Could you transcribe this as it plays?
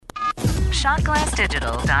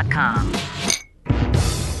shotglassdigital.com.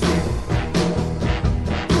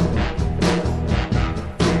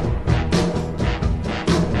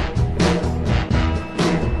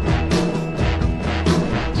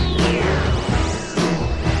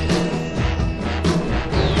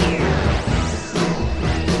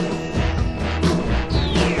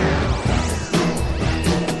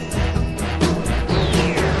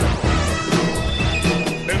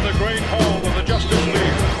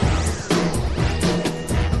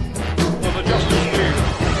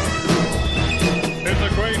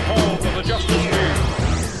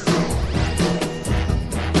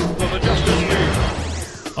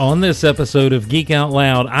 On this episode of Geek Out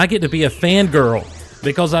Loud, I get to be a fangirl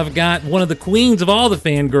because I've got one of the queens of all the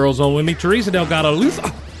fangirls on with me, Teresa Delgado.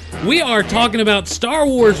 We are talking about Star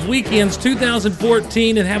Wars Weekends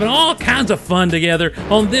 2014 and having all kinds of fun together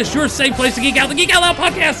on this, your safe place to geek out, the Geek Out Loud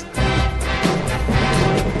podcast.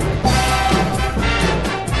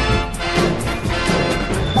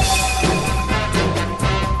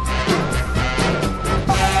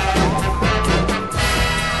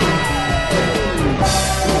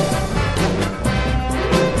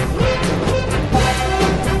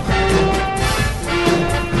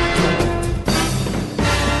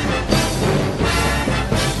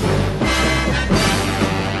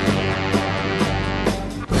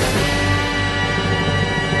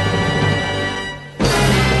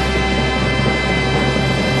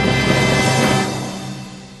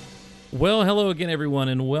 Well, hello again, everyone,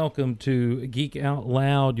 and welcome to Geek Out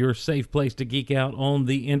Loud, your safe place to geek out on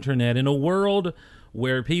the internet. In a world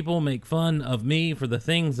where people make fun of me for the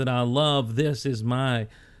things that I love, this is my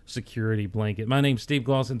security blanket. My name's Steve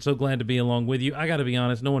Glosson. So glad to be along with you. I got to be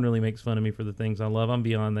honest, no one really makes fun of me for the things I love. I'm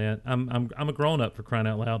beyond that. I'm a grown-up, for crying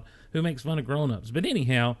out loud. Who makes fun of grown-ups? But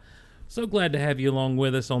anyhow, so glad to have you along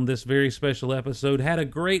with us on this very special episode. Had a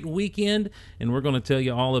great weekend, and we're going to tell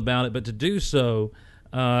you all about it. But to do so,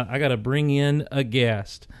 I got to bring in a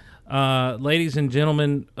guest. Ladies and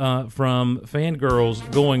gentlemen, from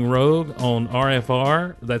Fangirls Going Rogue on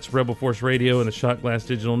RFR, that's Rebel Force Radio and the Shot Glass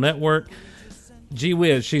Digital Network. Gee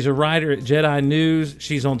whiz, she's a writer at Jedi News.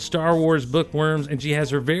 She's on Star Wars Bookworms, and she has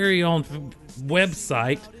her very own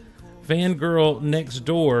website, Fangirl Next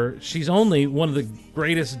Door. She's only one of the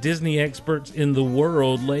greatest Disney experts in the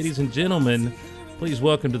world. Ladies and gentlemen, please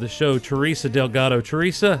welcome to the show, Teresa Delgado.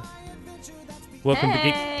 Teresa, welcome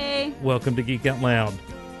to Geek Out Loud.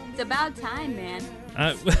 It's about time, man.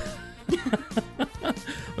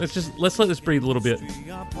 Let's let this breathe a little bit.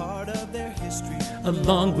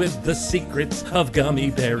 Along with the secrets of gummy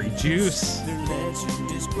berry juice.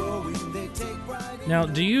 Now,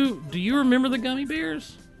 do you remember the gummy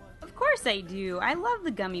bears? Of course I do. I love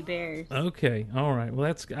the gummy bears. Okay, all right.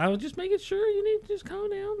 Well, I was just making sure. You need to just calm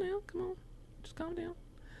down now. Come on, just calm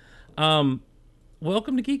down.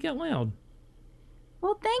 Welcome to Geek Out Loud.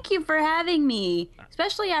 Well, thank you for having me,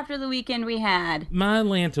 especially after the weekend we had. My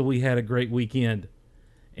Atlanta, we had a great weekend.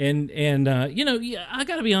 And I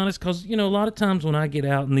got to be honest, because, a lot of times when I get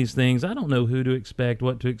out in these things, I don't know who to expect,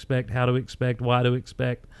 what to expect, how to expect, why to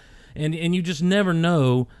expect. And you just never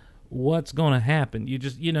know what's going to happen. You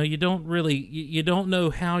just, you don't know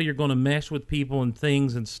how you're going to mesh with people and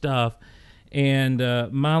things and stuff. And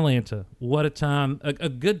my Atlanta, what a time, a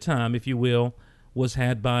good time, if you will, was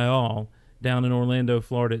had by all down in Orlando,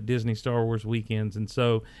 Florida at Disney Star Wars Weekends.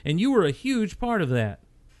 And you were a huge part of that.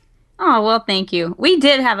 Oh, well, thank you. We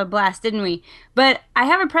did have a blast, didn't we? But I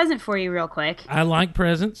have a present for you real quick. I like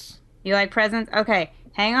presents. You like presents? Okay,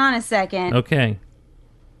 hang on a second. Okay.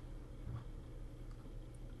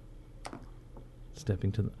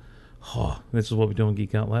 Stepping to the... Oh, this is what we do on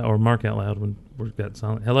Geek Out Loud, or Mark Out Loud when we're got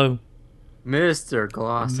silent. Hello? Mr.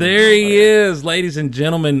 Glosson. There he is, ladies and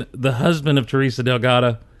gentlemen, the husband of Teresa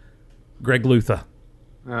Delgado, Greg Luther.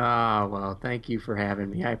 Oh, well, thank you for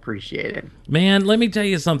having me. I appreciate it. Man, let me tell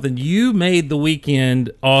you something. You made the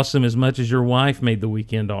weekend awesome as much as your wife made the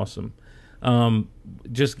weekend awesome.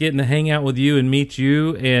 Just getting to hang out with you and meet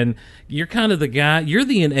you, and you're kind of the guy, you're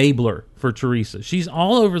the enabler for Teresa. She's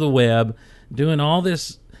all over the web doing all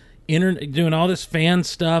this fan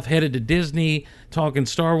stuff, headed to Disney, talking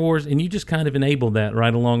Star Wars, and you just kind of enable that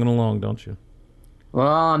right along, don't you? Well,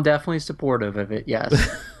 I'm definitely supportive of it, yes.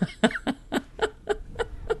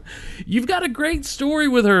 You've got a great story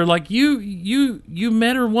with her. Like you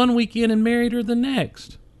met her one weekend and married her the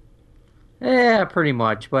next. Yeah, pretty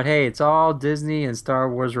much. But hey, it's all Disney and Star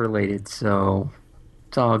Wars related, so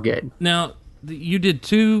it's all good. Now, you did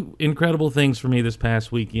two incredible things for me this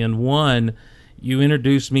past weekend. One, you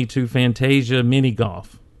introduced me to Fantasia Mini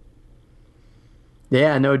Golf.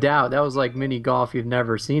 Yeah, no doubt. That was like mini golf you've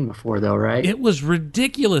never seen before, though, right? It was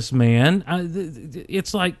ridiculous, man.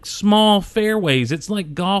 It's like small fairways. It's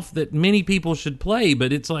like golf that many people should play,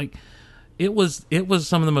 but it's like it was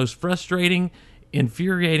some of the most frustrating,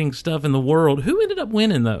 infuriating stuff in the world. Who ended up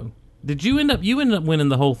winning though? Did you ended up winning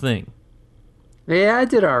the whole thing Yeah, I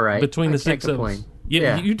did all right. between I the can't six of us? complain. Yeah,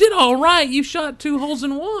 Yeah. you did all right. You shot 2 holes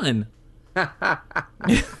in one.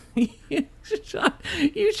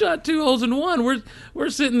 you shot 2 holes in one. We're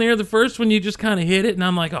sitting there. The first one you just kind of hit it, and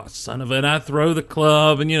I'm like, oh son of it! I throw the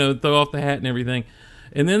club and throw off the hat and everything,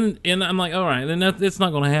 and I'm like, all right, and it's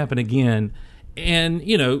not going to happen again. And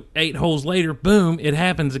 8 holes later, boom, it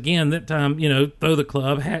happens again. That time, throw the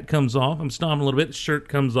club, hat comes off. I'm stomping a little bit, shirt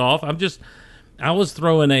comes off. I was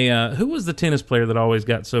throwing who was the tennis player that always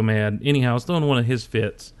got so mad? Anyhow, I was throwing one of his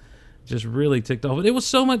fits. Just really ticked off. But it was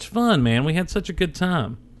so much fun, man. We had such a good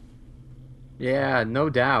time. Yeah, no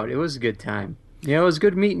doubt. It was a good time. It was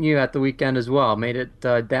good meeting you at the weekend as well. Made it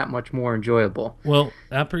that much more enjoyable. Well,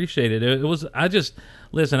 I appreciate it. It was.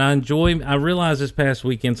 Listen. I realized this past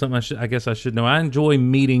weekend something. I guess I should know. I enjoy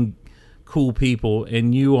meeting cool people,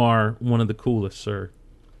 and you are one of the coolest, sir.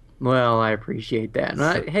 Well, I appreciate that.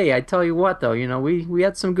 And hey, I tell you what, though, we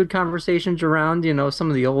had some good conversations around, some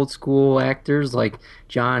of the old school actors like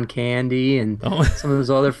John Candy and Oh. some of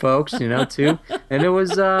those other folks, too. And it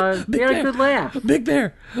was, we had a good laugh. Big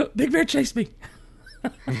Bear, chase me.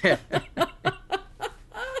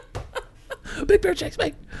 Big Bear, chase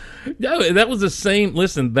me. No, that was the same.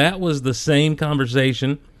 Listen, that was the same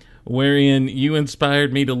conversation wherein you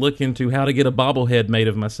inspired me to look into how to get a bobblehead made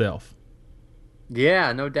of myself.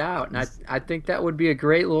 Yeah, no doubt. And I think that would be a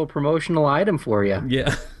great little promotional item for you.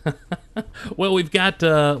 Yeah. Well, we've got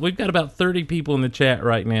about 30 people in the chat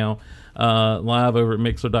right now, live over at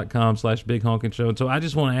mixler.com/Big Honkin' Show. And so I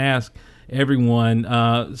just want to ask everyone,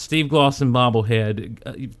 Steve Glosson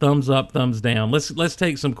bobblehead, thumbs up, thumbs down. Let's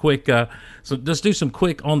take some quick, let's do some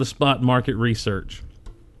quick on the spot market research.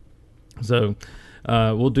 So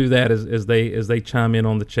we'll do that as they chime in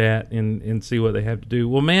on the chat and see what they have to do.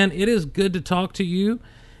 Well, man, it is good to talk to you,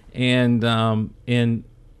 and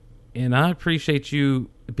I appreciate you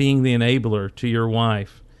being the enabler to your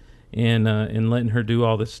wife and letting her do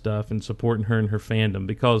all this stuff and supporting her and her fandom,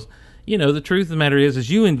 because the truth of the matter is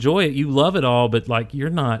you enjoy it, you love it all, but like you're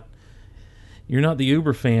not the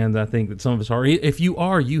uber fans I think that some of us are. If you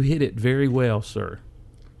are, you hit it very well, sir.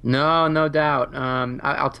 No, no doubt.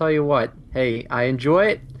 I'll tell you what. Hey, I enjoy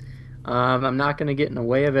it. I'm not going to get in the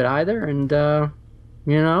way of it either. And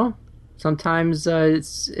sometimes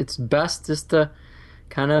it's best just to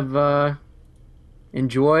kind of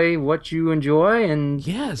enjoy what you enjoy, and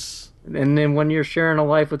Yes. then when you're sharing a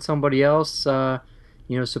life with somebody else,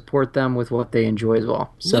 support them with what they enjoy as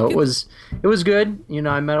well. So it was good.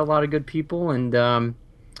 I met a lot of good people, and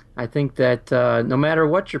I think that no matter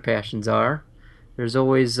what your passions are, there's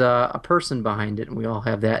always a person behind it, and we all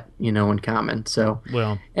have that, in common. So,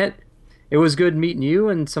 Well, it was good meeting you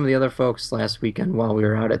and some of the other folks last weekend while we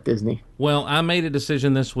were out at Disney. Well, I made a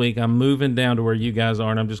decision this week. I'm moving down to where you guys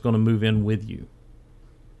are, and I'm just going to move in with you.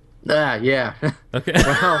 Yeah. Okay.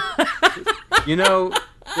 Well,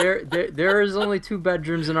 there is only 2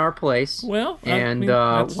 bedrooms in our place. Well, I and mean,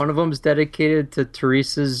 that's- one of them is dedicated to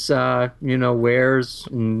Teresa's, wares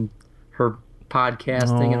and her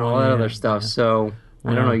podcasting and all that yeah, other stuff. yeah. So I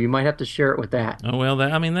don't Well. know. You might have to share it with that. Oh, well,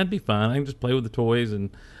 that'd be fine. I can just play with the toys and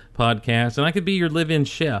podcast, and I could be your live-in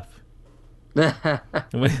chef.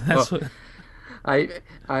 That's what,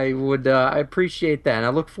 I would I appreciate that, and I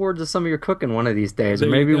look forward to some of your cooking one of these days, There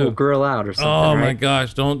or you maybe go. we'll grill out or something. oh my right?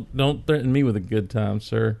 gosh! Don't threaten me with a good time,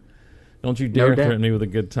 sir. Don't you dare doubt. threaten me with a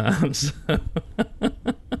good time.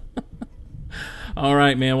 All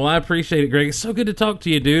right, man. Well, I appreciate it, Greg. It's so good to talk to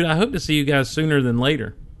you, dude. I hope to see you guys sooner than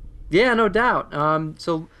later. Yeah, no doubt.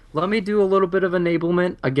 So let me do a little bit of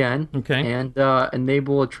enablement again, Okay. and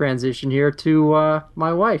enable a transition here to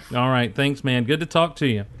my wife. All right. Thanks, man. Good to talk to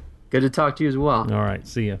you. Good to talk to you as well. All right.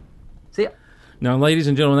 See ya. See ya. Now, ladies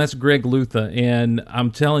and gentlemen, that's Greg Lutha, and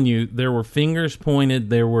I'm telling you, there were fingers pointed,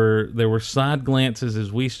 there were side glances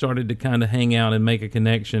as we started to kind of hang out and make a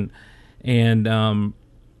connection, and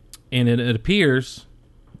it appears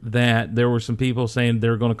that there were some people saying they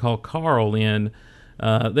were going to call Carl in.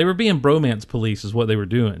 They were being bromance police, is what they were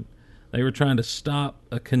doing. They were trying to stop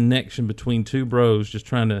a connection between two bros, just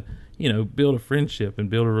trying to build a friendship and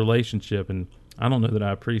build a relationship, and I don't know that I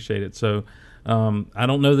appreciate it. So. I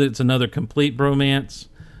don't know that it's another complete bromance,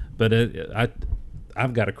 but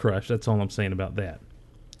I've got a crush. That's all I'm saying about that.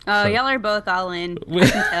 Oh, So- y'all are both all in. I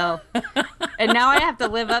can tell. And now I have to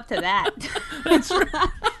live up to that. That's right.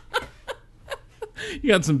 You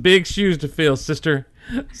got some big shoes to fill, sister.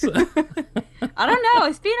 So, I don't know.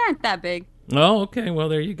 His feet aren't that big. oh, okay. Well,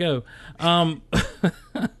 there you go.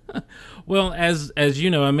 Well, as you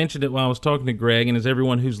know, I mentioned it while I was talking to Greg, and as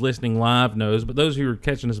everyone who's listening live knows, but those who are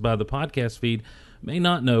catching us by the podcast feed may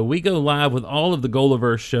not know, we go live with all of the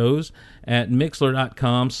Golaverse shows at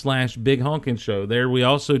Mixler.com/Big Honkin' Show. There we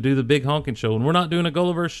also do the Big Honkin' Show. And we're not doing a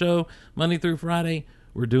Golaverse show Monday through Friday.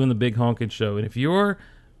 We're doing the Big Honkin' Show. And if you're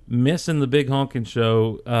missing the Big Honkin'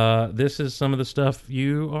 Show, this is some of the stuff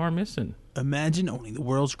you are missing. Imagine owning the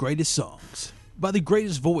world's greatest songs by the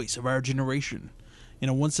greatest voice of our generation. In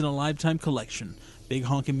a once-in-a-lifetime collection, Big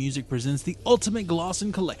Honkin' Music presents the Ultimate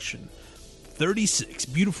Glossin' Collection. 36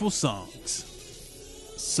 beautiful songs,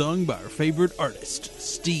 sung by our favorite artist,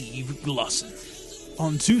 Steve Glosson,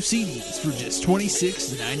 on 2 CDs for just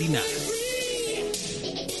 $26.99.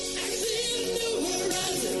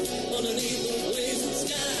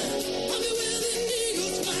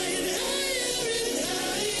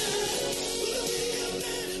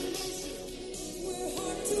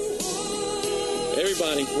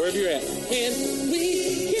 Everybody, wherever you're at. And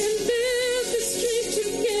we can build the street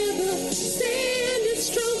together, standing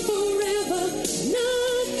strong forever.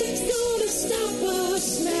 Nothing's gonna stop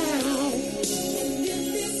us now.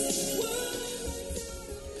 In this world,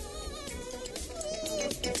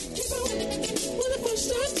 keep on. When the push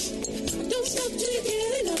starts, don't stop till you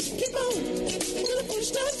get enough. Keep on. When the push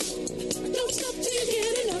starts, don't stop till you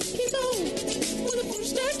get enough. Keep on. When the push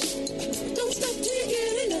starts, don't stop till you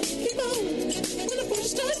get enough. Keep on.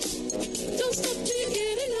 Don't stop till you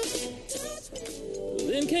get enough.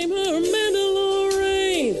 Then came her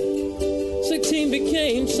Mandalorian. 16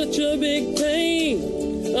 became such a big pain.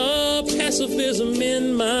 Pacifism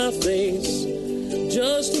in my face.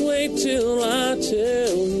 Just wait till I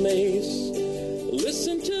tell Mace.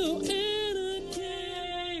 Listen to Anna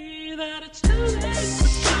Kay that it's too late for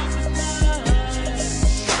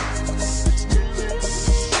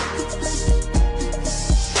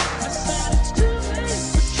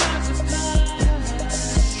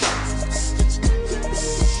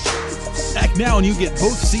Now, and you get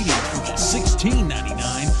both CDs for just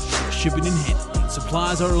 $16.99 for shipping and handling.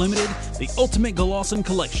 Supplies are limited. The Ultimate Glossin'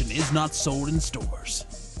 Collection is not sold in stores.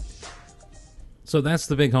 So that's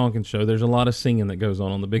the Big Honkin' Show. There's a lot of singing that goes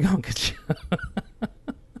on the Big Honkin'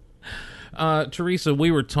 Show. Teresa,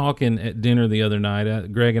 we were talking at dinner the other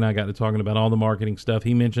night. Greg and I got to talking about all the marketing stuff.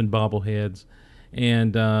 He mentioned bobbleheads.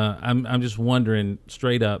 And I'm just wondering,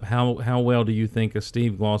 straight up, how well do you think a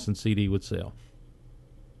Steve Glosson CD would sell?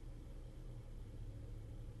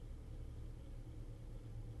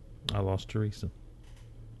 I lost Teresa.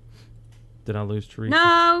 Did I lose Teresa?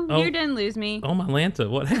 No, you didn't lose me. Oh, my Lanta,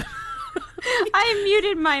 what happened? I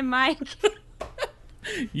muted my mic.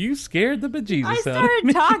 You scared the bejesus I out of started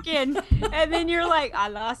me. talking, and then you're like, I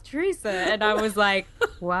lost Teresa. And I was like,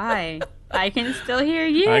 why? I can still hear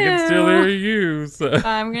you. I can still hear you. So.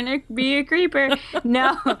 I'm going to be a creeper.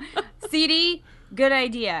 No. CD, good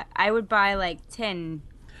idea. I would buy like 10.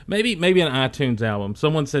 Maybe an iTunes album.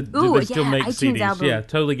 Someone said, do Ooh, they still yeah, make iTunes CDs? album. Yeah,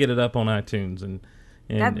 totally get it up on iTunes. And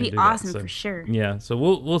That'd be do awesome that. So, for sure. Yeah, so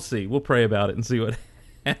we'll see. We'll pray about it and see what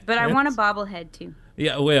happens. But I want a bobblehead too.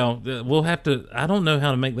 Yeah, well, we'll have to. I don't know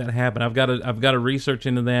how to make that happen. I've got to research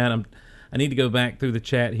into that. I need to go back through the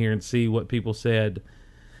chat here and see what people said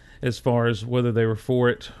as far as whether they were for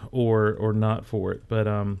it or not for it. But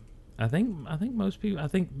I think most people. I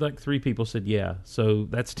think like 3 people said yeah. So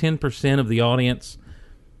that's 10% of the audience.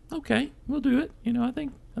 Okay, we'll do it. You know, I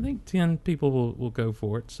think 10 people will go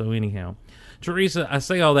for it. So anyhow, Teresa, I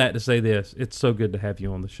say all that to say this: it's so good to have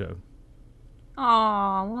you on the show.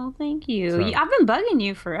 Oh, well, thank you. So- I've been bugging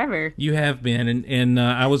you forever. You have been, and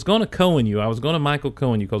I was going to Cohen you. I was going to Michael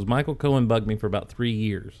Cohen you because Michael Cohen bugged me for about 3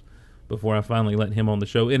 years before I finally let him on the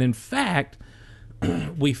show. And in fact,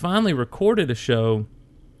 we finally recorded a show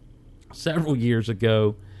several years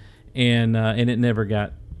ago, and it never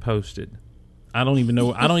got posted. I don't even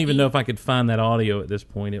know if I could find that audio at this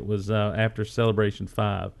point. It was after Celebration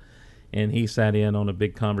 5, and he sat in on a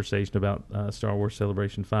big conversation about Star Wars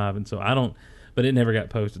Celebration 5, and so I don't. But it never got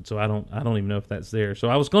posted, so I don't even know if that's there. So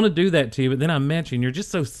I was going to do that to you, but then I mentioned you're just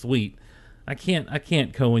so sweet. I can't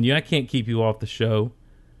Cohen you. I can't keep you off the show.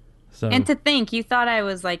 So And to think, you thought I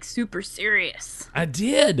was like super serious. I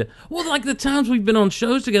did. Well, like the times we've been on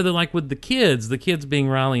shows together, like with the kids being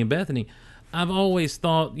Riley and Bethany, I've always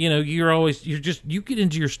thought, you get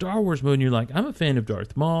into your Star Wars mode and you're like, I'm a fan of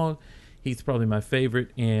Darth Maul. He's probably my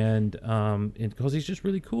favorite, and because he's just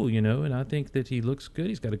really cool, and I think that he looks good.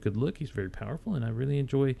 He's got a good look. He's very powerful, and I really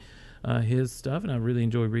enjoy his stuff, and I really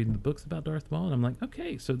enjoy reading the books about Darth Maul. And I'm like,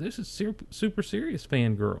 okay, so this is super serious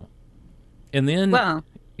fangirl. And then, Well,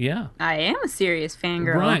 yeah. I am a serious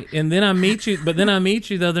fangirl. Right. And then I meet you, but then I meet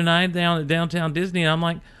you the other night down at Downtown Disney, and I'm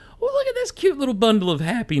like, oh, look at this cute little bundle of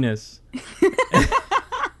happiness.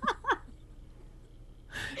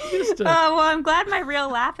 Oh, well, I'm glad my real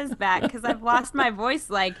laugh is back because I've lost my voice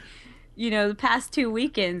the past 2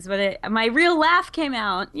 weekends. But my real laugh came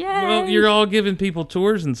out. Yay! Well, you're all giving people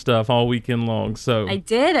tours and stuff all weekend long, so I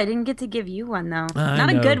did. I didn't get to give you one though. I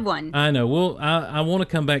Not know. a good one. I know. Well, I want to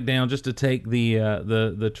come back down just to take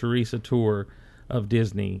the Teresa tour of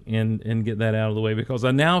Disney and get that out of the way, because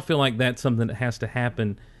I now feel like that's something that has to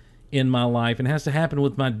happen in my life and has to happen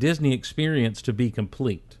with my Disney experience to be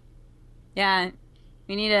complete. Yeah,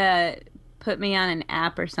 you need to put me on an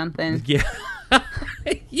app or something. Yeah.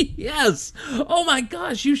 Yes. Oh my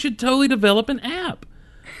gosh, you should totally develop an app.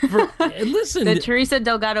 Listen, The Teresa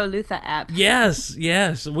Delgado Lutha app. yes,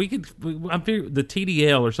 we could. I'm figure the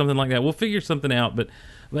TDL or something like that. We'll figure something out. But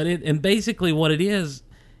and basically what it is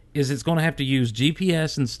it's going to have to use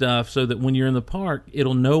GPS and stuff so that when you're in the park,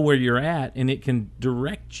 it'll know where you're at and it can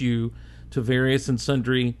direct you to various and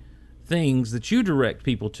sundry things that you direct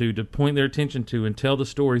people to point their attention to and tell the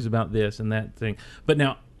stories about this and that thing. But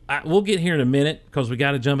now we'll get here in a minute because we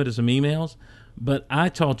got to jump into some emails. But I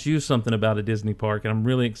taught you something about a Disney park, and I'm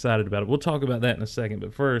really excited about it. We'll talk about that in a second.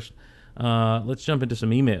 But first, let's jump into some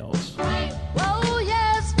emails. Whoa,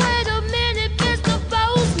 yes, wait a minute, Mr.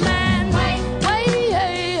 Postman. Wait,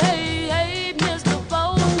 hey, Mr.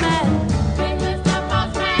 Postman. Hey, Mr.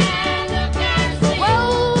 Postman, you can see.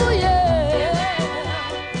 Whoa, yeah.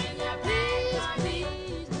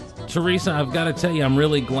 Please, Mr. Teresa, I've got to tell you, I'm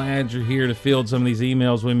really glad you're here to field some of these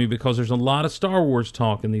emails with me because there's a lot of Star Wars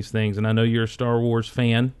talk in these things, and I know you're a Star Wars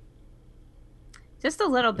fan. Just a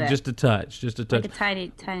little bit. Just a touch. like a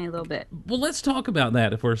tiny little bit. Well, let's talk about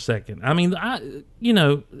that for a second. I mean,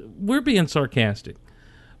 we're being sarcastic,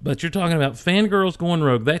 but you're talking about Fangirls Going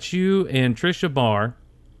Rogue. That's you and Trisha Barr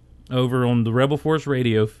over on the Rebel Force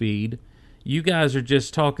radio feed. You guys are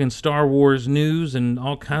just talking Star Wars news and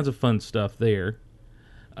all kinds of fun stuff there.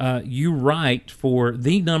 You write for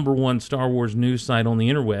the #1 Star Wars news site on the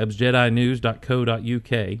interwebs,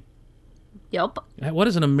 JediNews.co.uk. Yep. What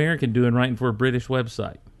is an American doing writing for a British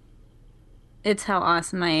website? It's how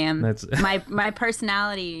awesome I am. That's my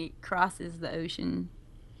personality crosses the ocean.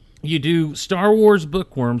 You do Star Wars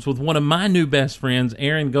bookworms with one of my new best friends,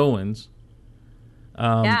 Aaron Goins.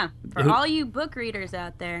 Yeah, for who- all you book readers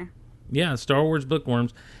out there. Yeah, Star Wars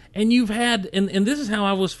bookworms. And you've had, and this is how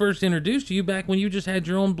I was first introduced to you back when you just had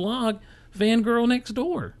your own blog, Fangirl Next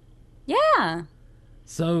Door. Yeah,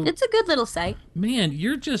 So, it's a good little site. man,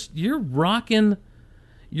 you're rocking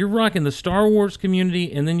the Star Wars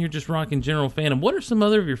community, and then you're just rocking general fandom. What are some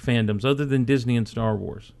other of your fandoms other than Disney and Star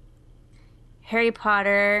Wars? Harry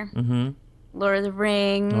Potter, Lord of the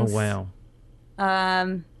Rings. Oh, wow.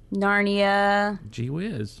 Narnia, Gee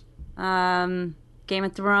whiz. Game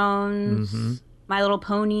of Thrones, My Little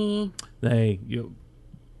Pony. Hey, you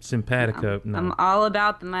simpatico. No. I'm all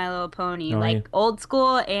about the My Little Pony, Oh, like yeah. old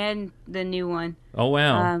school and the new one. Oh,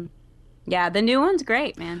 wow. Yeah, the new one's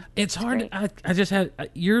great, man. It's hard. great. I just had.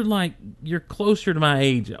 You're closer to my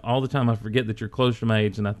age all the time. I forget that you're closer to my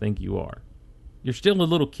age than I think you are. You're still a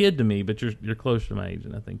little kid to me, but you're closer to my age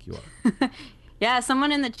than I think you are. Yeah,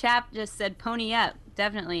 someone in the chat just said pony up.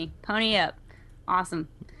 Definitely. Pony up. Awesome.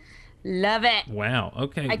 Love it. Wow.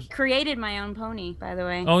 Okay. I created my own pony, by the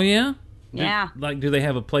way. Oh yeah. Yeah. Do they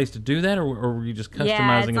have a place to do that, or were you just Yeah,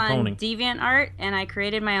 customizing it's a on pony? DeviantArt, and I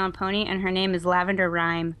created my own pony, and her name is Lavender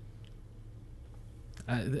Rhyme.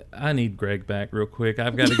 I need Greg back real quick.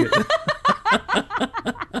 I've got to get.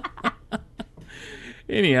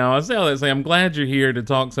 Anyhow, I say all that to say I'm glad you're here to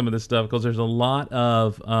talk some of this stuff because there's a lot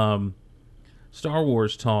of Star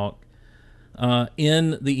Wars talk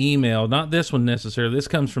in the email. Not this one necessarily. This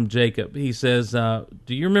comes from Jacob. He says, "Do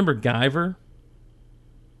you remember Guyver?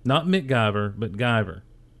 Not MacGyver, but Guyver.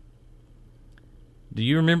 Do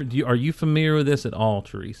you remember? Are you familiar with this at all,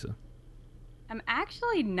 Teresa? I'm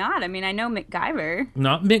actually not. I mean, I know MacGyver.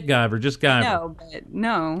 Not MacGyver, just Guyver. No, but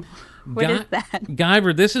no. What is that?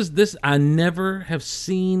 Guyver, this I never have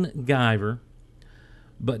seen Guyver,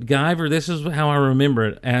 but Guyver, this is how I remember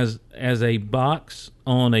it, as a box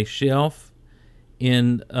on a shelf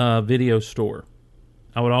in a video store.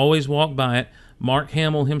 I would always walk by it. Mark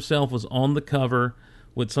Hamill himself was on the cover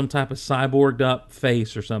with some type of cyborged up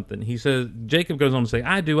face or something. He says, Jacob goes on to say,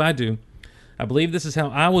 I do. I believe this is how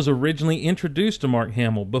I was originally introduced to Mark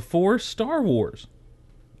Hamill before Star Wars.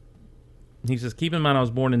 He says, keep in mind I was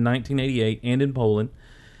born in 1988 and in Poland.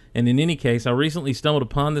 And in any case, I recently stumbled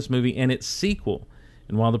upon this movie and its sequel.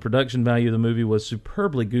 And while the production value of the movie was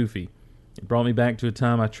superbly goofy, It brought me back to a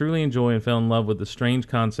time I truly enjoy and fell in love with the strange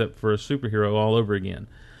concept for a superhero all over again.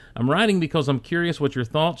 I'm writing because I'm curious what your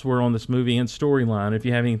thoughts were on this movie and storyline. If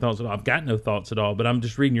you have any thoughts at all. I've got no thoughts at all, but I'm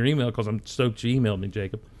just reading your email because I'm stoked you emailed me,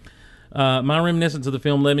 Jacob. My reminiscence of the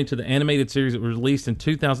film led me to the animated series that was released in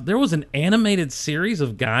 2000. There was an animated series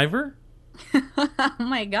of Guyver? Oh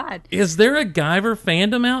my God. Is there a Guyver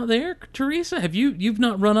fandom out there, Teresa? You've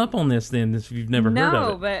not run up on this then if you've never heard of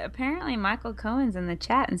No, it? but apparently Michael Cohen's in the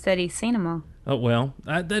chat and said he's seen them all. Oh, well,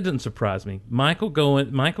 that doesn't surprise me. Michael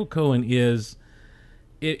Cohen is...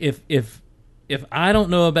 If I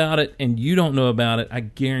don't know about it and you don't know about it, I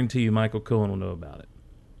guarantee you Michael Cohen will know about it.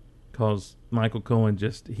 Because Michael Cohen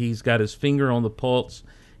he's got his finger on the pulse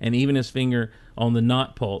and even his finger on the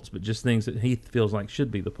not pulse, but just things that he feels like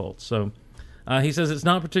should be the pulse. So he says it's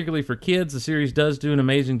not particularly for kids. The series does do an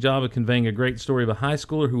amazing job of conveying a great story of a high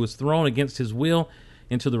schooler who was thrown against his will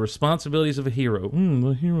into the responsibilities of a hero.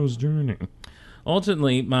 The hero's journey.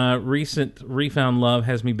 Ultimately, my recent refound love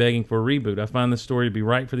has me begging for a reboot. I find this story to be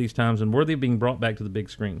right for these times and worthy of being brought back to the big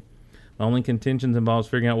screen. My only contentions involves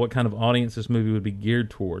figuring out what kind of audience this movie would be geared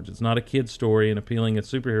towards. It's not a kid's story, and appealing a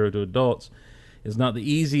superhero to adults is not the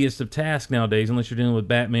easiest of tasks nowadays, unless you're dealing with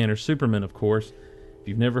Batman or Superman, of course. If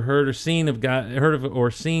you've never heard or seen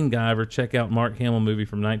Guyver, check out Mark Hamill movie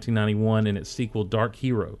from 1991 and its sequel, Dark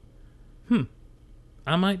Hero.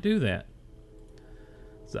 I might do that.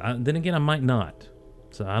 Then again, I might not.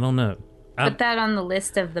 So I don't know. Put that on the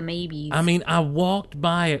list of the maybes. I mean, I walked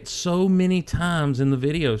by it so many times in the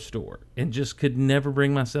video store and just could never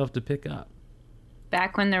bring myself to pick up.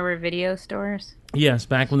 Back when there were video stores? Yes,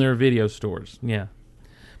 back when there were video stores. Yeah.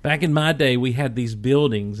 Back in my day, we had these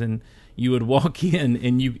buildings, and you would walk in,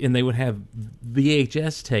 and they would have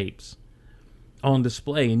VHS tapes on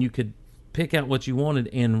display, and you could pick out what you wanted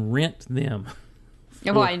and rent them.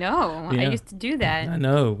 Oh, I know. Yeah. I used to do that. I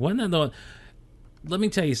know. Let me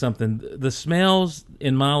tell you something. The smells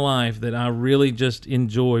in my life that I really just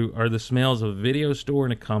enjoy are the smells of a video store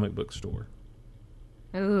and a comic book store.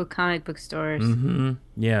 Ooh, comic book stores. Mm-hmm.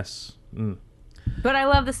 Yes. Mm. But I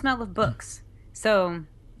love the smell of books. So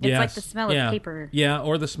it's like the smell of paper. Yeah,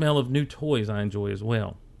 or the smell of new toys I enjoy as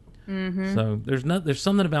well. Mm-hmm. So there's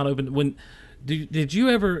something about did you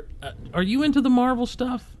ever, are you into the Marvel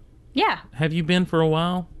stuff? Yeah. Have you been for a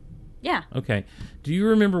while? Yeah. Okay. Do you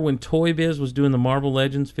remember when Toy Biz was doing the Marvel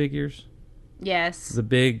Legends figures? Yes. The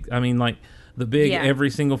big, every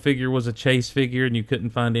single figure was a chase figure and you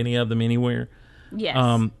couldn't find any of them anywhere. Yes.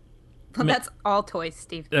 Well, that's all toys,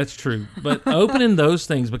 Steve. That's true. But opening those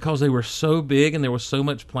things, because they were so big and there was so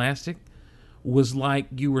much plastic, was like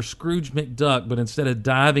you were Scrooge McDuck, but instead of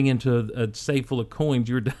diving into a safe full of coins,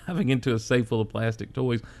 you were diving into a safe full of plastic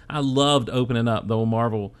toys. I loved opening up the old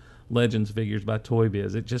Marvel Legends figures by Toy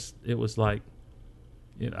Biz. It was like,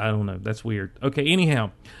 I don't know. That's weird. Okay,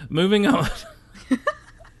 anyhow, moving on.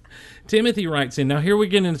 Timothy writes in. Now here we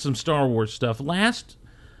get into some Star Wars stuff. Last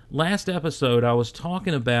episode, I was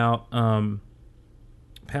talking about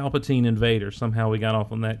Palpatine and Vader. Somehow we got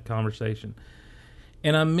off on that conversation.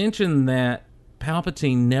 And I mentioned that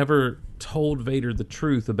Palpatine never told Vader the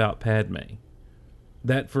truth about Padme.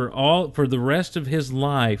 That for the rest of his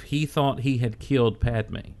life, he thought he had killed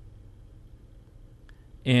Padme.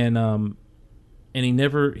 And he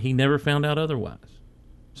never found out otherwise.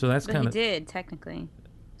 So that's kind of... He did, technically.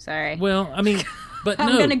 Sorry. Well, I mean, but I'm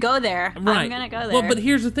no. going to go there. Right. I'm going to go there. Well, but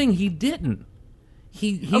here's the thing. He didn't.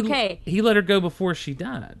 He let her go before she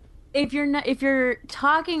died. If you're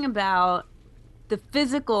talking about the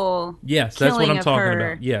physical yes, that's what I'm talking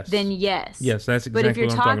her, about. Yes. Then yes. Yes, that's exactly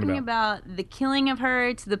what I'm talking about. But if you're talking about the killing of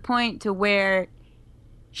her to the point to where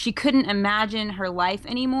she couldn't imagine her life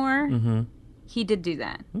anymore, he did do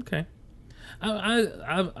that. Okay.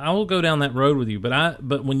 I will go down that road with you, but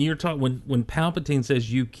when you're talking when Palpatine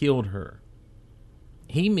says you killed her,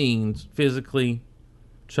 he means physically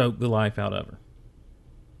choke the life out of her.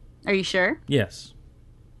 Are you sure? Yes.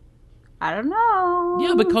 I don't know.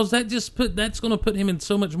 Yeah, because that's going to put him in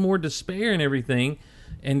so much more despair and everything,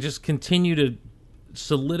 and just continue to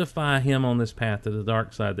solidify him on this path to the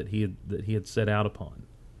dark side that he had set out upon.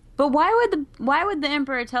 But why would the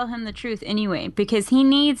Emperor tell him the truth anyway? Because he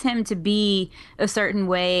needs him to be a certain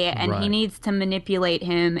way, and he needs to manipulate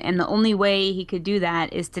him, and the only way he could do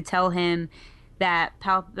that is to tell him that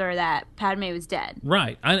Padme was dead.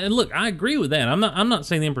 Right. And look, I agree with that. I'm not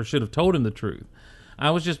saying the Emperor should have told him the truth.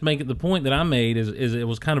 I was just making the point that I made is it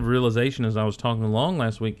was kind of a realization as I was talking along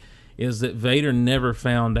last week, is that Vader never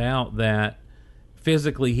found out that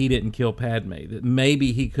physically he didn't kill Padme, that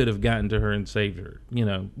maybe he could have gotten to her and saved her,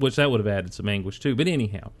 which that would have added some anguish too. But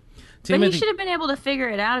anyhow, Timothy, but he should have been able to figure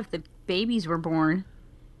it out if the babies were born.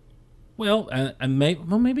 Well,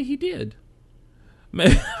 maybe he did.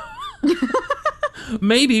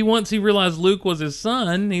 Maybe once he realized Luke was his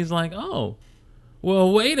son, he's like, oh,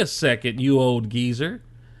 well, wait a second, you old geezer.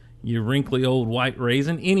 You wrinkly old white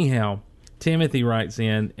raisin. Anyhow, Timothy writes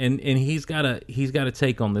in, and he's got a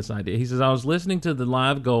take on this idea. He says, I was listening to the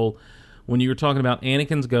live goal when you were talking about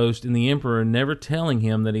Anakin's ghost and the Emperor never telling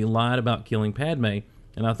him that he lied about killing Padme,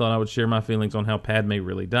 and I thought I would share my feelings on how Padme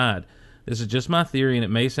really died. This is just my theory, and it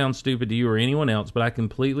may sound stupid to you or anyone else, but I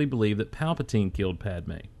completely believe that Palpatine killed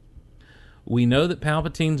Padme. We know that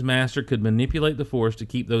Palpatine's master could manipulate the Force to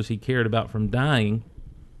keep those he cared about from dying.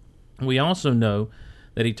 We also know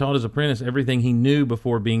that he taught his apprentice everything he knew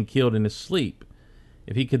before being killed in his sleep.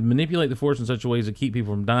 If he could manipulate the Force in such a way as to keep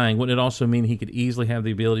people from dying, wouldn't it also mean he could easily have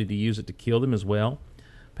the ability to use it to kill them as well?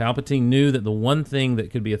 Palpatine knew that the one thing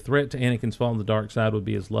that could be a threat to Anakin's fall on the dark side would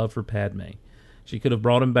be his love for Padme. She could have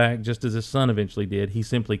brought him back just as his son eventually did. He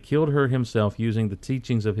simply killed her himself using the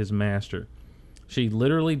teachings of his master. She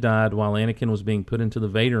literally died while Anakin was being put into the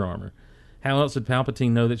Vader armor. How else did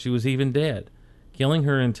Palpatine know that she was even dead? Killing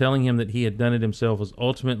her and telling him that he had done it himself was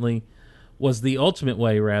the ultimate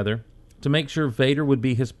way, to make sure Vader would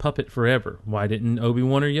be his puppet forever. Why didn't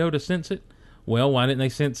Obi-Wan or Yoda sense it? Well, why didn't they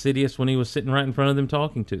sense Sidious when he was sitting right in front of them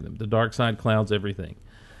talking to them? The dark side clouds everything.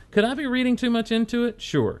 Could I be reading too much into it?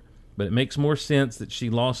 Sure. But it makes more sense that she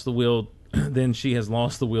lost the will than she has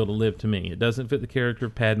lost the will to live to me. It doesn't fit the character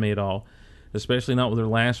of Padme at all, especially not with her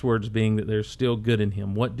last words being that there's still good in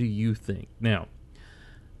him. What do you think? Now,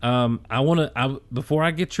 before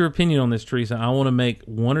I get your opinion on this, Teresa, I want to make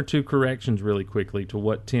one or two corrections really quickly to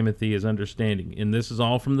what Timothy is understanding. And this is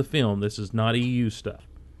all from the film. This is not EU stuff.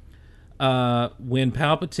 When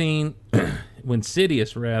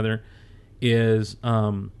Sidious is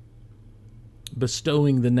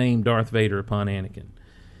bestowing the name Darth Vader upon Anakin,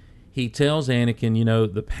 he tells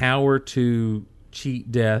Anakin, the power to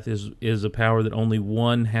cheat death is a power that only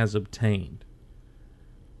one has obtained.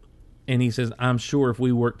 And he says, I'm sure if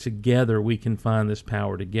we work together, we can find this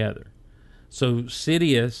power together. So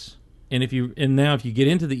Sidious, and if you get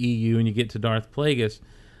into the EU and you get to Darth Plagueis,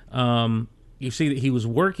 you see that he was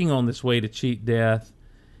working on this way to cheat death,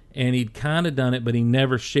 and he'd kind of done it, but he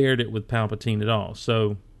never shared it with Palpatine at all.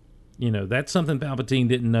 So, that's something Palpatine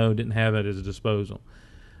didn't have at his disposal.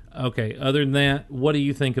 Okay, other than that, what do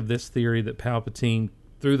you think of this theory that Palpatine,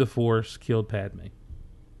 through the Force, killed Padme?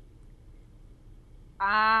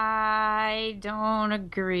 I don't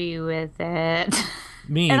agree with it.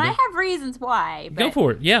 Me and either. I have reasons why. But... Go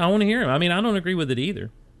for it. Yeah, I want to hear him. I mean, I don't agree with it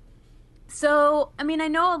either. So, I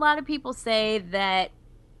know a lot of people say that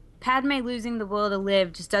Padme losing the will to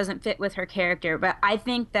live just doesn't fit with her character, but I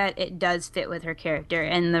think that it does fit with her character,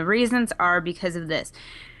 and the reasons are because of this.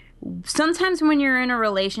 Sometimes when you're in a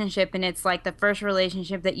relationship and it's like the first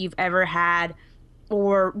relationship that you've ever had,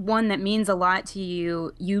 or one that means a lot to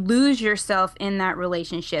you, you lose yourself in that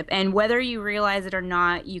relationship. And whether you realize it or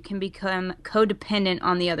not, you can become codependent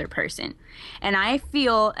on the other person. And I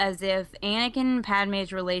feel as if Anakin and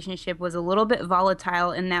Padme's relationship was a little bit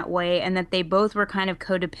volatile in that way, and that they both were kind of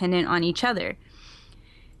codependent on each other.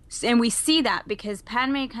 And we see that because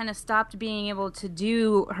Padme kind of stopped being able to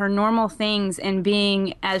do her normal things and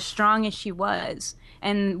being as strong as she was.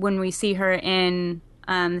 And when we see her in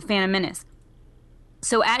The Phantom Menace.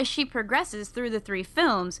 So as she progresses through the 3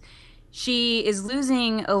 films, she is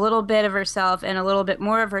losing a little bit of herself and a little bit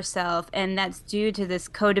more of herself, and that's due to this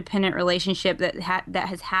codependent relationship that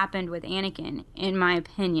has happened with Anakin, in my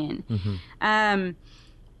opinion. Mm-hmm.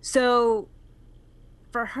 So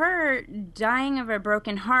for her, dying of a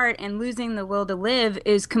broken heart and losing the will to live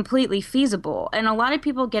is completely feasible. And a lot of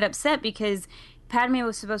people get upset because Padme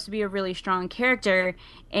was supposed to be a really strong character.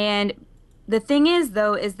 And the thing is,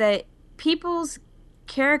 though, is that people's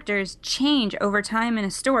characters change over time in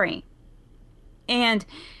a story. And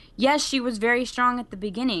yes, she was very strong at the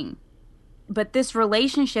beginning, but this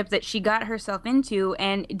relationship that she got herself into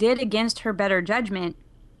and did against her better judgment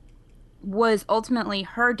was ultimately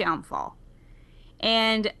her downfall.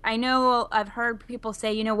 And I know I've heard people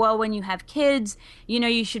say, well, when you have kids,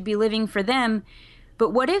 you should be living for them. But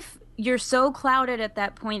what if you're so clouded at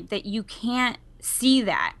that point that you can't see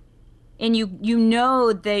that? And you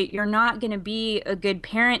know that you're not going to be a good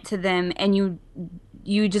parent to them, and you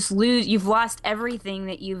just you've lost everything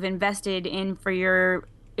that you've invested in for your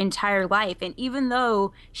entire life. And even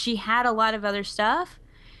though she had a lot of other stuff,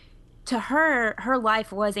 to her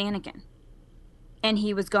life was Anakin, and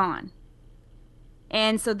he was gone.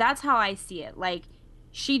 And so that's how I see it. Like,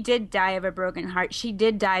 she did die of a broken heart. She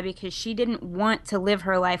did die because she didn't want to live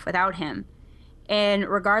her life without him. And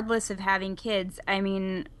regardless of having kids, I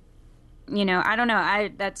don't know.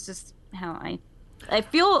 That's just how I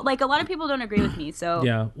feel like a lot of people don't agree with me. So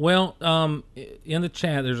Yeah. Well, in the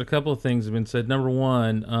chat, there's a couple of things that have been said. Number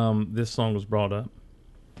one, this song was brought up.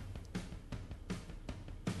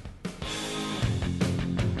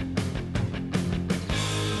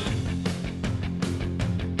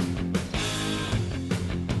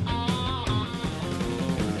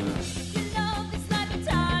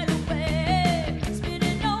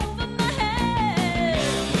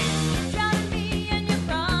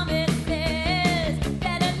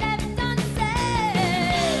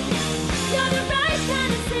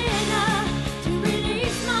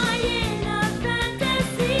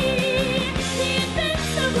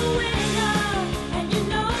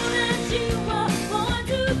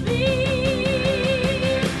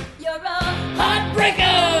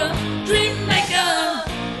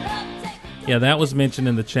 Yeah, that was mentioned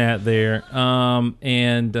in the chat there,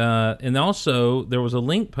 and also there was a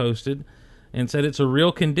link posted and said it's a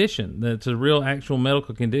real condition. That it's a real, actual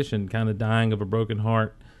medical condition, kind of dying of a broken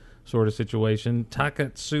heart sort of situation.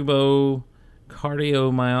 Takotsubo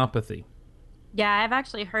cardiomyopathy. Yeah, I've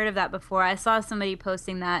actually heard of that before. I saw somebody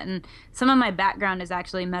posting that, and some of my background is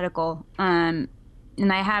actually medical, and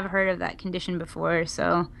I have heard of that condition before.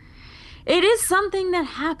 So it is something that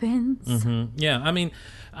happens. Mm-hmm. Yeah, I mean,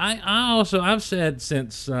 I've said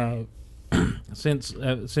since Revenge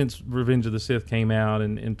of the Sith came out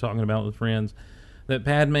and talking about it with friends that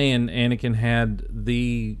Padme and Anakin had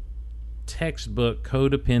the textbook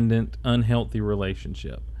codependent, unhealthy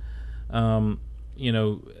relationship. You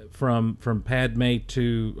know, from Padme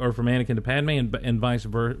to, or from Anakin to Padme and vice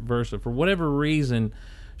versa. For whatever reason,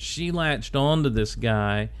 she latched on to this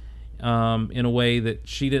guy in a way that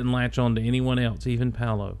she didn't latch on to anyone else, even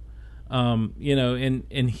Paolo. You know,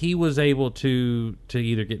 and he was able to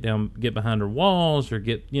either get behind her walls or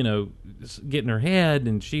get in her head,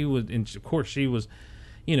 and of course she was,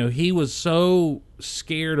 you know, he was so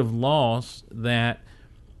scared of loss that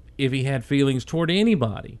if he had feelings toward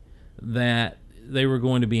anybody, that they were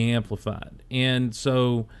going to be amplified. And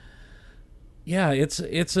so, yeah, it's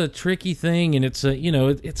a tricky thing, and it's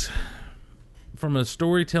from a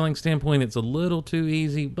storytelling standpoint, it's a little too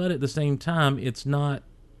easy, but at the same time, it's not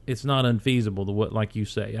unfeasible to what, like you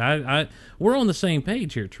say. We're on the same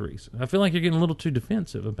page here, Teresa. I feel like you're getting a little too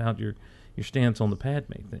defensive about your stance on the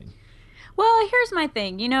Padme thing. Well, here's my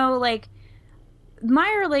thing. You know, like,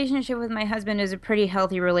 my relationship with my husband is a pretty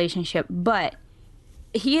healthy relationship, but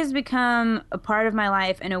he has become a part of my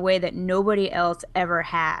life in a way that nobody else ever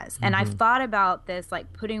has. And I've thought about this,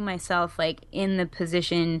 like, putting myself, like, in the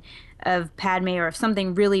position of Padme, or if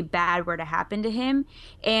something really bad were to happen to him.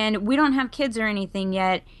 And we don't have kids or anything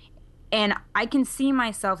yet, and I can see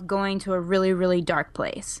myself going to a really, really dark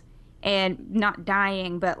place. And not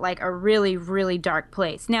dying, but like a really, really dark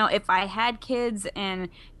place. Now, if I had kids and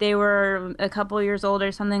they were a couple years old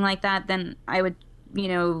or something like that, then I would, you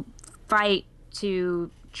know, fight to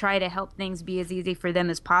try to help things be as easy for them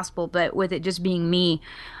as possible. But with it just being me,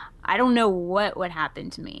 I don't know what would happen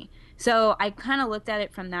to me. So I kind of looked at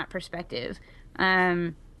it from that perspective.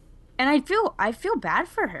 And I feel bad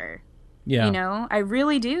for her. Yeah. You know, I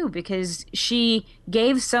really do, because she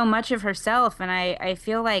gave so much of herself, and I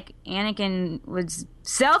feel like Anakin was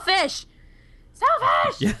selfish.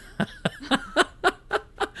 Selfish! Yeah.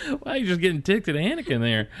 Why are you just getting ticked at Anakin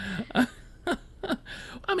there?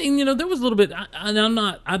 I mean, you know, there was a little bit,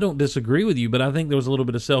 I don't disagree with you, but I think there was a little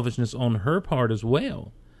bit of selfishness on her part as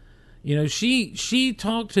well. You know, she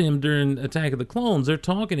talked to him during Attack of the Clones. They're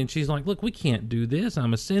talking, and she's like, look, we can't do this.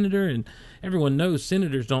 I'm a senator, and everyone knows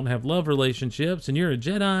senators don't have love relationships, and you're a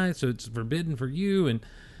Jedi, so it's forbidden for you, and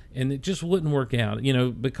it just wouldn't work out, you know,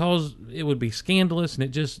 because it would be scandalous, and it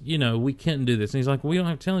just, you know, we couldn't do this. And he's like, well, we don't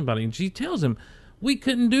have to tell anybody. And she tells him, we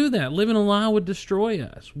couldn't do that. Living a lie would destroy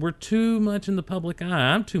us. We're too much in the public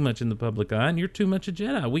eye. I'm too much in the public eye, and you're too much a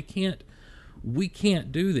Jedi. We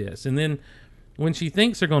can't do this. And then when she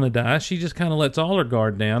thinks they're going to die, she just kind of lets all her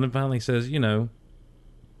guard down and finally says, you know,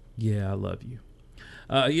 yeah, I love you.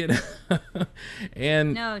 You know,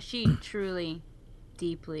 and no, she truly,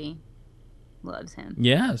 deeply loves him.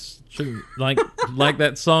 Yes, true. Like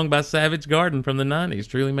that song by Savage Garden from the 90s,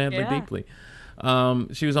 Truly, Madly, Deeply.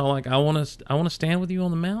 She was all like, I want to stand with you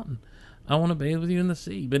on the mountain. I want to bathe with you in the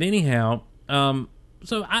sea. But anyhow,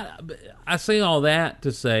 so I say all that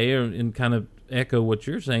to say, and kind of echo what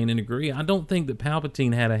you're saying and agree. I don't think that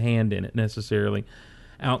Palpatine had a hand in it necessarily,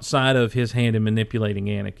 outside of his hand in manipulating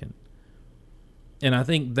Anakin. And I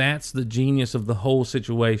think that's the genius of the whole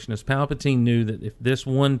situation, is Palpatine knew that if this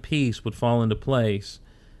one piece would fall into place,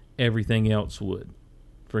 everything else would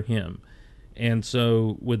for him. And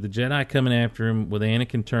so with the Jedi coming after him, with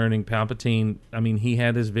Anakin turning, Palpatine, I mean, he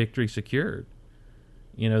had his victory secured.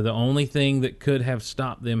 You know, the only thing that could have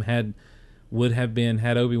stopped them would have been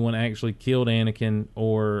had Obi-Wan actually killed Anakin,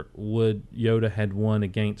 or would Yoda had won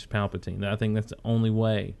against Palpatine. I think that's the only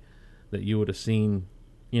way that you would have seen,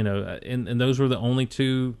 you know, and those were the only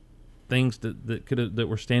two things that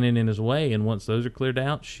were standing in his way. And once those are cleared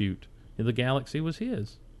out, shoot, the galaxy was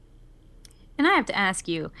his. And I have to ask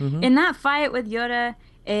you, in that fight with Yoda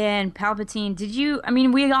and Palpatine, I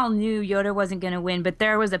mean, we all knew Yoda wasn't going to win, but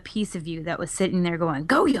there was a piece of you that was sitting there going,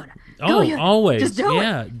 go Yoda, go Yoda. Always. Just do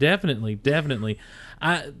it. Definitely.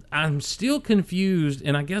 I'm still confused,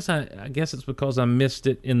 and I guess it's because I missed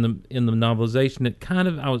it in the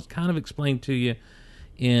novelization. I was kind of explained to you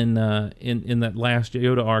in that last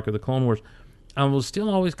Yoda arc of the Clone Wars. I was still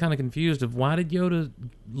always kind of confused of why did Yoda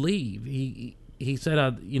leave. He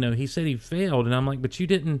said he said he failed, and I'm like, but you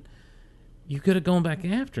didn't. You could have gone back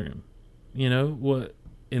after him, you know what?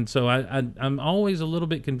 And so I'm always a little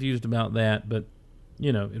bit confused about that, but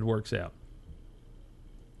you know it works out.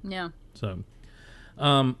 Yeah. So,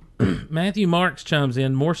 Matthew Marks chimes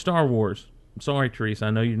in, more Star Wars. I'm sorry, Teresa, I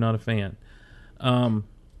know you're not a fan.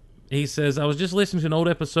 He says, I was just listening to an old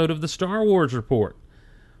episode of the Star Wars Report,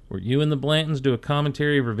 where you and the Blantons do a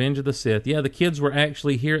commentary of Revenge of the Sith. Yeah, the kids were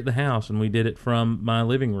actually here at the house, and we did it from my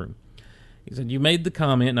living room. He said, you made the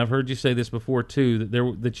comment, and I've heard you say this before too,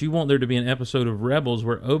 that you want there to be an episode of Rebels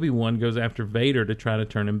where Obi-Wan goes after Vader to try to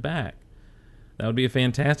turn him back. That would be a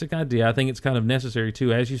fantastic idea. I think it's kind of necessary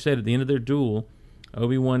too. As you said, at the end of their duel,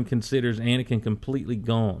 Obi-Wan considers Anakin completely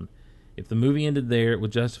gone. If the movie ended there, it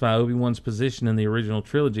would justify Obi-Wan's position in the original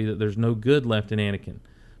trilogy that there's no good left in Anakin.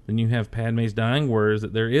 Then you have Padme's dying words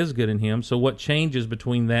that there is good in him, so what changes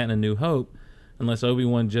between that and A New Hope? Unless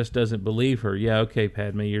Obi-Wan just doesn't believe her. Yeah, okay,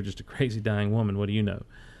 Padme, you're just a crazy dying woman. What do you know?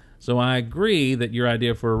 So I agree that your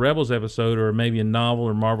idea for a Rebels episode, or maybe a novel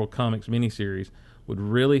or Marvel Comics miniseries, would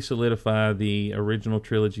really solidify the original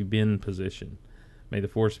trilogy bin position. May the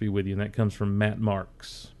Force be with you. And that comes from Matt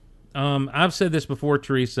Marks. I've said this before,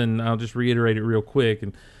 Teresa, and I'll just reiterate it real quick.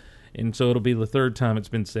 And so it'll be the third time it's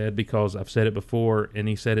been said, because I've said it before, and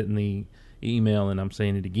he said it in the email, and I'm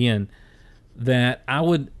saying it again. That I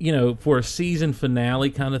would, for a season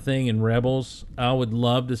finale kind of thing in Rebels, I would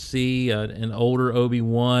love to see an older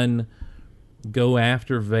Obi-Wan go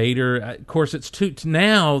after Vader. Of course, it's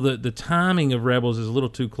now the timing of Rebels is a little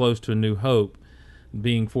too close to A New Hope,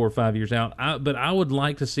 being 4 or 5 years out. But I would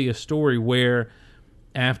like to see a story where,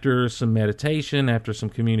 after some meditation, after some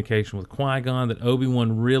communication with Qui-Gon, that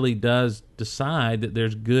Obi-Wan really does decide that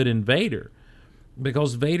there's good in Vader.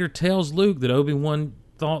 Because Vader tells Luke that Obi-Wan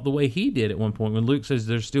thought the way he did at one point, when Luke says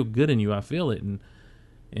there's still good in you, I feel it,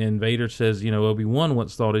 and Vader says, Obi-Wan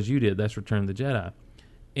once thought as you did. That's Return of the Jedi.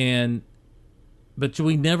 But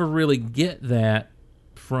we never really get that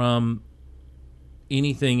from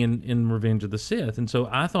anything in Revenge of the Sith. And so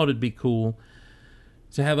I thought it'd be cool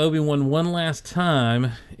to have Obi-Wan one last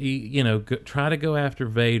time, try to go after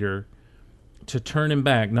Vader, to turn him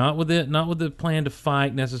back, not with the plan to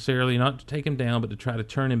fight necessarily, not to take him down, but to try to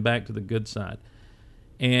turn him back to the good side.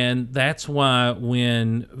 And that's why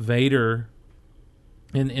when Vader,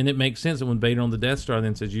 and it makes sense that when Vader on the Death Star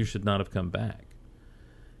then says, you should not have come back.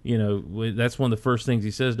 That's one of the first things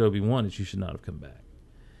he says to Obi-Wan is, you should not have come back.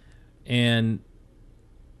 And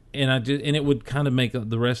it would kind of make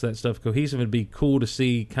the rest of that stuff cohesive. It'd be cool to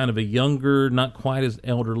see kind of a younger, not quite as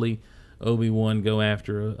elderly Obi-Wan go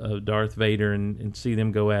after a Darth Vader and see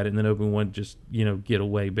them go at it, and then Obi-Wan just, get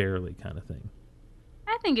away barely kind of thing.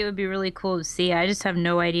 I think it would be really cool to see. I just have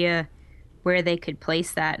no idea where they could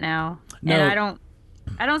place that now. No. And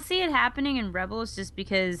I don't see it happening in Rebels, just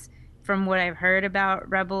because from what I've heard about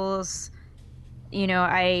Rebels,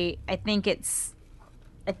 I think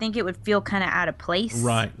it would feel kind of out of place.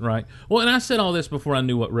 Right. Well, and I said all this before I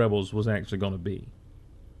knew what Rebels was actually going to be.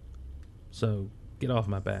 So get off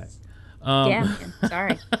my back. Yeah,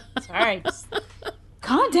 sorry. Just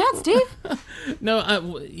calm down, Steve.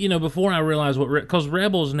 No, before I realized because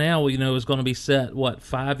Rebels now, is going to be set,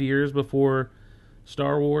 5 years before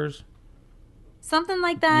Star Wars? Something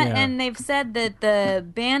like that. Yeah. And they've said that the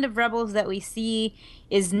band of rebels that we see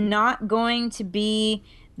is not going to be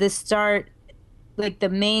the start, like the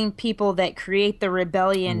main people that create the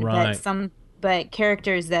rebellion, right. but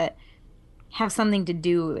characters that have something to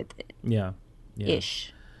do with it. Yeah.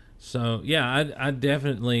 Ish. So, yeah, I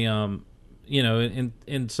definitely, and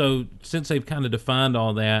so since they've kind of defined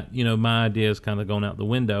all that, my idea is kind of going out the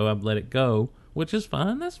window. I've let it go, which is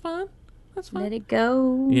fine. That's fine. Let it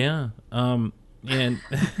go. Yeah. And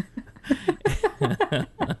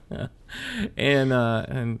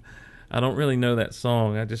I don't really know that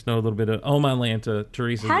song. I just know a little bit of "Oh My Lanta,"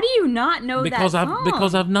 Teresa. How do you not know that song?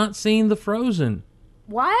 Because I've not seen the Frozen.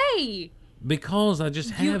 Why? Because I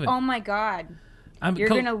just haven't. Oh my God. You're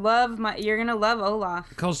gonna love Olaf.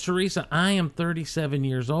 Because Teresa, I am 37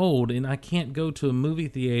 years old and I can't go to a movie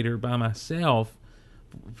theater by myself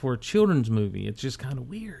for a children's movie. It's just kind of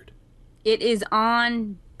weird. It is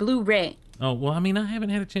on Blu-ray. Oh, well, I mean, I haven't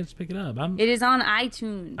had a chance to pick it up. It is on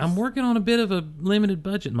iTunes. I'm working on a bit of a limited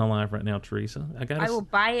budget in my life right now, Teresa. I will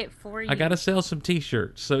buy it for you. I got to sell some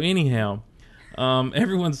T-shirts. So anyhow,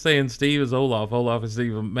 everyone's saying Steve is Olaf. Olaf is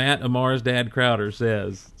Steve. Matt Amar's dad Crowder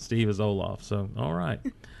says Steve is Olaf. So all right.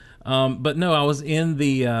 But no, I was in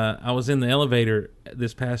the elevator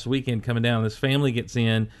this past weekend coming down. This family gets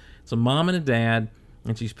in. It's a mom and a dad,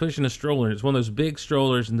 and she's pushing a stroller. It's one of those big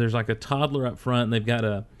strollers, and there's like a toddler up front, and they've got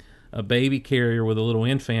a baby carrier with a little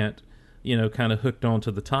infant, kind of hooked onto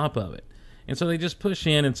the top of it. And so they just push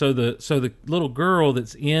in, and so the little girl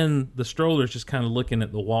that's in the stroller is just kind of looking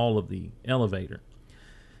at the wall of the elevator.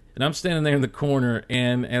 And I'm standing there in the corner,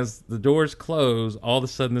 and as the doors close, all of a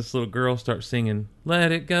sudden this little girl starts singing,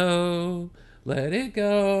 "Let it go, let it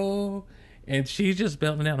go." And she's just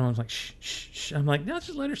belting out, and I was like, shh, shh, shh. I'm like, no,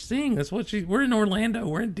 just let her sing. That's what we're in Orlando.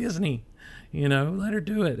 We're in Disney. Let her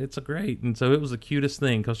do it. It's great. And so it was the cutest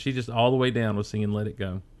thing because she just all the way down was singing "Let It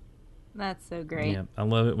Go." That's so great. Yeah, I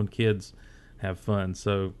love it when kids have fun.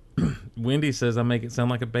 So Wendy says I make it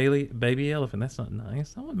sound like a baby elephant. That's not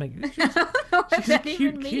nice. I want to make it. She's a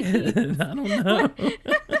cute kid. I don't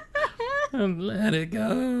know. Let it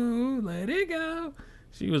go. Let it go.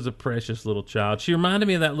 She was a precious little child. She reminded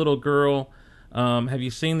me of that little girl. Have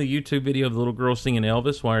you seen the YouTube video of the little girl singing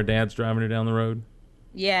Elvis while her dad's driving her down the road?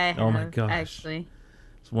 Yeah, I have, my gosh! Actually,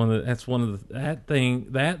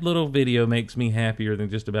 that little video makes me happier than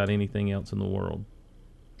just about anything else in the world.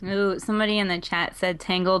 Ooh, somebody in the chat said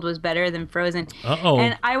Tangled was better than Frozen. Uh-oh.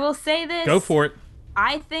 And I will say this. Go for it.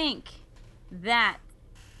 I think that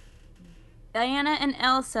Anna and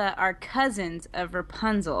Elsa are cousins of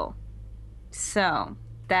Rapunzel. So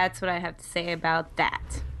that's what I have to say about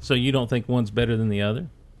that. So you don't think one's better than the other?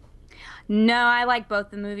 No, I like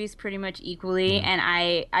both the movies pretty much equally, and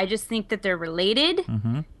I just think that they're related,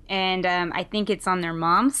 and I think it's on their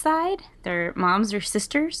mom's side. Their moms or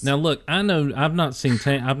sisters. Now look, I know I've not seen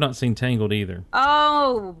Tangled either.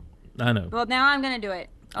 Oh, I know. Well, now I'm gonna do it.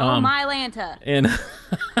 Oh, my Lanta. And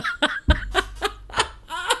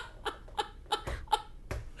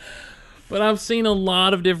but I've seen a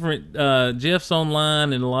lot of different GIFs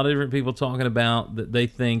online and a lot of different people talking about that they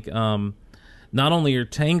think. Not only are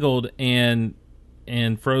Tangled and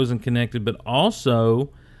Frozen connected, but also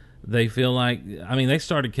they feel like, they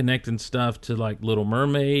started connecting stuff to like Little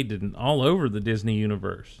Mermaid and all over the Disney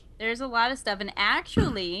universe. There's a lot of stuff, and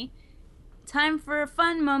actually, time for a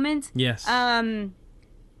fun moment. Yes.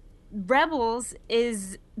 Rebels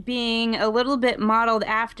is being a little bit modeled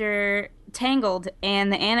after Tangled and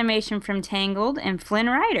the animation from Tangled and Flynn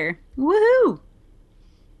Rider. Woohoo!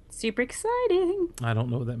 Super exciting. I don't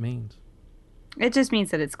know what that means. It just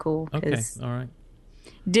means that it's cool. Okay, all right.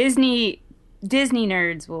 Disney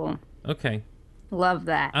nerds will love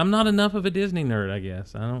that. I'm not enough of a Disney nerd, I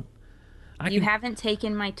guess. You haven't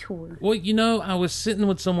taken my tour. Well, I was sitting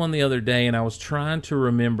with someone the other day, and I was trying to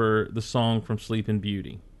remember the song from Sleeping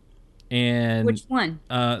Beauty. And which one?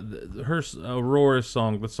 Her Aurora's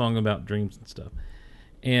song, the song about dreams and stuff.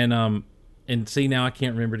 And see, now I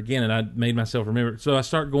can't remember it again, and I made myself remember it. So I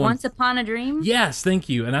start going... Once Upon a Dream? Yes, thank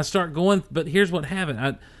you. And I start going... But here's what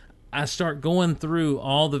happened. I start going through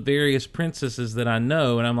all the various princesses that I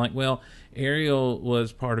know, and I'm like, well, Ariel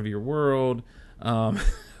was part of your world. I'm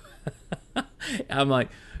like,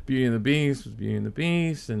 Beauty and the Beast was Beauty and the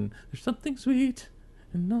Beast, and there's something sweet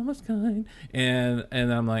and almost kind. And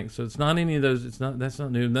I'm like, so it's not any of those. That's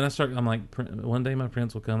not new. And then I'm like, one day my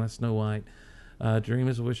prince will come. That's Snow White. Dream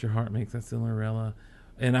is a wish your heart makes. That's Cinderella.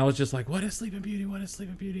 And I was just like, what is Sleeping Beauty? What is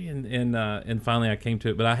Sleeping Beauty? And finally I came to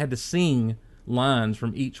it. But I had to sing lines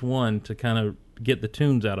from each one to kind of get the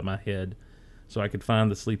tunes out of my head so I could find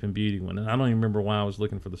the Sleeping Beauty one. And I don't even remember why I was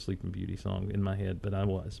looking for the Sleeping Beauty song in my head, but I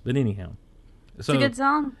was. But anyhow. It's a good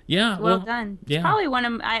song. Yeah. Well done. It's yeah. probably one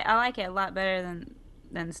of I like it a lot better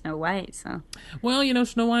than Snow White. So. Well,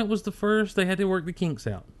 Snow White was the first. They had to work the kinks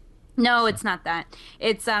out. No, it's not that.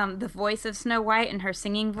 It's the voice of Snow White and her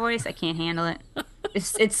singing voice. I can't handle it.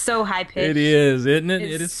 It's so high pitched. It is, isn't it?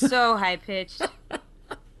 It is so high pitched.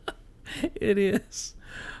 It is.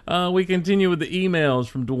 We continue with the emails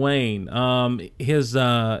from Dwayne.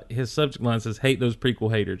 His subject line says, "Hate those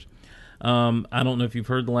prequel haters." I don't know if you've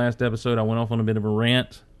heard the last episode. I went off on a bit of a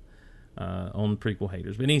rant on prequel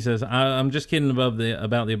haters. But he says, I'm just kidding about the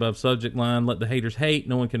above subject line. Let the haters hate.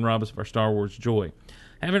 No one can rob us of our Star Wars joy.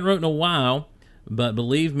 Haven't wrote in a while, but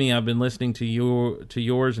believe me, I've been listening to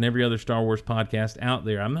yours and every other Star Wars podcast out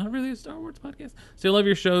there. I'm not really a Star Wars podcast. Still love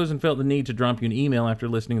your shows and felt the need to drop you an email after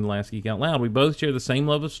listening to The Last Geek Out Loud. We both share the same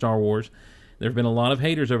love of Star Wars. There have been a lot of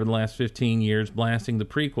haters over the last 15 years blasting the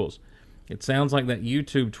prequels. It sounds like that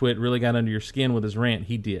YouTube twit really got under your skin with his rant.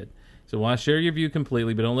 He did. So while I share your view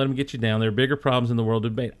completely, but don't let him get you down. There are bigger problems in the world to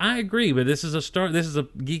debate. I agree, but this is a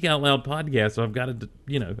Geek Out Loud podcast, so I've got to,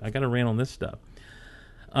 I got to rant on this stuff.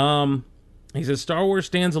 He says, Star Wars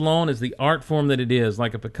stands alone as the art form that it is.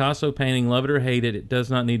 Like a Picasso painting, love it or hate it, it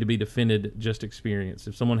does not need to be defended, just experienced.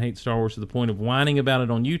 If someone hates Star Wars to the point of whining about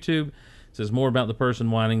it on YouTube, it says more about the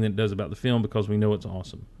person whining than it does about the film because we know it's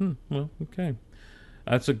awesome. Well, okay.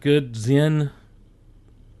 That's a good Zen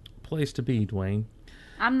place to be, Dwayne.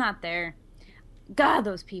 I'm not there. God,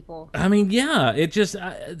 those people. I mean, yeah, it just,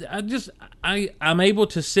 I'm able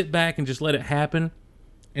to sit back and just let it happen,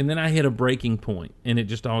 and then I hit a breaking point, and it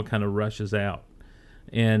just all kind of rushes out,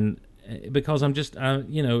 and because I'm just,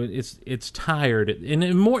 it's tired, and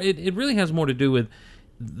it really has more to do with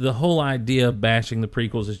the whole idea of bashing the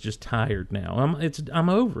prequels is just tired now. I'm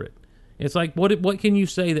over it. It's like, what can you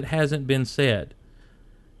say that hasn't been said?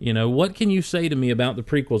 What can you say to me about the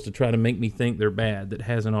prequels to try to make me think they're bad that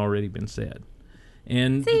hasn't already been said?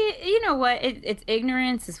 And see, you know what? It's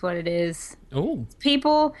ignorance is what it is. Oh.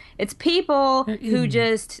 It's people who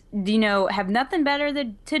just, have nothing better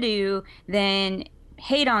to do than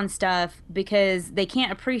hate on stuff because they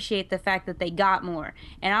can't appreciate the fact that they got more.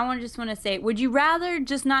 And I just want to say, would you rather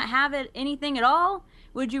just not have anything at all?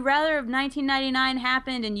 Would you rather if 1999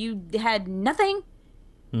 happened and you had nothing?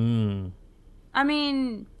 I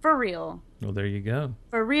mean, for real. Well, there you go.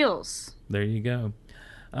 For reals. There you go.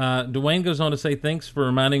 Dwayne goes on to say, thanks for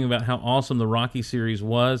reminding me about how awesome the Rocky series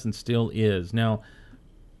was and still is. Now,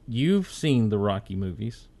 you've seen the Rocky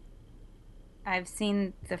movies. I've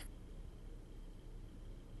seen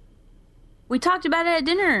We talked about it at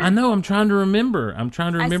dinner. I know. I'm trying to remember. I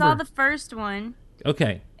saw the first one.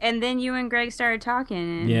 Okay. And then you and Greg started talking.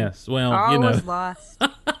 And yes. Well, all was lost.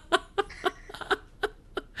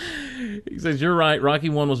 He says, you're right. Rocky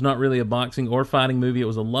 1 was not really a boxing or fighting movie. It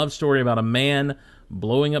was a love story about a man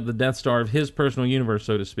blowing up the Death Star of his personal universe,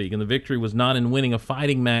 so to speak. And the victory was not in winning a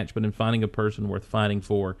fighting match, but in finding a person worth fighting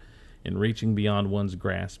for and reaching beyond one's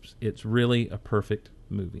grasps. It's really a perfect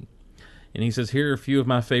movie. And he says, here are a few of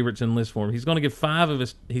my favorites in list form. He's going to give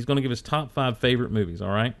his top 5 favorite movies, all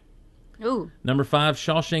right? Ooh. Number 5,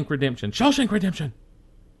 Shawshank Redemption. Shawshank Redemption!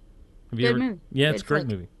 Have you Good ever? movie. Yeah, it's a great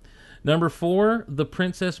movie. Number 4, The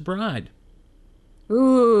Princess Bride.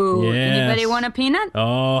 Ooh. Yes. Anybody want a peanut?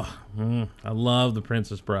 Oh, I love The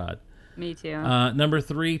Princess Bride. Me too. Number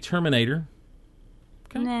 3, Terminator.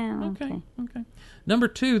 Okay. No. Okay. Number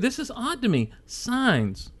 2, this is odd to me.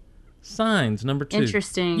 Signs, number 2.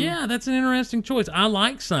 Interesting. Yeah, that's an interesting choice. I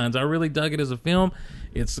like Signs. I really dug it as a film.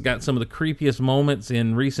 It's got some of the creepiest moments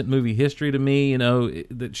in recent movie history to me,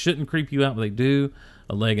 that shouldn't creep you out, but they do.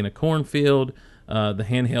 A leg in a cornfield. The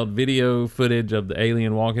handheld video footage of the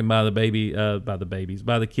alien walking by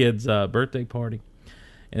the kids' birthday party.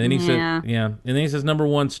 And then he said, and then he says, number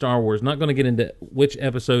 1, Star Wars. Not going to get into which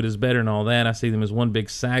episode is better and all that. I see them as one big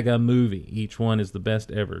saga movie. Each one is the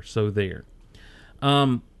best ever. So there.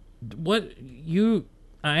 I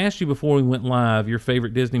asked you before we went live, your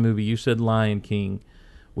favorite Disney movie. You said Lion King.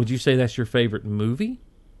 Would you say that's your favorite movie?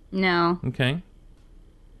 No. Okay.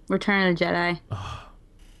 Return of the Jedi. Oh,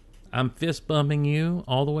 I'm fist bumping you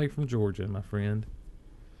all the way from Georgia, my friend.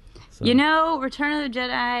 So. Return of the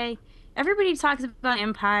Jedi, everybody talks about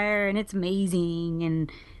Empire, and it's amazing, and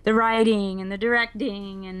the writing, and the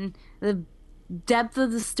directing, and the depth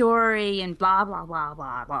of the story, and blah, blah, blah,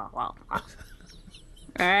 blah, blah, blah, blah.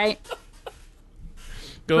 All right?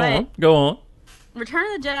 Go on.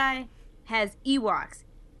 Return of the Jedi has Ewoks,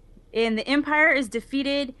 and the Empire is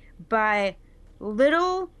defeated by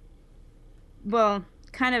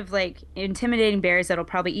kind of like intimidating bears that'll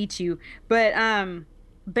probably eat you, but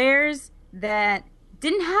bears that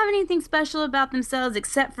didn't have anything special about themselves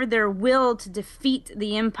except for their will to defeat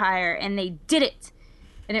the Empire, and they did it,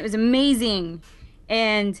 and it was amazing.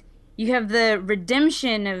 And you have the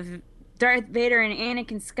redemption of Darth Vader and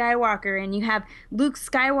Anakin Skywalker, and you have Luke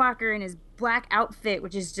Skywalker in his black outfit,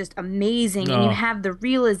 which is just amazing. And you have the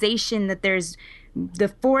realization that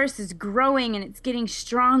the Force is growing and it's getting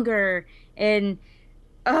stronger, and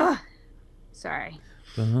sorry.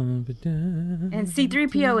 And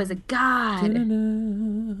C-3PO is a god.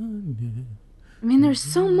 I mean, there's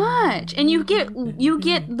so much, and you get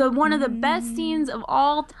the one of the best scenes of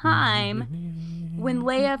all time when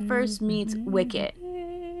Leia first meets Wicket.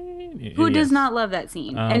 Who does not love that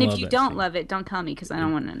scene? And if you don't love it, don't tell me because I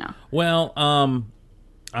don't want to know. Well,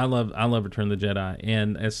 I love Return of the Jedi,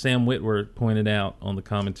 and as Sam Witwer pointed out on the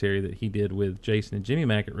commentary that he did with Jason and Jimmy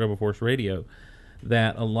Mack at Rebel Force Radio,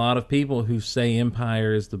 that a lot of people who say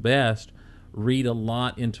Empire is the best read a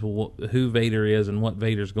lot into who Vader is and what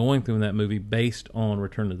Vader's going through in that movie based on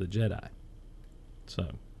Return of the Jedi. So,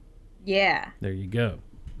 yeah, there you go.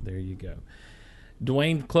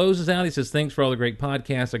 Dwayne closes out. He says, thanks for all the great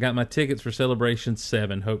podcasts. I got my tickets for Celebration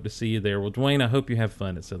 7. Hope to see you there. Well, Dwayne, I hope you have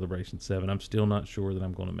fun at Celebration 7. I'm still not sure that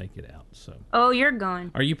I'm going to make it out. So, oh, you're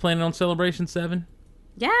going. Are you planning on Celebration 7?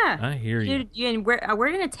 Yeah. I hear you. And we're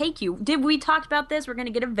going to take you. We talked about this? We're going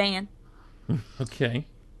to get a van. Okay.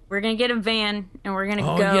 We're going to get a van, and we're going to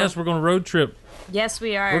go. Oh, yes, we're going to road trip. Yes,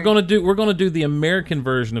 we are. We're going to do the American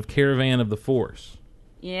version of Caravan of the Force.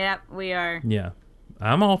 Yep, we are. Yeah.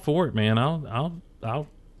 I'm all for it, man. I'll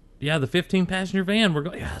yeah, the 15-passenger van. We're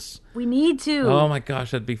going. Yes. We need to. Oh my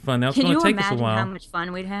gosh, that'd be fun. Now it's going to take us a while. Can you imagine how much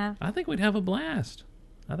fun we'd have? I think we'd have a blast.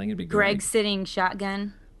 I think it'd be great. Greg sitting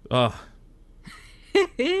shotgun. Ugh.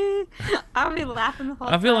 I'll be laughing the whole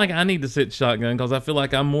time. I feel like I need to sit shotgun because I feel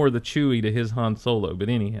like I'm more the Chewie to his Han Solo. But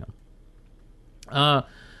anyhow,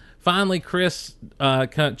 finally, Chris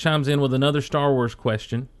chimes in with another Star Wars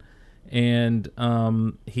question, and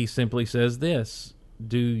he simply says this: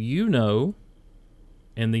 do you know?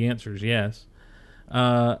 And the answer is yes.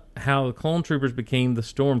 How the clone troopers became the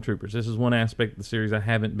stormtroopers. This is one aspect of the series I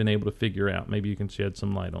haven't been able to figure out. Maybe you can shed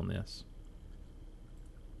some light on this.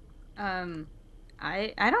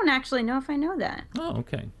 I don't actually know if I know that. Oh,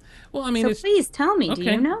 okay. Well, I mean, so please tell me. Okay.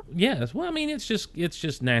 Do you know? Yes. Well, I mean, it's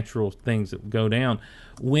just natural things that go down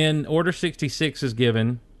when Order 66 is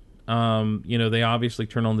given. They obviously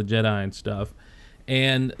turn on the Jedi and stuff,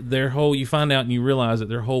 and you find out and you realize that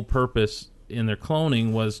their whole purpose in their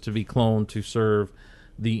cloning was to be cloned to serve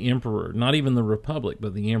the Emperor, not even the Republic,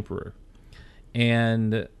 but the Emperor.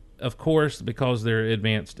 And of course, because they're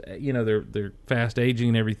advanced, they're fast aging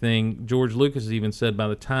and everything, George Lucas has even said by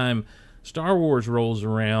the time Star Wars rolls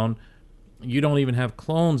around, you don't even have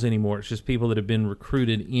clones anymore. It's just people that have been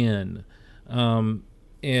recruited in. And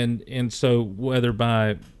so whether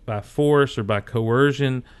by force or by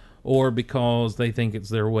coercion or because they think it's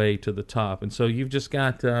their way to the top. And so you've just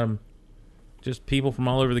got just people from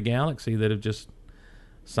all over the galaxy that have just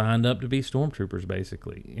signed up to be stormtroopers,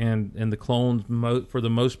 basically. And the clones, for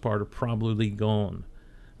the most part, are probably gone,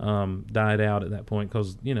 died out at that point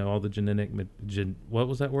because, all the genetic... what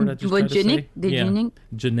was that word I just tried to say?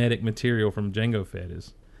 Genetic material from Jango Fett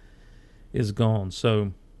is gone.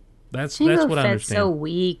 So that's what I understand. Fett's so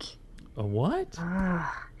weak. A what?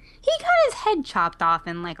 He got his head chopped off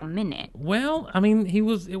in like a minute. Well, I mean, it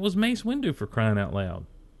was Mace Windu, for crying out loud.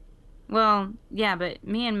 Well, yeah, but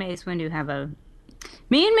me and Mace Windu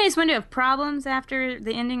have problems after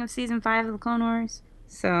the ending of season 5 of the Clone Wars.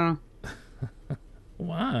 So,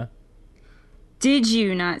 why? Did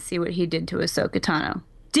you not see what he did to Ahsoka Tano?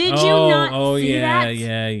 Did you not see that?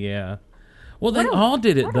 Oh, yeah. Well, they all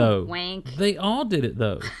did it though. Wank. They all did it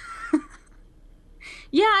though.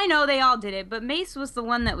 Yeah, I know they all did it, but Mace was the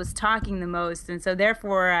one that was talking the most, and so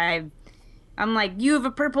therefore I'm like, you have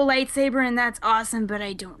a purple lightsaber and that's awesome, but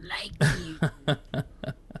I don't like you.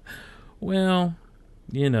 Well,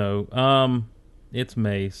 it's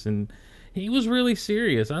Mace, and he was really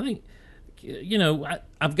serious. I think,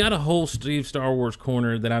 I've got a whole Steve Star Wars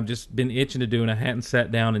corner that I've just been itching to do, and I hadn't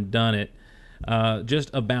sat down and done it, just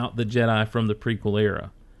about the Jedi from the prequel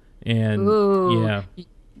era. And, ooh, yeah.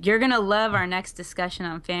 You're going to love our next discussion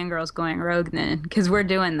on Fangirls Going Rogue then, because we're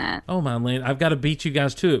doing that. Oh, my land. I've got to beat you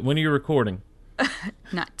guys to it. When are you recording?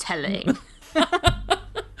 Not telling.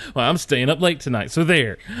 Well, I'm staying up late tonight, so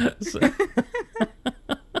there.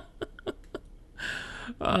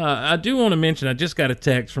 I do want to mention, I just got a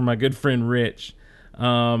text from my good friend Rich,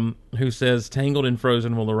 who says, Tangled and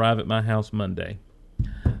Frozen will arrive at my house Monday.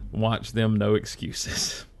 Watch them, no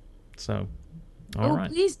excuses. So... All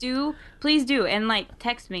right. Please do, and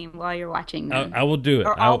text me while you're watching them. I will do it.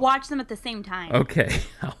 Or I'll watch them at the same time. Okay,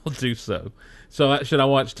 I will do so. So should I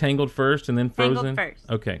watch Tangled first and then Frozen? Tangled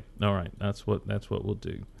first. Okay, all right. That's what we'll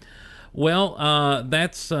do. Well,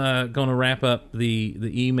 that's going to wrap up the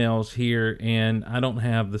emails here, and I don't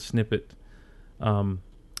have the snippet.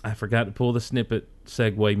 I forgot to pull the snippet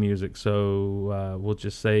segue music, so we'll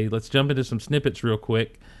just say let's jump into some snippets real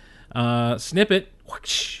quick. Snippet.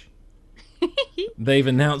 Whoosh. They've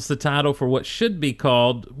announced the title for what should be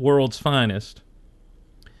called World's Finest.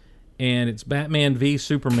 and it's Batman v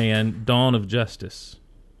Superman: Dawn of Justice.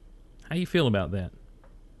 How you feel about that?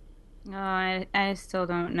 Oh, I still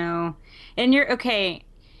don't know. And you're okay.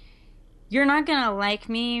 You're not gonna like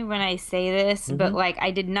me when I say this, but like I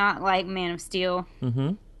did not like Man of Steel.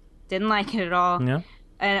 Mm-hmm. Didn't like it at all. Yeah.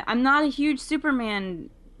 And I'm not a huge Superman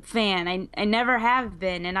fan. I never have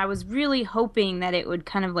been, and I was really hoping that it would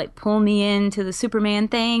kind of like pull me into the Superman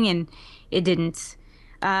thing, and it didn't.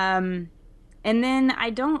 And then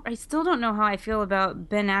I still don't know how I feel about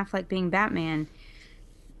Ben Affleck being Batman.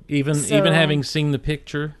 Even having seen the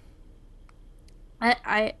picture.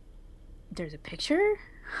 There's a picture?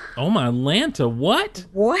 Oh my Lanta, what?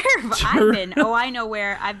 Where have I been? Oh, I know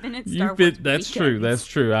where. I've been at Star Wars. That's true. That's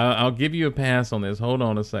true. I'll give you a pass on this. Hold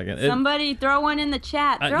on a second. Somebody throw one in the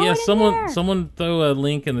chat. Someone throw a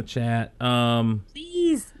link in the chat.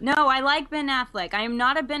 Please. No, I like Ben Affleck. I am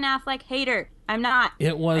not a Ben Affleck hater. I'm not.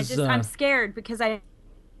 I'm scared because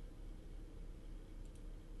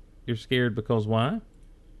You're scared because why?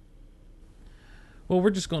 Well,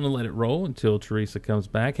 we're just going to let it roll until Teresa comes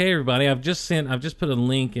back. Hey, everybody! I've just put a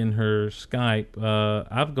link in her Skype.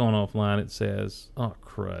 I've gone offline. It says, "Oh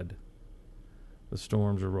crud, the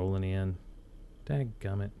storms are rolling in."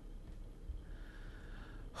 Dadgummit!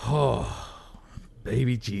 Oh,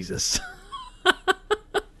 baby Jesus!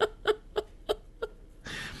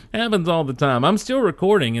 Happens all the time. I'm still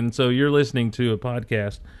recording, and so you're listening to a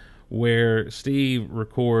podcast where Steve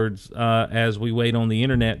records as we wait on the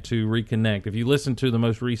internet to reconnect. If you listen to the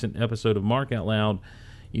most recent episode of Mark Out Loud,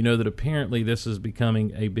 you know that apparently this is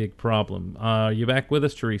becoming a big problem. You back with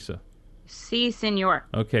us, Teresa? Si, senor.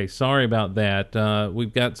 Okay, sorry about that.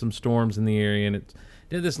 We've got some storms in the area, and it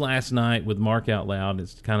did this last night with Mark Out Loud.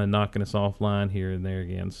 It's kind of knocking us offline here and there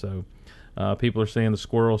again. So people are saying the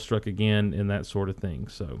squirrel struck again and that sort of thing.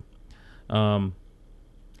 So,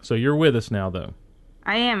 so you're with us now, though.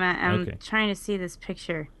 I am. I'm okay. Trying to see this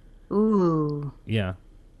picture. Ooh. Yeah.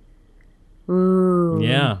 Ooh.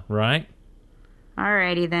 Yeah, right?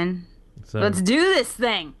 Alrighty then. So, let's do this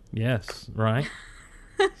thing. Yes, right?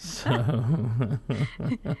 So,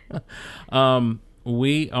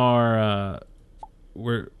 we are,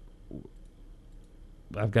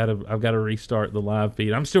 I've got to restart the live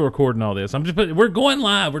feed. I'm still recording all this. We're going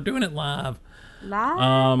live. We're doing it live.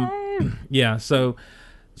 Live. Yeah, so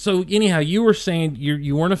anyhow, you were saying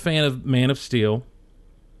you weren't a fan of Man of Steel,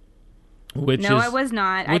 I was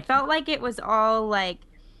not. I felt like it was all like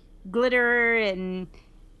glitter and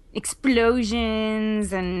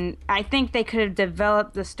explosions, and I think they could have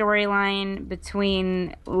developed the storyline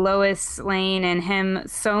between Lois Lane and him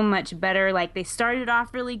so much better. Like they started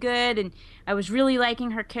off really good, and I was really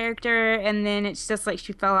liking her character, and then it's just like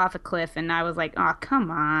she fell off a cliff, and I was like, oh, come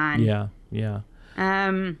on. Yeah.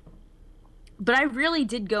 But I really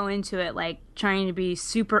did go into it like trying to be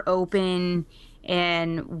super open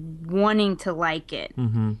and wanting to like it.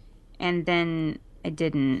 Mm-hmm. And then I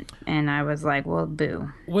didn't. And I was like, well,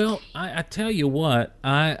 boo. Well, I tell you what,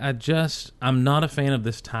 I'm not a fan of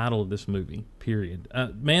this title of this movie, period.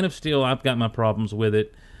 Man of Steel, I've got my problems with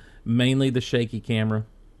it. Mainly the shaky camera.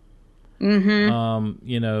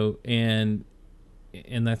 Mm-hmm.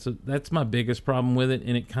 And that's my biggest problem with it.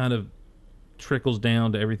 And it kind of trickles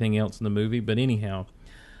down to everything else in the movie, but anyhow,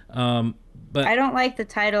 but I don't like the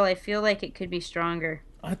title. I feel like it could be stronger.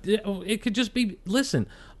 It could just be. Listen,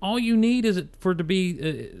 all you need is for it to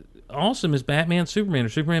be awesome is Batman Superman or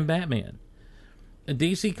Superman Batman.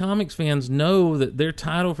 DC Comics fans know that their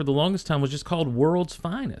title for the longest time was just called World's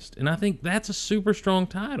Finest, and I think that's a super strong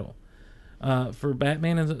title for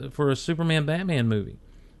Batman and for a Superman Batman movie.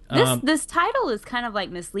 This title is kind of like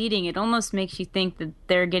misleading. It almost makes you think that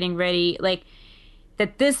they're getting ready, like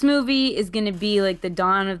that this movie is going to be like the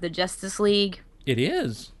dawn of the Justice League. It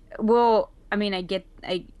is. Well, I mean,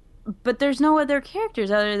 but there's no other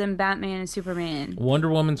characters other than Batman and Superman. Wonder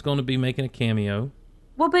Woman's going to be making a cameo.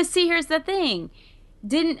 Well, but see, here's the thing.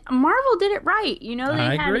 Marvel did it right. You know,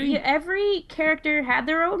 I agree. Every character had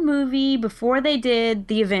their own movie before they did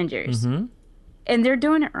the Avengers. Mm-hmm. And they're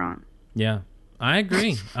doing it wrong. Yeah. I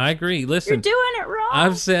agree. Listen, you're doing it wrong.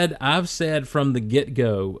 I've said from the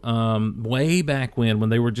get-go, way back when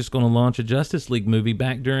they were just going to launch a Justice League movie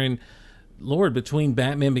back during, between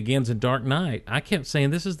Batman Begins and Dark Knight, I kept saying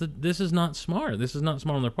this is not smart. This is not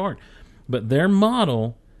smart on their part. But their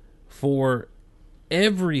model for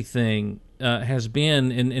everything has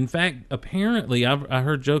been, and in fact, apparently, I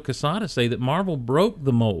heard Joe Quesada say that Marvel broke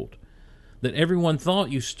the mold. That everyone thought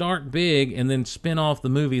you start big and then spin off the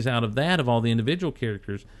movies out of that, of all the individual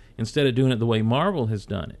characters, instead of doing it the way Marvel has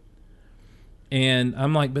done it. And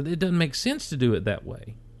I'm like, but it doesn't make sense to do it that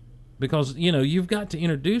way. because you've got to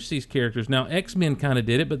introduce these characters. Now X-Men kind of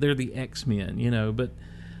did it, but they're the X-Men, But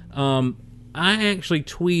I actually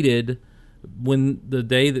tweeted when the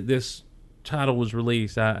day that this title was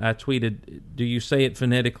released, I tweeted, "Do you say it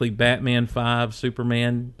phonetically? Batman 5,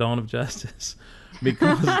 Superman, Dawn of Justice."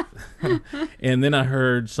 Because, and then I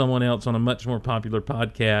heard someone else on a much more popular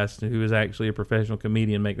podcast who is actually a professional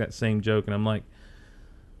comedian make that same joke, and I'm like,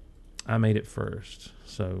 I made it first,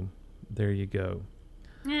 so there you go.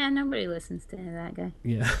 Yeah, nobody listens to that guy.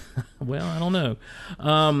 Yeah, well, I don't know.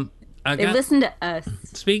 They listen to us.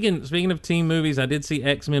 Speaking of teen movies, I did see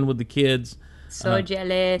X-Men with the kids. So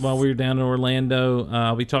jealous. While we were down in Orlando,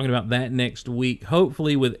 I'll be talking about that next week,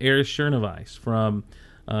 hopefully with Eris Chernovice from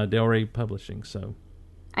Del Rey Publishing. So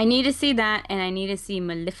I need to see that, and I need to see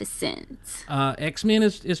Maleficent. X-Men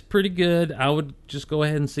is pretty good. I would just go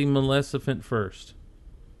ahead and see Maleficent first.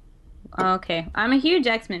 Okay, I'm a huge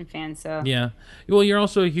X-Men fan, so yeah. Well, you're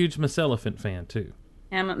also a huge Maleficent fan too.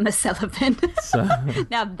 I'm a Maleficent. So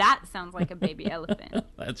now that sounds like a baby elephant.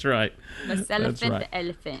 That's right. Maleficent the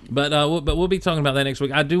elephant. But we'll be talking about that next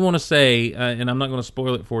week. I do want to say, and I'm not going to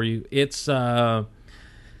spoil it for you. It's there's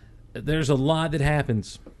a lot that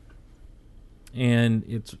happens, and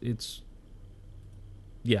it's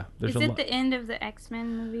yeah. There's Is a it lot. the end of the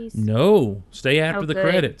X-Men movies? No, stay after the good.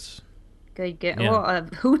 credits. Good. Yeah. Well,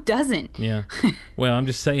 who doesn't? Yeah. Well, I'm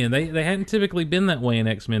just saying they hadn't typically been that way in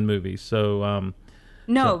X-Men movies. So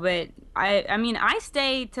no, but I mean I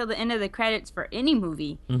stay till the end of the credits for any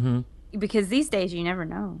movie because these days you never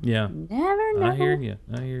know. Yeah. You never know. I hear you.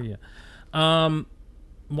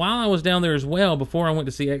 While I was down there as well, before I went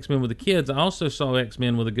to see X-Men with the kids, I also saw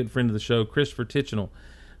X-Men with a good friend of the show, Christopher Tichenal.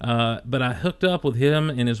 But I hooked up with him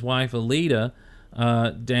and his wife, Alita,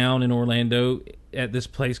 down in Orlando at this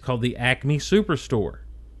place called the Acme Superstore.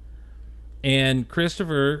 And Chris,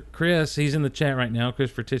 he's in the chat right now,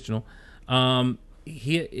 Christopher Tichenal.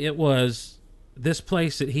 It was this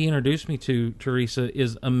place that he introduced me to, Teresa,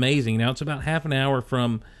 is amazing. Now, it's about half an hour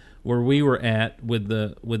from where we were at with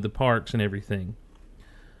the parks and everything.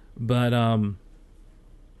 But I've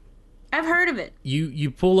heard of it.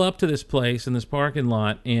 You pull up to this place in this parking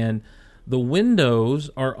lot, and the windows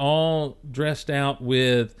are all dressed out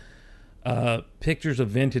with pictures of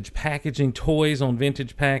vintage packaging, toys on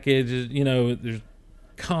vintage packages. There's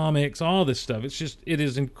comics, all this stuff. It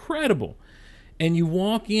is incredible. And you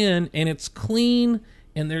walk in, and it's clean,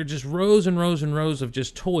 and there are just rows and rows and rows of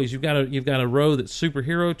just toys. You've got a row that's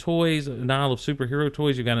superhero toys, an aisle of superhero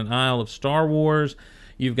toys. You've got an aisle of Star Wars.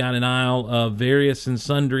 You've got an aisle of various and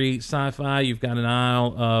sundry sci-fi. You've got an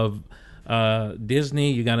aisle of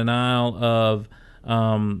Disney. You got an aisle of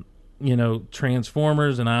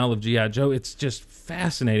Transformers, an aisle of G.I. Joe. It's just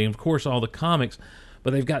fascinating. Of course, all the comics,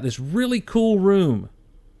 but they've got this really cool room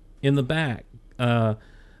in the back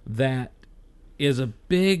that is a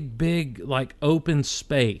big like open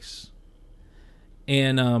space.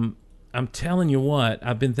 And I'm telling you what,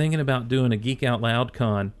 I've been thinking about doing a Geek Out Loud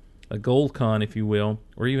con, a Gold Con, if you will,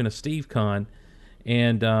 or even a Steve Con.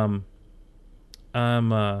 And I'm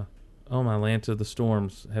my Lance of the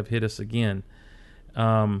Storms have hit us again.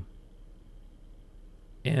 And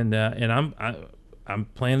I'm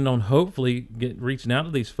planning on hopefully reaching out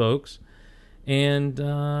to these folks and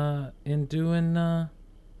doing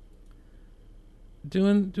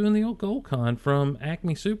the old Gold Con from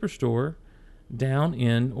Acme Superstore down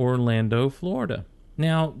in Orlando, Florida.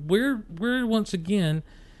 Now we're once again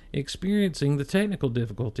experiencing the technical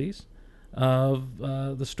difficulties of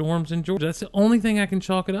the storms in Georgia. That's the only thing I can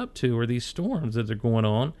chalk it up to, are these storms that are going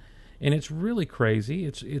on, and it's really crazy.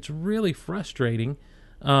 It's really frustrating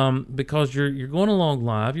because you're going along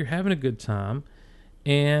live, you're having a good time,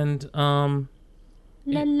 and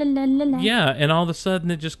yeah, and all of a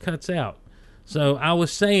sudden it just cuts out. So I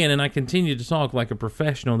was saying, and I continued to talk like a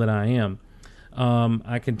professional that I am.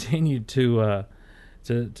 I continued to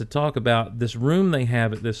talk about this room they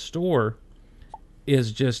have at this store.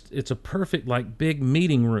 It's a perfect like big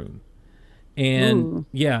meeting room. And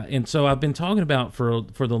yeah, and so I've been talking about for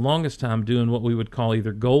the longest time doing what we would call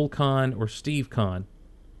either Gold Con or Steve Con,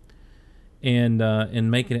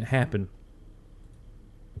 and making it happen.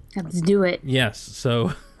 Let's do it. Yes,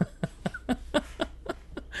 so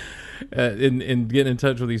and getting in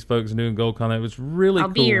touch with these folks and doing Gold Con, it was really cool.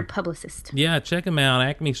 I'll be your publicist. Yeah, check them out,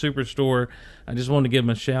 Acme Superstore. I just wanted to give them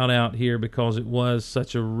a shout out here because it was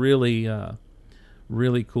such a really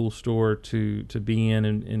cool store to be in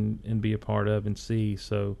and be a part of and see.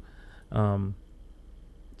 So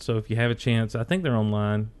so if you have a chance, I think they're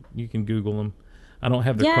online. You can Google them. I don't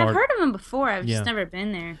have their card. I've heard of them before. I've just never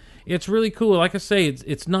been there. It's really cool. Like I say,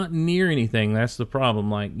 it's not near anything. That's the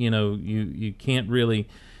problem. Like, you can't really,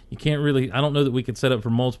 you can't really. I don't know that we could set up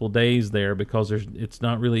for multiple days there because it's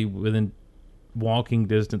not really within walking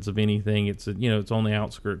distance of anything. It's it's on the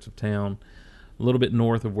outskirts of town, a little bit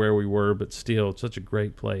north of where we were, but still, it's such a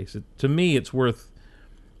great place. To me, it's worth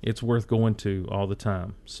going to all the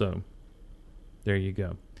time. So there you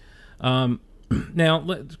go. Now,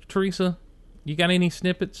 Teresa, you got any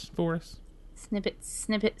snippets for us?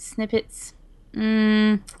 Snippets.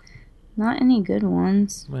 Not any good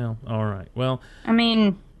ones. Well, all right. Well, I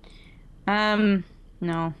mean,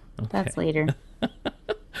 no, that's later.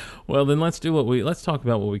 Well, then let's talk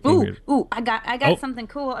about what we came here. I got something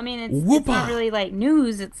cool. I mean, it's not really like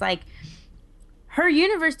news. It's like her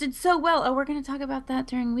universe did so well. Oh, we're going to talk about that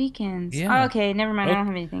during weekends. Yeah. Oh, okay, never mind. I don't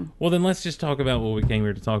have anything. Well, then let's just talk about what we came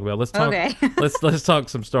here to talk about. Let's talk. Okay. let's talk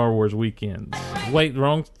some Star Wars weekends. Wait,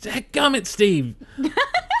 wrong. Dadgummit, Steve.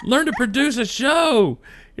 Learn to produce a show.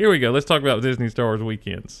 Here we go. Let's talk about Disney Star Wars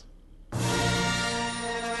weekends.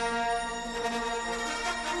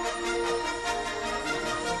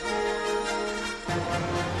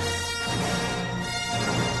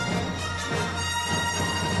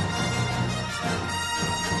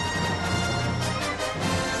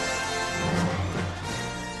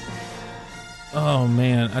 Oh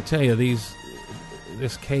man, I tell you,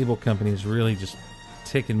 this cable company is really just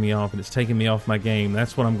ticking me off, and it's taking me off my game.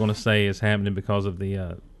 That's what I'm going to say is happening because of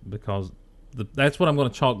that's what I'm going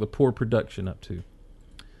to chalk the poor production up to.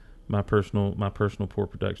 My personal poor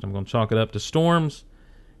production. I'm going to chalk it up to storms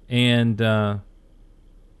and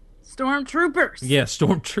Stormtroopers. Yeah,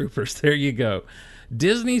 stormtroopers. There you go.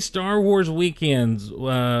 Disney Star Wars weekends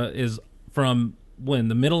is from when,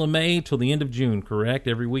 the middle of May till the end of June, correct?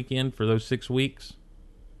 Every weekend for those 6 weeks?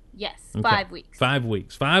 Yes, Okay. 5 weeks. 5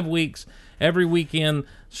 weeks. 5 weeks. Every weekend,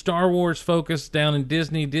 Star Wars focus down in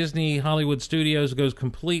Disney. Disney Hollywood Studios goes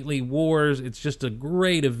completely Wars. It's just a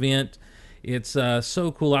great event. It's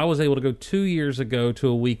so cool. I was able to go 2 years ago to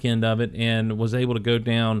a weekend of it and was able to go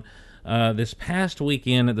down this past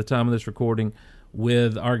weekend at the time of this recording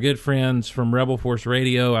with our good friends from Rebel Force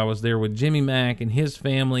Radio. I was there with Jimmy Mack and his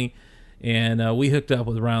family. And we hooked up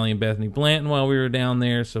with Riley and Bethany Blanton while we were down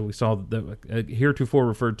there. So we saw the heretofore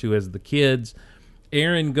referred to as the kids.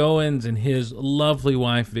 Aaron Goins and his lovely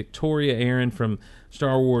wife, Victoria Aaron from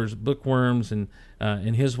Star Wars Bookworms, and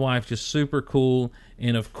his wife, just super cool.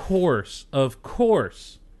 And of course,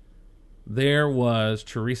 there was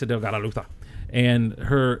Teresa Delgado Luther and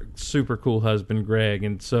her super cool husband, Greg.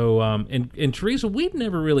 And so, and Teresa, we'd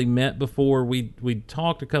never really met before. We'd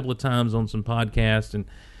talked a couple of times on some podcasts,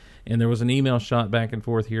 and there was an email shot back and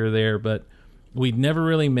forth here or there, but we'd never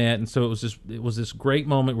really met. And so it was this great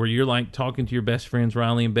moment where you're like talking to your best friends,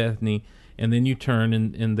 Riley and Bethany, and then you turn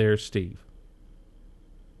and there's Steve.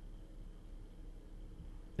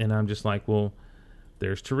 And I'm just like, well,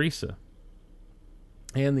 there's Teresa.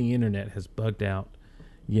 And the internet has bugged out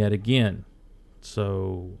yet again.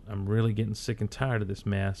 So I'm really getting sick and tired of this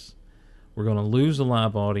mess. We're going to lose a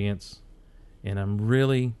live audience, and I'm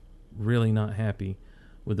really, really not happy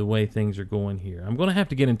with the way things are going here. I'm going to have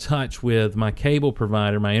to get in touch with my cable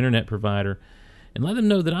provider, my internet provider, and let them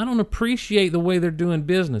know that I don't appreciate the way they're doing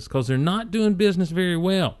business, because they're not doing business very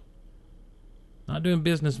well. Not doing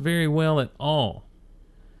business very well at all.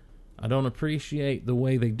 I don't appreciate the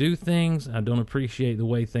way they do things. I don't appreciate the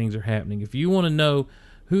way things are happening. If you want to know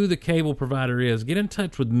who the cable provider is, get in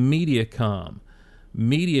touch with Mediacom.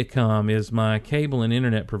 Mediacom is my cable and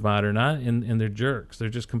internet provider, and they're jerks. They're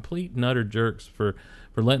just complete and utter jerks for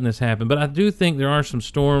letting this happen. But I do think there are some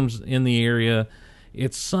storms in the area.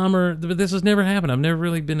 It's summer, but this has never happened. I've never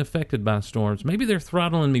really been affected by storms. Maybe they're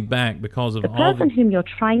throttling me back because of the all person whom you're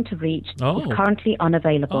trying to reach is currently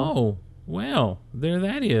unavailable. Oh, well, there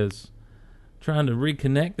that is. Trying to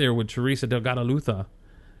reconnect there with Teresa Delgado Luther.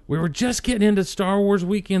 We were just getting into Star Wars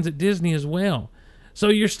weekends at Disney as well. So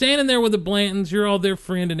you're standing there with the Blantons. You're all their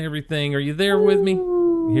friend and everything. Are you there with me?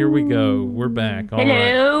 Here we go. We're back. All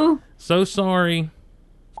Hello. right. So sorry.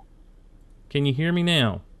 Can you hear me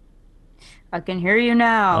now? I can hear you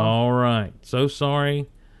now. All right. So sorry.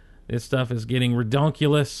 This stuff is getting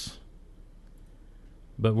redonkulous.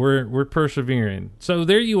 But we're persevering. So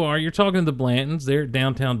there you are. You're talking to the Blantons. They're at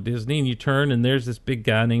downtown Disney, and you turn, and there's this big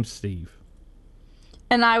guy named Steve.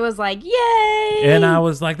 And I was like, yay! And I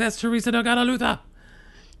was like, that's Teresa Delgado Luther.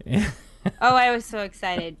 Oh, I was so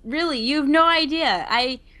excited. Really, you have no idea.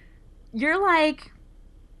 You're like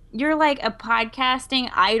a podcasting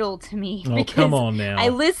idol to me. Oh, come on now. I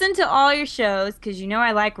listen to all your shows because you know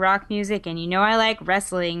I like rock music and you know I like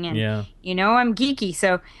wrestling and you know I'm geeky.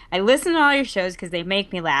 So I listen to all your shows because they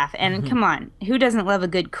make me laugh. And come on, who doesn't love a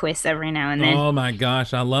good quiz every now and then? Oh my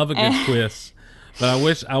gosh, I love a good quiz.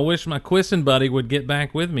 But I wish my quissing buddy would get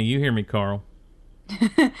back with me. You hear me, Carl?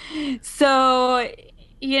 So,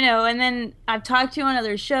 and then I've talked to you on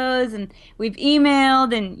other shows, and we've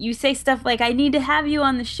emailed, and you say stuff like, I need to have you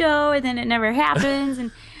on the show, and then it never happens,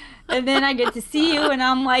 and then I get to see you, and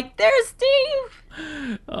I'm like, there's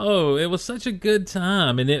Steve! Oh, it was such a good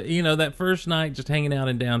time. And, that first night just hanging out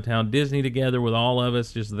in downtown Disney together with all of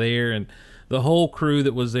us just there, and the whole crew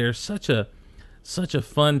that was there, such a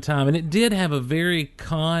fun time. And it did have a very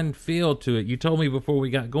con feel to it. You told me before we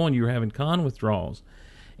got going you were having con withdrawals.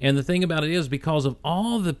 And the thing about it is, because of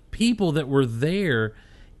all the people that were there,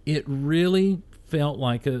 it really felt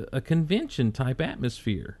like a convention-type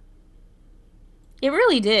atmosphere. It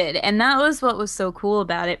really did. And that was what was so cool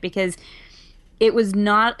about it, because it was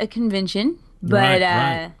not a convention, but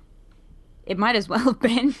right. It might as well have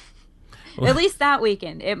been. At least that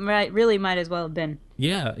weekend. It really might as well have been.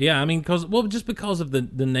 Yeah. I mean, just because of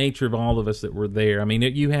the nature of all of us that were there. I mean,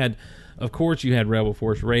 of course, you had Rebel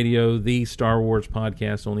Force Radio, the Star Wars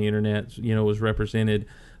podcast on the internet, was represented.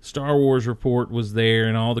 Star Wars Report was there,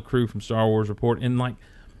 and all the crew from Star Wars Report, and like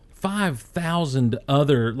 5,000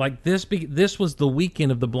 other, like this was the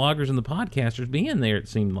weekend of the bloggers and the podcasters being there, it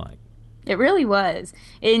seemed like. It really was.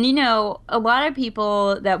 And, a lot of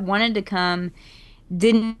people that wanted to come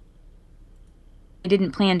didn't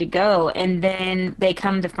plan to go, and then they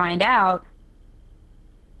come to find out.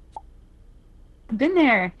 I've been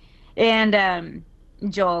there. And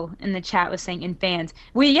Joel in the chat was saying, in fans.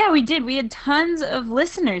 We did. We had tons of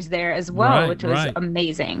listeners there as well, which was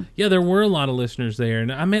amazing. Yeah, there were a lot of listeners there, and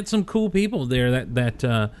I met some cool people there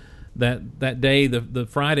that day, the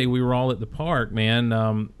Friday we were all at the park,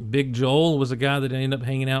 man. Big Joel was a guy that ended up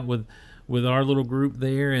hanging out with our little group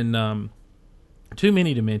there, and too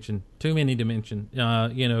many to mention.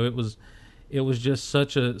 It was just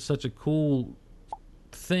such a cool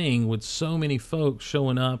thing with so many folks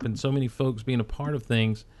showing up and so many folks being a part of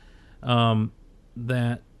things,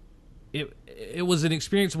 that it was an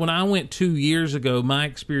experience. When I went 2 years ago, my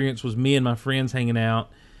experience was me and my friends hanging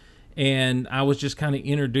out, and I was just kind of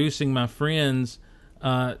introducing my friends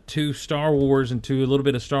to Star Wars and to a little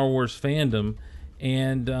bit of Star Wars fandom.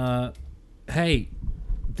 And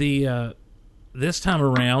this time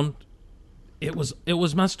around, it was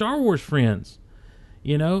my Star Wars friends.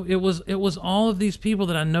 It was all of these people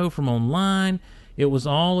that I know from online. It was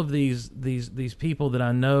all of these people that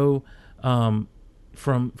I know from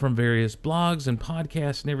various blogs and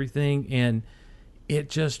podcasts and everything, and it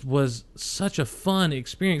just was such a fun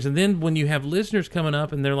experience. And then when you have listeners coming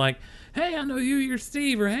up and they're like, "Hey, I know you, you're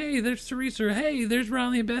Steve," or "Hey, there's Teresa," or "Hey, there's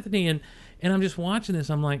Riley and Bethany," and I'm just watching this.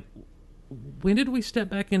 I'm like, when did we step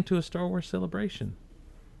back into a Star Wars celebration?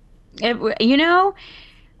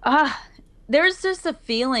 There's just a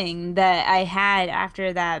feeling that I had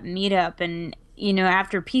after that meetup, and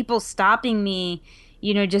after people stopping me,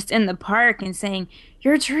 just in the park and saying,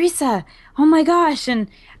 "You're Teresa, oh my gosh," and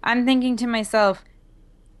I'm thinking to myself,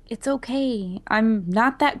 it's okay, I'm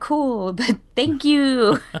not that cool, but thank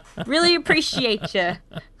you. Really appreciate you.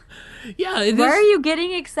 Yeah, why are you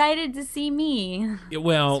getting excited to see me?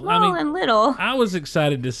 Well, small and little. I was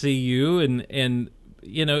excited to see you, and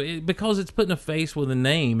because it's putting a face with a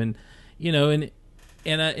name, and and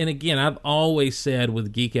again, I've always said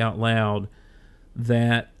with Geek Out Loud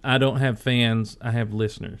that I don't have fans, I have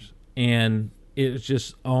listeners, and it's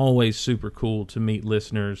just always super cool to meet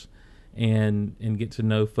listeners and get to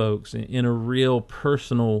know folks in a real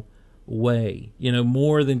personal way,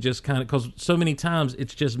 more than just kind of, because so many times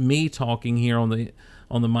it's just me talking here on the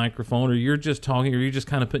microphone, or you're just talking, or you're just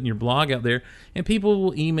kind of putting your blog out there, and people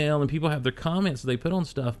will email and people have their comments that they put on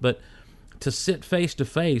stuff, but to sit face to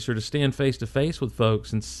face, or to stand face to face with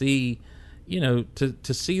folks and see,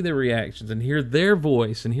 to see their reactions and hear their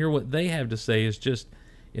voice and hear what they have to say it's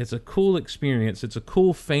a cool experience. It's a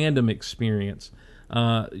cool fandom experience,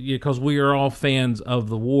 because we are all fans of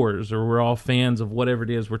the wars, or we're all fans of whatever it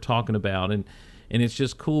is we're talking about, and it's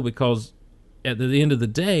just cool because at the end of the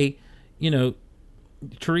day,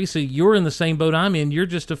 Teresa, you're in the same boat I'm in. You're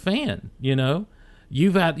just a fan.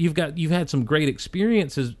 You've had some great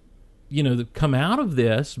experiences, that come out of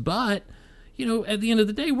this, but at the end of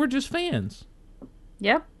the day, we're just fans.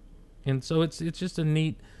 Yep. And so it's just a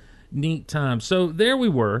neat time. So there we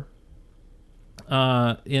were,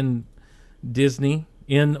 in Disney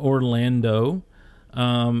in Orlando,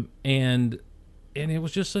 and it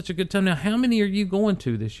was just such a good time. Now, how many are you going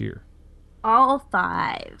to this year? All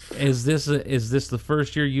 5. Is this the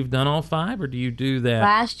first year you've done all 5, or do you do that?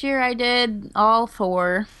 Last year I did all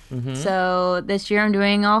 4. Mm-hmm. So this year I'm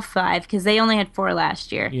doing all 5 because they only had 4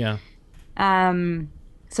 last year. Yeah.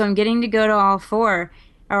 So I'm getting to go to all 4.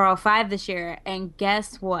 or all 5 this year. And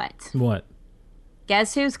guess what? What?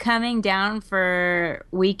 Guess who's coming down for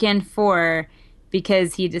weekend 4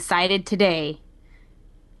 because he decided today?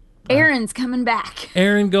 Aaron's coming back.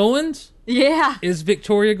 Aaron Goins? Yeah. Is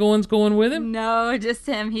Victoria Goins going with him? No, just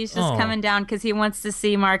him. He's just coming down because he wants to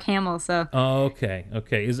see Mark Hamill. So. Oh, okay.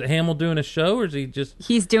 Okay. Is Hamill doing a show or is he just...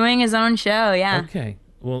 He's doing his own show, yeah. Okay.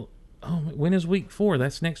 Well, when is week 4?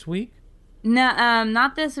 That's next week? No,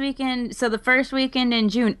 not this weekend. So the first weekend in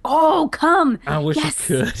June. Oh, come! I wish yes. I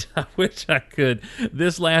could. I wish I could.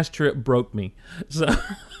 This last trip broke me. So...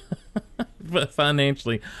 But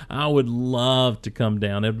financially, I would love to come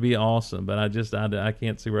down. It would be awesome, but I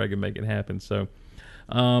can't see where I can make it happen. So,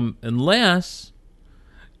 unless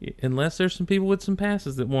there's some people with some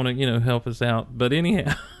passes that want to, help us out. But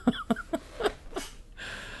anyhow,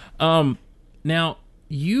 now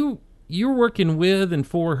you're working with and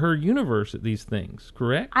for Her Universe at these things,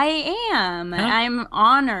 correct? I am. I'm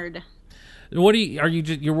honored. What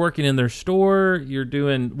you're working in their store?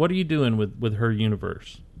 What are you doing with Her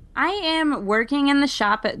Universe? I am working in the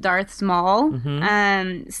shop at Darth's Mall.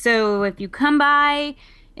 Mm-hmm. So if you come by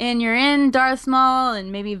and you're in Darth's Mall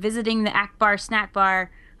and maybe visiting the Akbar Snack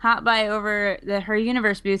Bar, hop by over the Her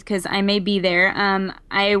Universe booth because I may be there.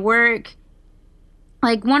 I work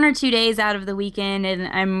like 1 or 2 days out of the weekend, and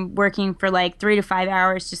I'm working for like 3 to 5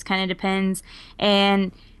 hours, just kind of depends,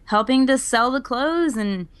 and helping to sell the clothes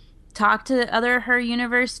and talk to other Her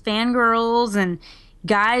Universe fangirls and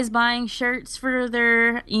guys buying shirts for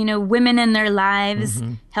their, women in their lives,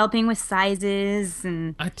 helping with sizes,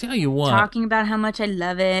 and I tell you what, talking about how much I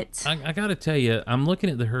love it. I got to tell you, I'm looking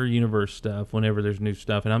at the Her Universe stuff whenever there's new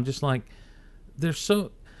stuff, and I'm just like,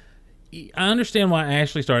 I understand why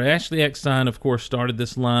Ashley started. Ashley Eckstein, of course, started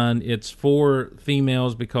this line. It's for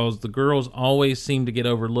females because the girls always seem to get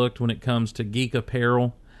overlooked when it comes to geek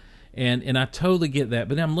apparel, and I totally get that.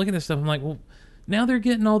 But then I'm looking at stuff, I'm like, well, now they're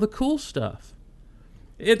getting all the cool stuff.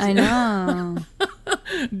 I know.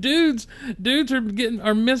 dudes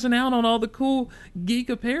are missing out on all the cool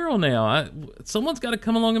geek apparel now. Someone's got to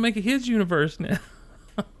come along and make a His Universe now.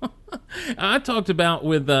 I talked about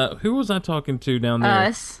with who was I talking to down there?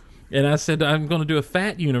 Us. And I said I'm going to do a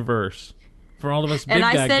Fat Universe for all of us big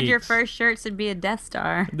guy geeks. And I said your first shirt should be a Death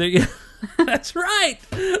Star. That's right.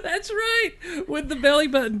 That's right. With the belly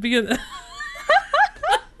button being.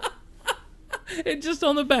 It's just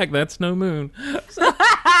on the back. That's no moon.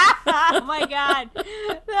 Oh my God,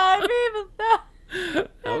 that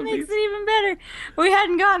makes it even better. We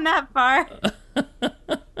hadn't gone that far.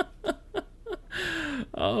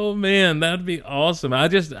 Oh man, that'd be awesome.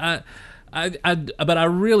 But I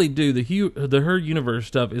really do. The Her Universe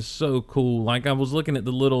stuff is so cool. Like I was looking at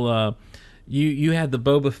the little, you had the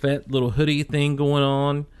Boba Fett little hoodie thing going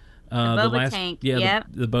on. The Boba tank. Yeah, yep.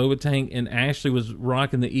 the Boba tank, and Ashley was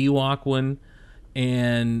rocking the Ewok one.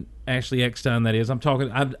 And Ashley Eckstein, that is. I'm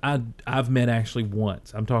talking. I've met Ashley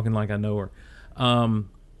once. I'm talking like I know her.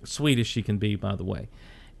 Sweet as she can be, by the way.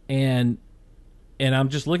 And I'm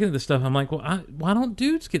just looking at this stuff. I'm like, well, why don't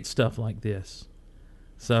dudes get stuff like this?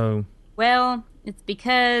 So. Well, it's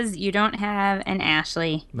because you don't have an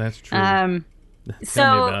Ashley. That's true. Tell me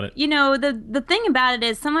about it. The thing about it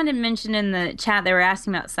is, someone had mentioned in the chat, they were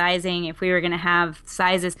asking about sizing, if we were going to have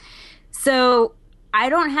sizes. So I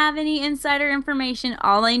don't have any insider information.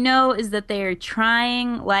 All I know is that they are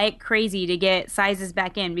trying like crazy to get sizes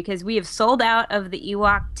back in because we have sold out of the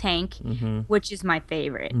Ewok tank, which is my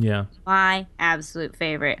favorite. Yeah. My absolute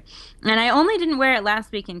favorite. And I only didn't wear it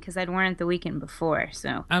last weekend because I'd worn it the weekend before.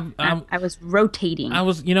 So I was rotating. I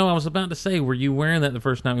was about to say, were you wearing that the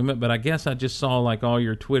first time we met? But I guess I just saw like all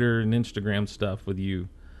your Twitter and Instagram stuff with you.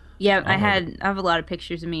 Yeah, I have a lot of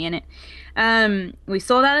pictures of me in it. We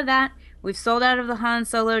sold out of that. We've sold out of the Han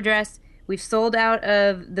Solo dress. We've sold out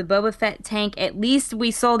of the Boba Fett tank. At least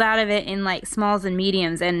we sold out of it in like smalls and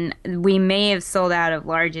mediums, and we may have sold out of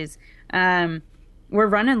larges. We're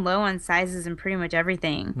running low on sizes and pretty much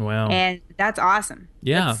everything. Wow. And that's awesome.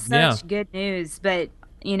 Yeah, that's such good news. But,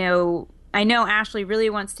 I know Ashley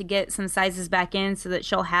really wants to get some sizes back in so that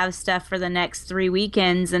she'll have stuff for the next 3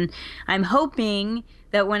 weekends. And I'm hoping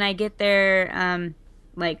that when I get there,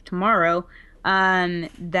 like tomorrow,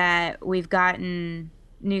 that we've gotten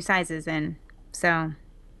new sizes in. So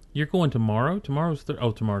you're going tomorrow? Tomorrow's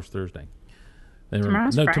Thursday.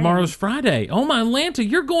 Friday. Tomorrow's Friday. Oh my Lanta,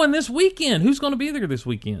 you're going this weekend. Who's going to be there this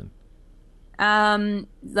weekend?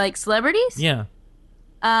 Like celebrities? Yeah.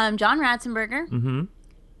 John Ratzenberger.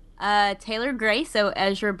 Mm-hmm. Taylor Gray, so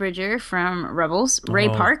Ezra Bridger from Rebels. Ray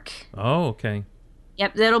Park. Oh, okay.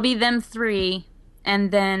 Yep, it'll be them 3,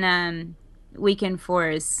 and then weekend 4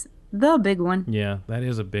 is The big one. Yeah, that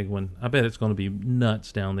is a big one. I bet it's going to be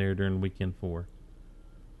nuts down there during weekend 4.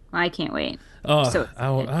 I can't wait. Oh, So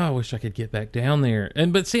I wish I could get back down there.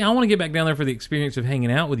 But see, I want to get back down there for the experience of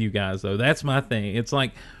hanging out with you guys, though. That's my thing. It's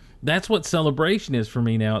like, that's what Celebration is for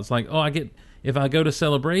me now. It's like, if I go to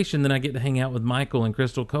Celebration, then I get to hang out with Michael and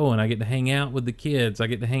Crystal Cohen. I get to hang out with the kids. I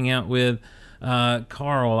get to hang out with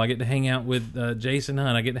Carl. I get to hang out with Jason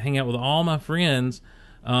Hunt. I get to hang out with all my friends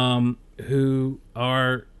who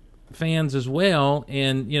are fans as well,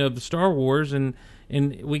 and the Star Wars, and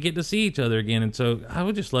we get to see each other again. And so I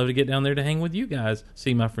would just love to get down there to hang with you guys,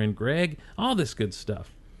 see my friend Greg, all this good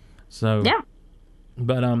stuff. So yeah.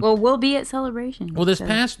 But well, we'll be at Celebration. Well,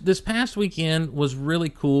 this past weekend was really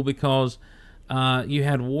cool because you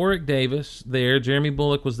had Warwick Davis there, Jeremy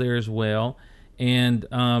Bulloch was there as well, and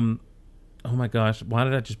oh my gosh, why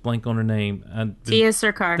did I just blank on her name? Tia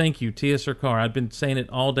Sircar. Thank you, Tia Sircar. I've been saying it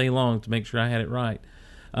all day long to make sure I had it right.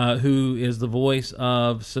 Who is the voice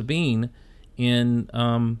of Sabine in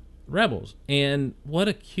Rebels? And what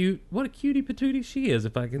a cutie patootie she is!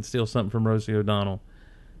 If I can steal something from Rosie O'Donnell,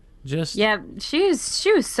 she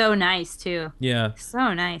was so nice too. Yeah,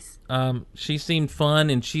 so nice. She seemed fun,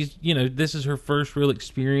 and she's this is her first real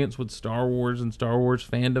experience with Star Wars and Star Wars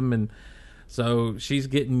fandom, and so she's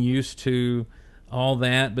getting used to all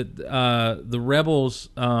that. But the Rebels,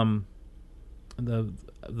 the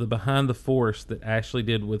Behind the Force that Ashley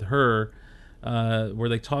did with her, where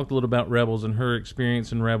they talked a little about Rebels and her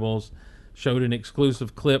experience in Rebels, showed an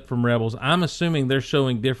exclusive clip from Rebels. I'm assuming they're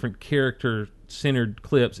showing different character-centered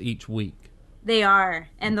clips each week. They are,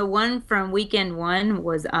 and the one from Weekend 1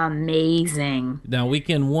 was amazing. Now,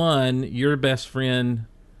 Weekend 1, your best friend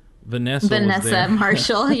Vanessa was there.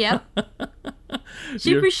 Marshall, yep.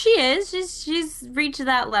 She is. She's reached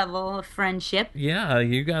that level of friendship. Yeah,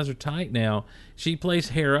 you guys are tight now. She plays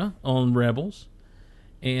Hera on Rebels,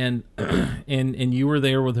 and and you were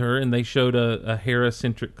there with her, and they showed a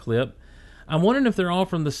Hera-centric clip. I'm wondering if they're all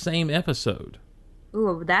from the same episode.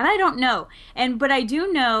 Ooh, that I don't know. But I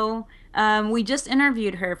do know we just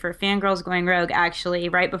interviewed her for Fangirls Going Rogue, actually,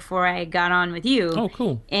 right before I got on with you. Oh,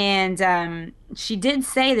 cool. And she did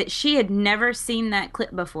say that she had never seen that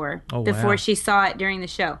clip before she saw it during the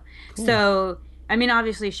show. Cool. So, I mean,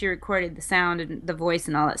 obviously she recorded the sound and the voice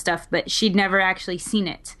and all that stuff, but she'd never actually seen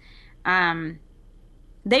it.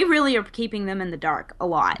 They really are keeping them in the dark a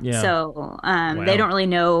lot. Yeah. So they don't really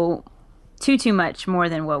know too much more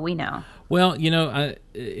than what we know. Well, they're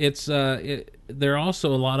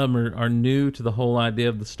also, a lot of them are new to the whole idea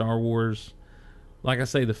of the Star Wars, like I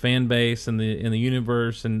say, the fan base and the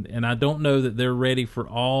universe, and I don't know that they're ready for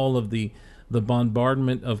all of the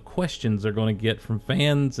bombardment of questions they're going to get from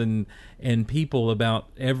fans and people about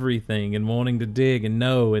everything, and wanting to dig and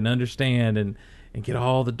know and understand and get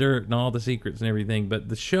all the dirt and all the secrets and everything. But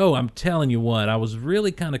the show, I'm telling you what, I was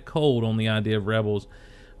really kind of cold on the idea of Rebels.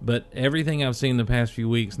 But everything I've seen the past few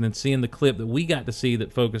weeks, and then seeing the clip that we got to see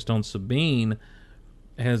that focused on Sabine,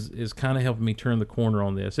 is kind of helping me turn the corner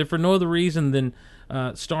on this. If for no other reason than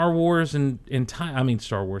Star Wars then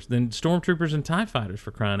Stormtroopers and TIE Fighters, for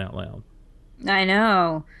crying out loud. I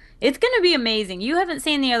know. It's going to be amazing. You haven't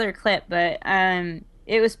seen the other clip, but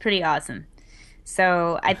it was pretty awesome.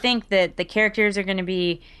 So I think that the characters are going to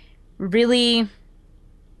be really...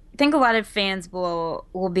 I think a lot of fans will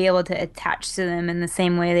be able to attach to them in the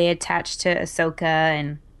same way they attach to Ahsoka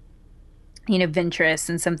and Ventress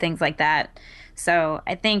and some things like that. So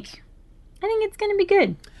I think it's going to be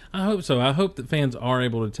good. I hope so. I hope that fans are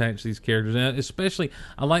able to attach these characters, and especially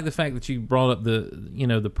I like the fact that you brought up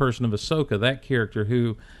the person of Ahsoka, that character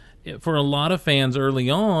who, for a lot of fans early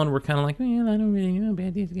on, were kind of like, well, I don't really know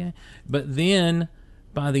about this guy, but then.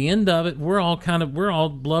 By the end of it, we're all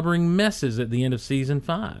blubbering messes at the end of season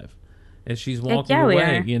 5 as she's walking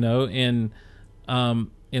away, and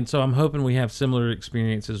so I'm hoping we have similar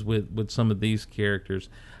experiences with some of these characters.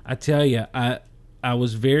 I tell you, I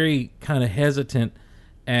was very kind of hesitant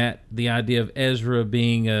at the idea of Ezra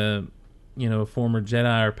being a former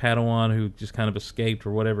Jedi or Padawan who just kind of escaped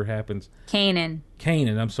or whatever happens. Kanan,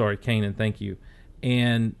 I'm sorry, Kanan. Thank you.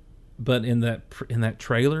 But in that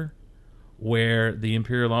trailer, where the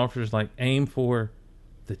Imperial officer's like, aim for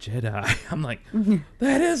the Jedi. I'm like,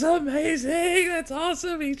 that is amazing. That's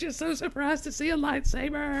awesome. He's just so surprised to see a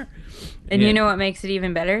lightsaber. And you know what makes it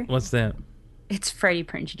even better? What's that? It's Freddie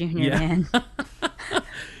Prinze Jr., man.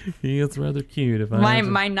 It's rather cute. My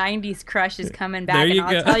 90s crush is coming back, and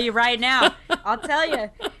I'll tell you right now.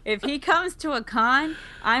 If he comes to a con,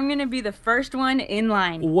 I'm going to be the first one in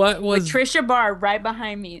line. With Trisha Barr right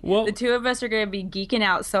behind me. The two of us are going to be geeking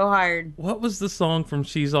out so hard. What was the song from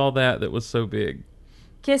She's All That was so big?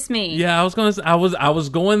 Kiss me. Yeah, I was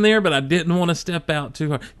going there, but I didn't want to step out too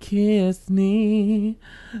hard. Kiss me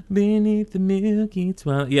beneath the milky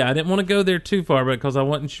twilight. Yeah, I didn't want to go there too far because I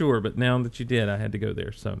wasn't sure. But now that you did, I had to go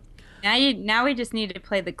there. So now we just need to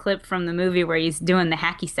play the clip from the movie where he's doing the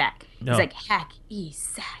hacky sack. He's No. like hacky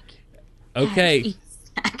sack. Okay. Hacky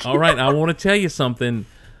sack. All right, I want to tell you something.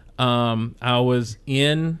 I was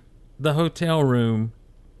in the hotel room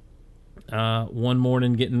one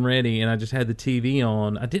morning getting ready, and I just had the TV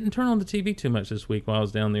on. I didn't turn on the TV too much this week while I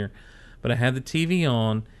was down there, but I had the TV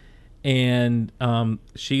on, and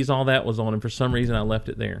She's All That was on, and for some reason I left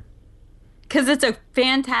it there. Because it's a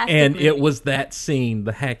fantastic And movie. it was that scene,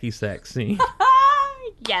 the hacky sack scene.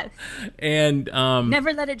 Yes. And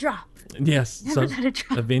Never let it drop. yes, Never let it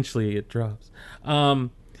drop. Eventually it drops.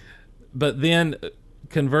 But then,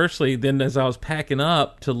 conversely, then as I was packing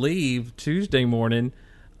up to leave Tuesday morning,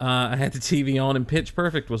 I had the TV on and Pitch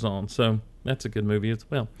Perfect was on. So that's a good movie as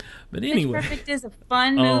well. But anyway. Pitch Perfect is a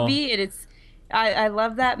fun movie. I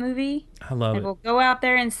love that movie. I love it. We'll go out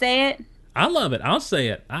there and say it. I love it. I'll say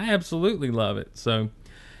it. I absolutely love it. So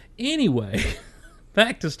anyway,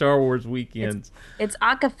 back to Star Wars weekends. It's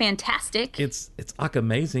Aka fantastic. It's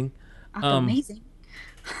amazing. Aka amazing.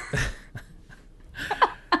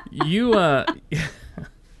 You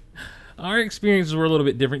our experiences were a little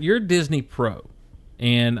bit different. You're a Disney pro,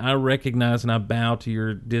 and I recognize and I bow to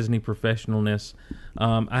your Disney professionalness.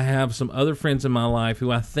 I have some other friends in my life who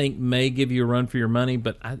I think may give you a run for your money,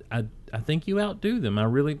 but I think you outdo them. I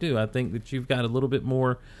really do. I think that you've got a little bit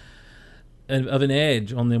more of an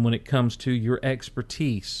edge on them when it comes to your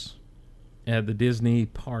expertise at the Disney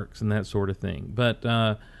parks and that sort of thing.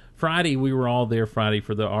 But Friday, we were all there Friday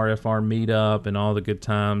for the RFR meetup and all the good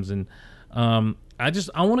times. And I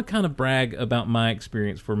want to kind of brag about my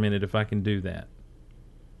experience for a minute, if I can do that.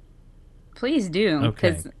 Please do,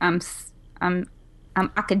 because I'm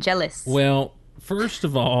Aka jealous. Well, first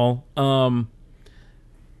of all,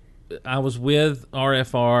 I was with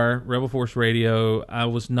RFR, Rebel Force Radio. I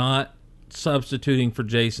was not substituting for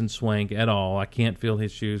Jason Swank at all. I can't fill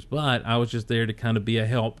his shoes, but I was just there to kind of be a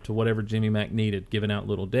help to whatever Jimmy Mac needed, giving out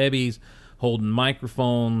Little Debbies, holding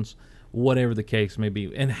microphones, whatever the case may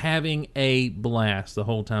be, and having a blast the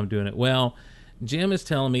whole time doing it. Well, Jim is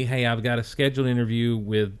telling me, hey, I've got a scheduled interview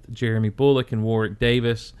with Jeremy Bullock and Warwick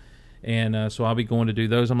Davis, and so I'll be going to do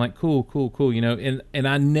those. I'm like, cool, you know, and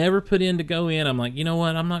I never put in to go in. I'm like, you know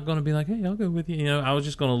what, I'm not going to be like, hey, I'll go with you. You know, I was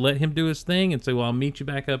just going to let him do his thing and say, well, I'll meet you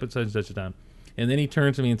back up at such and such a time. And then he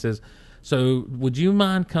turns to me and says, so would you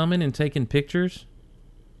mind coming and taking pictures?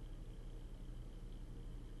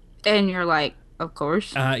 And you're like, of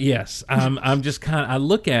course. Yes. I'm just kind of, I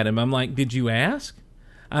look at him. I'm like, did you ask?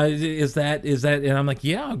 Is that? And I'm like,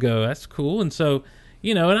 yeah, I'll go. That's cool. And so,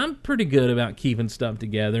 you know, and I'm pretty good about keeping stuff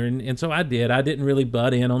together. And so I did. I didn't really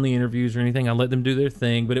butt in on the interviews or anything. I let them do their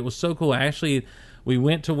thing. But it was so cool. Actually, we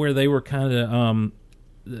went to where they were kind of,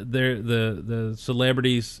 the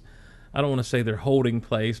celebrities, I don't want to say their holding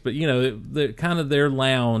place, but, you know, the kind of their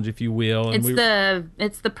lounge, if you will. And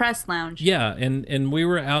it's the press lounge. Yeah, and we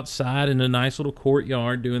were outside in a nice little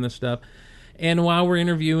courtyard doing this stuff. And while we're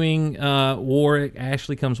interviewing Warwick,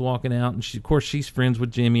 Ashley comes walking out, and of course she's friends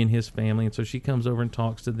with Jimmy and his family, and so she comes over and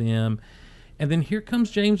talks to them. And then here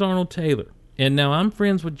comes James Arnold Taylor. And now I'm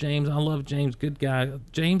friends with James. I love James, good guy.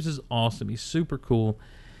 James is awesome. He's super cool.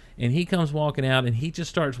 And he comes walking out, and he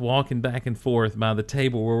just starts walking back and forth by the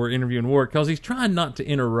table where we're interviewing Warwick because he's trying not to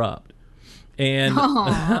interrupt. And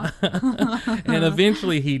and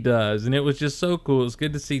eventually he does, and it was just so cool. It was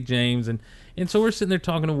good to see James, and so we're sitting there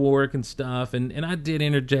talking to Warwick and stuff, and I did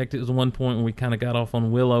interject. It was one point when we kind of got off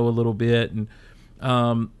on Willow a little bit, and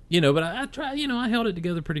you know, but I tried, you know, I held it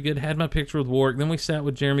together pretty good. Had my picture with Warwick, then we sat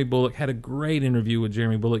with Jeremy Bullock, had a great interview with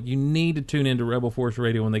Jeremy Bullock. You need to tune into Rebel Force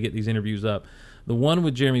Radio when they get these interviews up. The one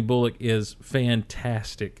with Jeremy Bullock is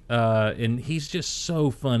fantastic, and he's just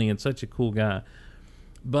so funny and such a cool guy.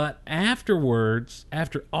 But afterwards,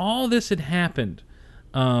 after all this had happened,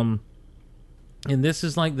 and this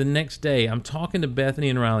is like the next day, I'm talking to Bethany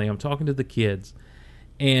and Riley, I'm talking to the kids,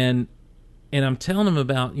 and I'm telling them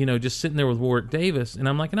about, you know, just sitting there with Warwick Davis, and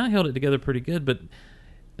I'm like, and I held it together pretty good, but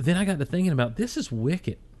then I got to thinking about, this is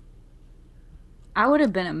Wicked. I would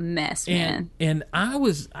have been a mess, man. And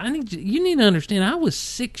you need to understand, I was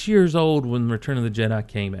 6 years old when Return of the Jedi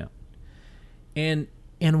came out. And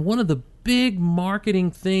one of the big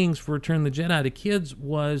marketing things for Return of the Jedi to kids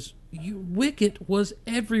was Wicket was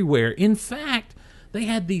everywhere. In fact, they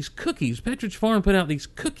had these cookies. Petridge Farm put out these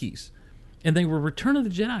cookies, and they were Return of the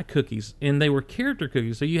Jedi cookies, and they were character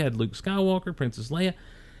cookies. So you had Luke Skywalker, Princess Leia,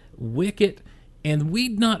 Wicket, and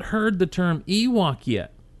we'd not heard the term Ewok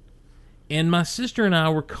yet. And my sister and I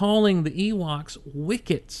were calling the Ewoks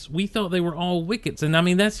Wickets. We thought they were all Wickets. And I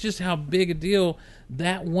mean, that's just how big a deal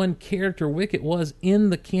that one character Wicket was in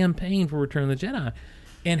the campaign for Return of the Jedi.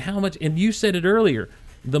 And how much, and you said it earlier,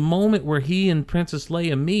 the moment where he and Princess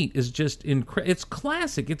Leia meet is just incredible. It's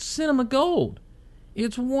classic. It's cinema gold.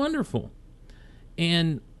 It's wonderful.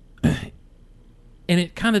 And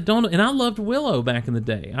it kind of dawned, and I loved Willow back in the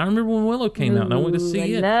day. I remember when Willow came out, and I went to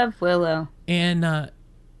see it. I love Willow.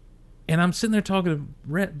 And I'm sitting there talking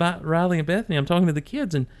to Riley and Bethany. I'm talking to the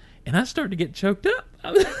kids, and I start to get choked up.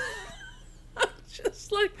 I'm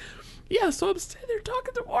just like, yeah. So I'm sitting there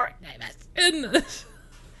talking to Warwick Davis, and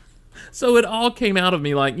so it all came out of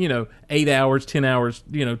me like 8 hours, 10 hours,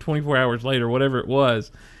 24 hours later, whatever it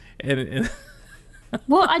was, and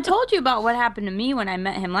Well, I told you about what happened to me when I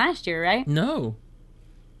met him last year, right? No.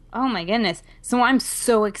 Oh my goodness. So I'm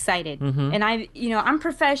so excited. And I'm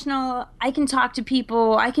professional. I can talk to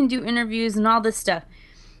people. I can do interviews and all this stuff.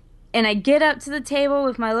 And I get up to the table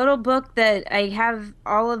with my little book that I have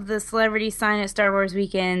all of the celebrities sign at Star Wars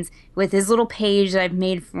weekends with his little page that I've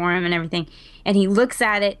made for him and everything. And he looks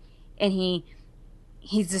at it and he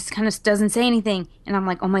just kind of doesn't say anything. And I'm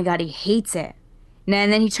like, oh my God, he hates it.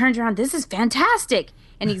 And then he turns around, this is fantastic.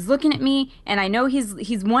 And he's looking at me and I know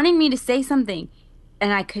he's wanting me to say something.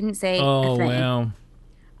 And I couldn't say a thing. Wow.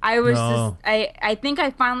 I was just, I think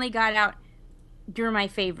I finally got out, you're my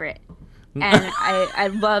favorite. And I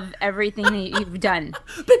love everything that you've done.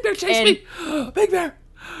 Big Bear, chase me! Big Bear,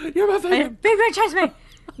 you're my favorite. Big Bear, chase me!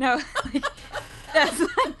 No, that's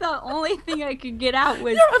like the only thing I could get out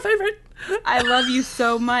was, you're my favorite. I love you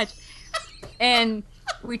so much. And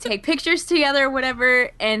we take pictures together, whatever,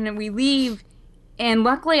 and we leave. And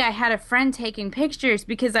luckily I had a friend taking pictures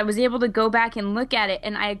because I was able to go back and look at it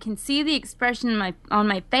and I can see the expression on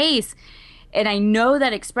my face. And I know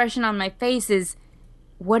that expression on my face is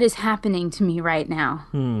what is happening to me right now.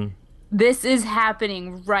 This is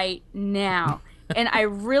happening right now. And I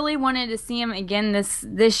really wanted to see him again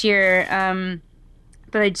this year,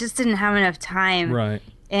 but I just didn't have enough time. Right.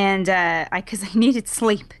 And because I needed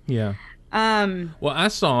sleep. Yeah. Well, I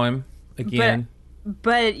saw him again.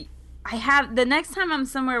 But I have, the next time I'm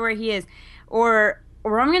somewhere where he is, or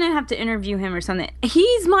I'm going to have to interview him or something.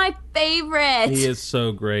 He's my favorite. He is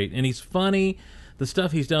so great. And he's funny. The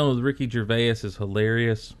stuff he's done with Ricky Gervais is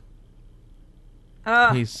hilarious.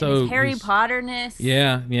 He's so... His Harry Potter-ness.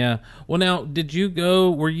 Yeah, yeah. Well, now,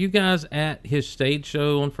 were you guys at his stage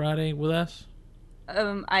show on Friday with us?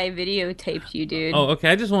 I videotaped you, dude. Oh, okay.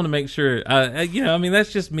 I just want to make sure.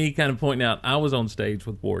 That's just me kind of pointing out. I was on stage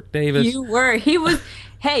with Warwick Davis. You were. He was.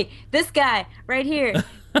 Hey, this guy right here.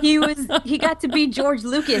 He got to be George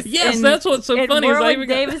Lucas. Yes, that's what's so funny. Warwick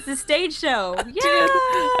Davis' stage show. Yeah,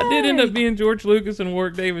 I did end up being George Lucas and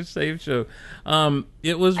Warwick Davis' stage show.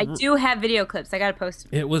 It was. I do have video clips. I got to post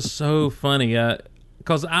them. It was so funny.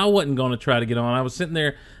 Because I wasn't going to try to get on. I was sitting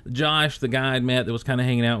there. Josh, the guy I'd met that was kind of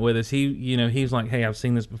hanging out with us, he's like, hey, I've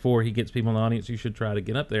seen this before. He gets people in the audience. You should try to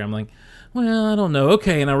get up there. I'm like, well, I don't know.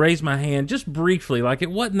 Okay. And I raised my hand just briefly. Like, it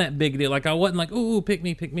wasn't that big a deal. Like, I wasn't like, ooh, pick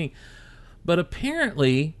me. But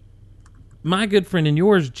apparently, my good friend and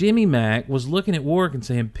yours, Jimmy Mack, was looking at Warwick and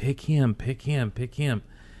saying, pick him.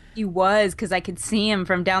 He was, because I could see him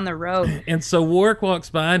from down the road. And so Warwick walks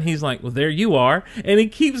by, and he's like, well, there you are. And he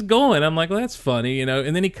keeps going. I'm like, well, that's funny,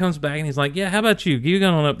 And then he comes back, and he's like, yeah, how about you? You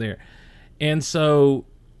go on up there. And so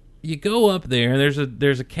you go up there, and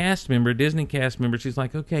there's a cast member, a Disney cast member. She's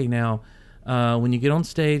like, okay, now, when you get on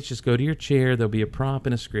stage, just go to your chair. There'll be a prop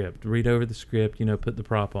and a script. Read over the script, put the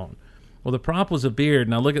prop on. Well, the prop was a beard,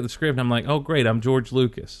 and I look at the script, and I'm like, oh, great, I'm George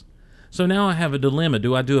Lucas. So now I have a dilemma.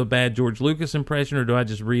 Do I do a bad George Lucas impression or do I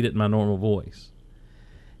just read it in my normal voice?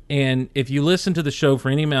 And if you listen to the show for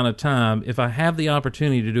any amount of time, if I have the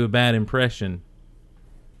opportunity to do a bad impression,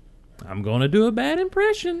 I'm going to do a bad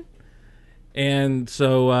impression. And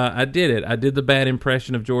so I did it. I did the bad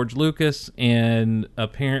impression of George Lucas, and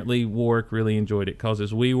apparently Warwick really enjoyed it because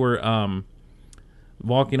as we were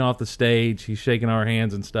walking off the stage, he's shaking our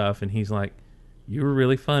hands and stuff, and he's like, you were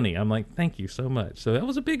really funny. I'm like, thank you so much. So that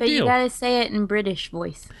was a big deal. But you gotta say it in British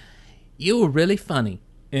voice. You were really funny.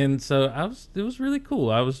 And so it was really cool.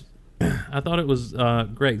 I thought it was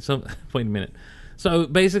great. So wait a minute. So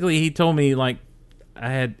basically he told me like I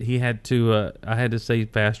had to say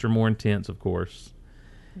faster, more intense, of course.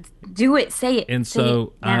 Do it, say it. And say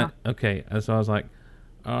so it so I was like,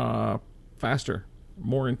 faster,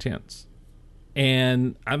 more intense.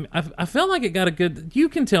 And I felt like it got a good... You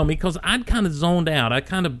can tell me, because I'd kind of zoned out. I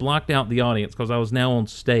kind of blocked out the audience because I was now on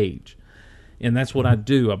stage. And that's what I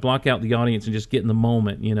do. I block out the audience and just get in the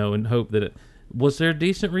moment, and hope that Was there a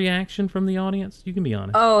decent reaction from the audience? You can be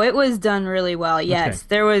honest. Oh, it was done really well. Yes, okay.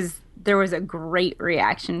 There was a great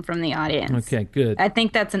reaction from the audience. Okay, good. I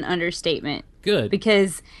think that's an understatement. Good.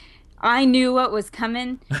 Because I knew what was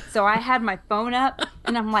coming, so I had my phone up,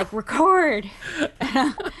 and I'm like, record.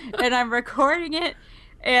 And I'm recording it,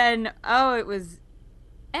 and it was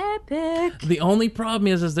epic. The only problem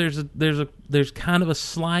is there's kind of a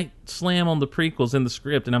slight slam on the prequels in the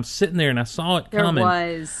script, and I'm sitting there and I saw it coming.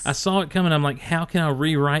 I saw it coming. I'm like, how can I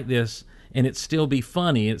rewrite this and it still be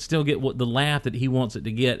funny? It still get the laugh that he wants it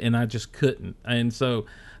to get, and I just couldn't. And so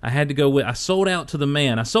I had to go with. I sold out to the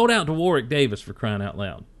man. I sold out to Warwick Davis, for crying out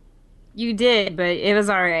loud. You did, but it was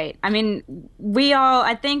all right. I mean,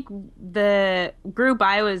 I think the group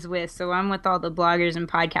I was with, so I'm with all the bloggers and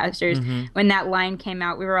podcasters, mm-hmm. when that line came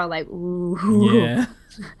out, we were all like, ooh. Yeah.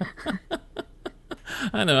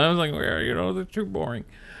 I know. I was like, they're too boring.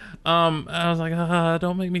 I was like,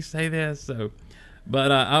 don't make me say this. So,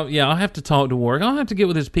 but I'll have to talk to Warwick. I'll have to get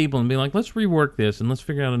with his people and be like, let's rework this and let's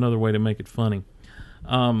figure out another way to make it funny.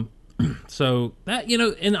 So that,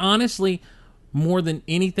 and honestly, more than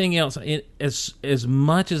anything else, as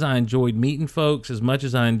much as I enjoyed meeting folks, as much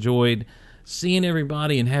as I enjoyed seeing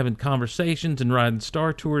everybody and having conversations and riding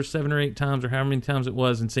Star Tours 7 or 8 times or however many times it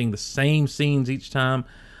was and seeing the same scenes each time,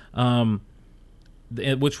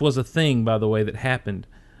 which was a thing, by the way, that happened.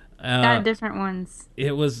 Different ones.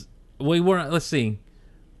 Let's see.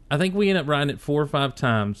 I think we ended up riding it 4 or 5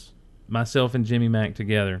 times, myself and Jimmy Mack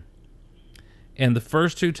together. And the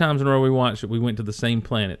first 2 times in a row we watched it, we went to the same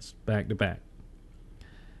planets back to back.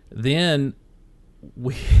 Then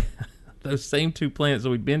those same 2 planets that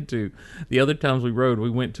we'd been to, the other times we rode, we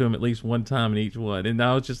went to them at least one time in each one. And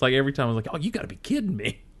I was just like, every time I was like, oh, you got to be kidding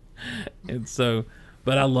me. And so,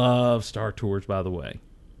 but I love Star Tours, by the way.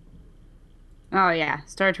 Oh, yeah.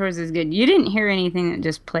 Star Tours is good. You didn't hear anything that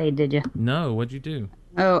just played, did you? No. What'd you do?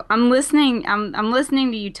 Oh, I'm listening. I'm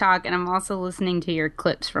listening to you talk, and I'm also listening to your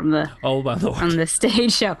clips from the from the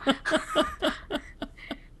stage show.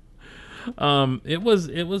 It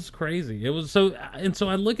was crazy. It was so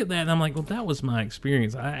I look at that and I'm like, well, that was my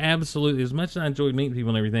experience. I absolutely, as much as I enjoyed meeting people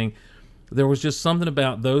and everything, there was just something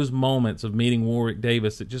about those moments of meeting Warwick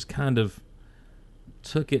Davis that just kind of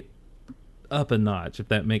took it up a notch, if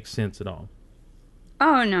that makes sense at all.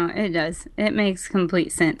 Oh, no, it does. It makes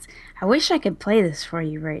complete sense. I wish I could play this for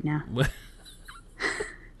you right now.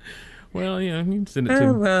 Well, you can send it to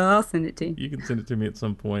me. Well, I'll send it to you. You can send it to me at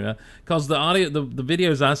some point. Because the audio, the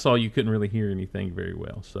videos I saw, you couldn't really hear anything very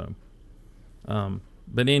well. So,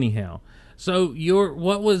 but anyhow, so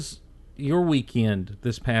what was your weekend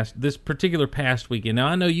this particular past weekend? Now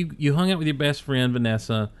I know you hung out with your best friend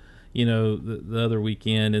Vanessa, the other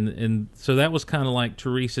weekend, and so that was kind of like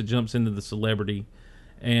Teresa jumps into the celebrity,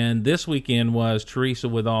 and this weekend was Teresa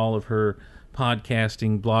with all of her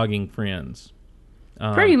podcasting, blogging friends.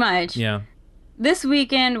 Pretty much. Yeah. This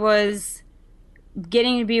weekend was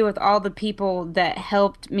getting to be with all the people that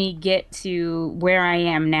helped me get to where I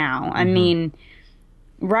am now. Mm-hmm. I mean,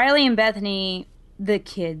 Riley and Bethany, the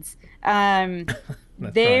kids,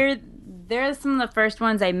 they're some of the first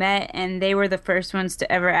ones I met, and they were the first ones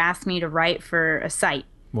to ever ask me to write for a site.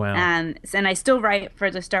 Wow. And I still write for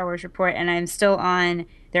the Star Wars Report, and I'm still on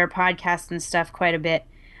their podcast and stuff quite a bit.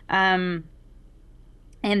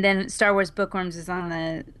 And then Star Wars Bookworms is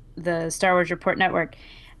on the Star Wars Report network.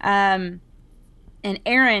 And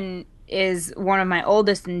Aaron is one of my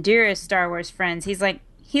oldest and dearest Star Wars friends. He's like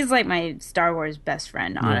my Star Wars best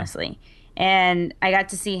friend, honestly. Yeah. And I got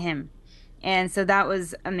to see him. And so that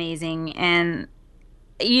was amazing. And,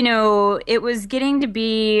 it was getting to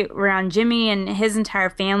be around Jimmy and his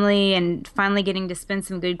entire family and finally getting to spend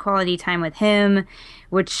some good quality time with him,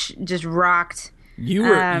 which just rocked.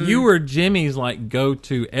 You were Jimmy's like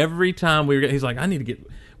go-to every time he's like, I need to get,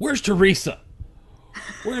 where's Teresa?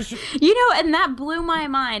 And that blew my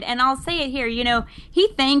mind. And I'll say it here, he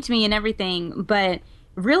thanked me and everything, but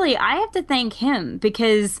really I have to thank him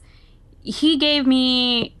because he gave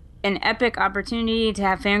me an epic opportunity to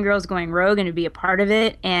have Fangirls Going Rogue and to be a part of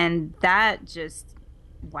it. And that just,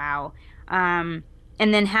 wow. And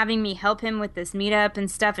then having me help him with this meetup and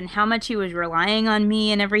stuff and how much he was relying on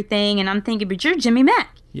me and everything. And I'm thinking, but you're Jimmy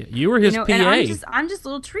Mack. Yeah, you were his PA. And I'm just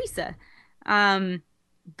little Teresa.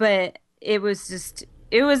 But it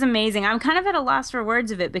was amazing. I'm kind of at a loss for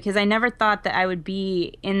words of it because I never thought that I would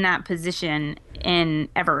be in that position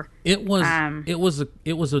ever. It was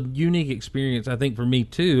a unique experience, I think, for me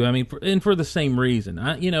too. I mean, for the same reason.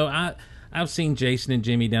 I've seen Jason and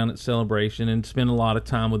Jimmy down at Celebration and spent a lot of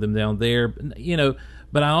time with them down there,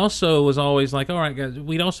 but I also was always like, all right, guys,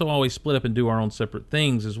 we'd also always split up and do our own separate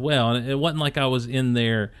things as well. And it wasn't like I was in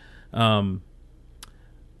there,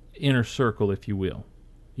 inner circle, if you will.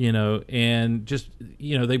 And just,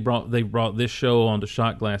 they brought this show onto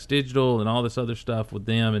Shot Glass Digital and all this other stuff with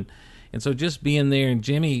them. And so just being there, and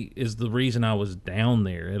Jimmy is the reason I was down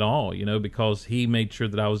there at all, because he made sure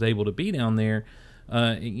that I was able to be down there,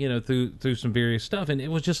 through some various stuff. And it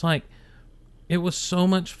was just like, it was so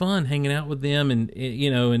much fun hanging out with them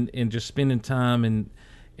and just spending time. And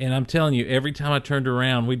I'm telling you, every time I turned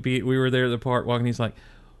around, we were there at the park walking. He's like,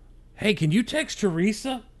 "Hey, can you text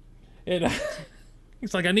Teresa?" And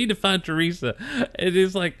he's like, "I need to find Teresa." And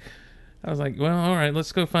it's like, I was like, "Well, all right,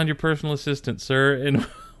 let's go find your personal assistant, sir." And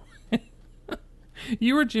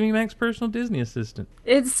you were Jimmy Mac's personal Disney assistant.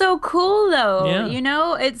 It's so cool, though.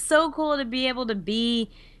 Yeah. It's so cool to be able to be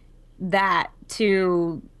that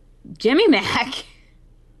to Jimmy Mac.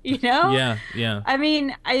 Yeah. I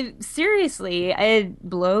mean, seriously, it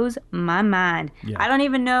blows my mind. Yeah. I don't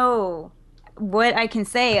even know what I can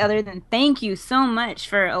say other than thank you so much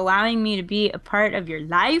for allowing me to be a part of your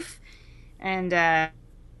life. And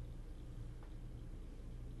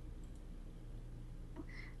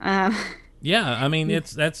yeah, I mean,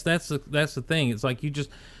 that's the thing. It's like,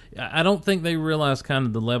 I don't think they realize kind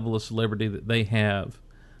of the level of celebrity that they have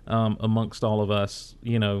amongst all of us,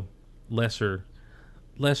 lesser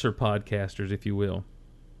podcasters, if you will.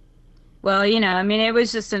 Well, I mean, it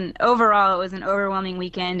was just it was an overwhelming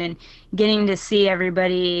weekend, and getting to see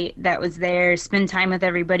everybody that was there, spend time with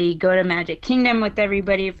everybody, go to Magic Kingdom with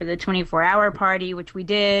everybody for the 24-hour party, which we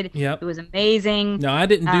did. Yep. It was amazing. No, I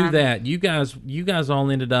didn't do that. You guys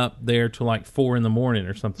all ended up there till like 4 a.m.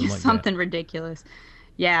 or something like that. Something ridiculous.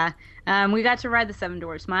 Yeah. We got to ride the Seven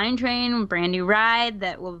Dwarfs Mine Train, brand new ride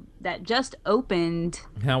that just opened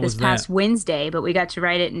this past Wednesday, but we got to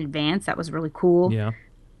ride it in advance. That was really cool. Yeah.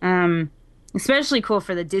 Especially cool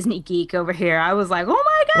for the Disney geek over here. I was like, "Oh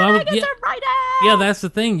my god, I get to ride it!" Yeah, that's the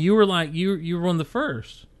thing. You were like, you were one of the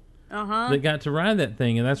first Uh-huh. that got to ride that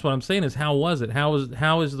thing, and that's what I'm saying is, how was it? How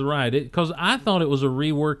is the ride? Because I thought it was a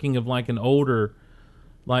reworking of like an older,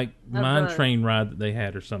 like mine train ride that they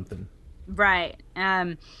had or something. Right.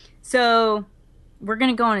 So we're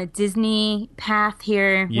gonna go on a Disney path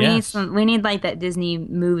here. Yes. We need like that Disney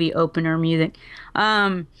movie opener music.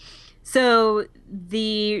 So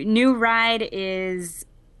the new ride is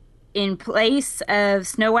in place of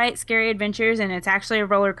Snow White Scary Adventures, and it's actually a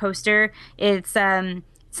roller coaster. It's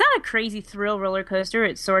not a crazy thrill roller coaster.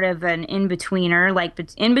 It's sort of an in-betweener, like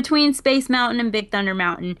in between Space Mountain and Big Thunder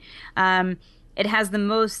Mountain. It has the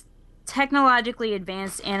most technologically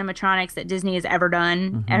advanced animatronics that Disney has ever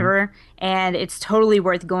done, ever, and it's totally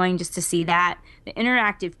worth going just to see that. The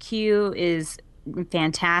interactive queue is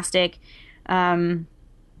fantastic.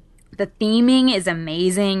 The theming is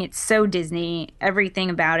amazing. It's so Disney, everything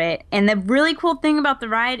about it. And the really cool thing about the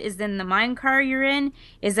ride is then the mine car you're in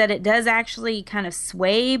is that it does actually kind of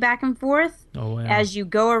sway back and forth as you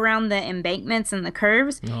go around the embankments and the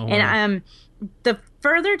curves. And the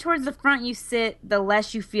further towards the front you sit, the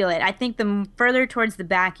less you feel it. I think the further towards the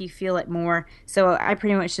back you feel it more. So I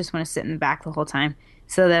pretty much just want to sit in the back the whole time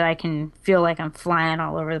so that I can feel like I'm flying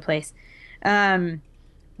all over the place.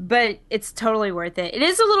 But it's totally worth it. It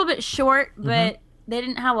is a little bit short, but they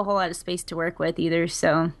didn't have a whole lot of space to work with either,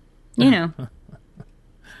 so,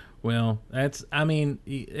 Well, it's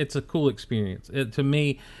a cool experience. To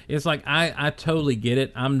me, it's like, I totally get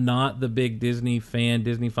it. I'm not the big Disney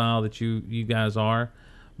file that you guys are,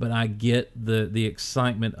 but I get the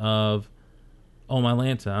excitement of, oh my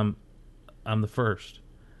Lanta, I'm the first.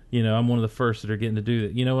 I'm one of the first that are getting to do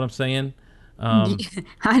that. You know what I'm saying?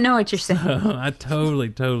 I know what you're saying. I totally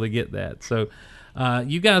get that. So,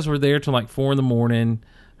 you guys were there till like 4 a.m.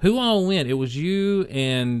 Who all went? It was you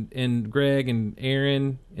and Greg and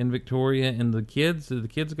Aaron and Victoria and the kids. Did the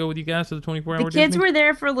kids go with you guys to the 24-hour Disney? The kids were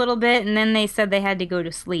there for a little bit, and then they said they had to go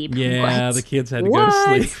to sleep. Yeah, What? The kids had to go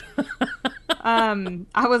to sleep.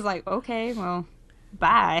 I was like, okay, well,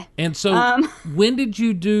 bye. And so, when did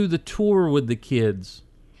you do the tour with the kids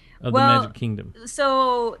of the Magic Kingdom?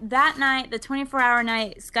 So that night, the 24-hour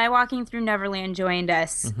night, Skywalking Through Neverland joined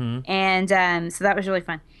us, and so that was really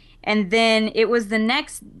fun. And then it was the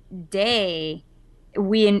next day,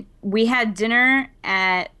 we had dinner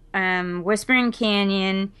at Whispering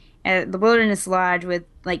Canyon at the Wilderness Lodge with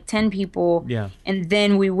like 10 people. Yeah. And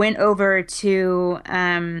then we went over to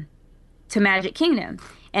Magic Kingdom.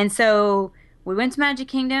 And so we went to Magic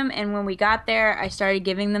Kingdom, and when we got there, I started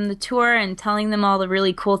giving them the tour and telling them all the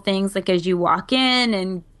really cool things, like as you walk in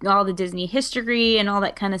and all the Disney history and all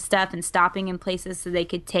that kind of stuff, and stopping in places so they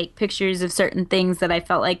could take pictures of certain things that I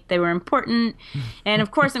felt like they were important. And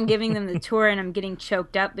of course, I'm giving them the tour, and I'm getting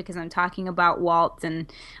choked up because I'm talking about Walt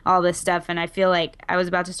and all this stuff, and I feel like I was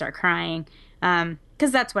about to start crying.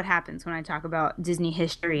 because that's what happens when I talk about Disney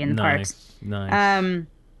history in the parks. Nice.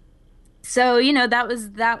 So, you know, that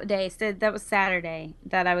was that day. So that was Saturday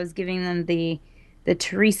that I was giving them the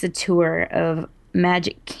Teresa tour of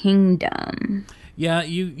Magic Kingdom. Yeah,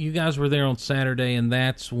 you guys were there on Saturday, and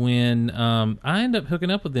that's when I ended up hooking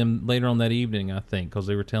up with them later on that evening, I think, because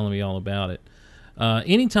they were telling me all about it.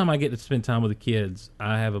 Anytime I get to spend time with the kids,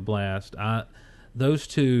 I have a blast. Those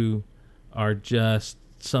two are just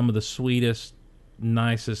some of the sweetest,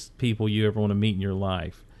 nicest people you ever want to meet in your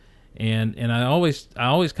life. And I always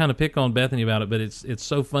kind of pick on Bethany about it, but it's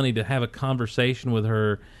so funny to have a conversation with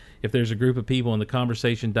her. If there's a group of people and the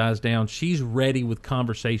conversation dies down, she's ready with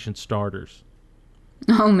conversation starters.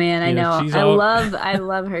 Oh man, I know. I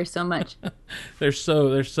love her so much. They're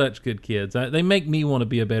such good kids. They make me want to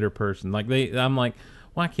be a better person. I'm like,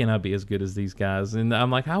 why can't I be as good as these guys? And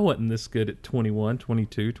I'm like, I wasn't this good at 21,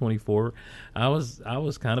 22, 24. I was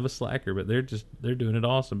kind of a slacker, but they're doing it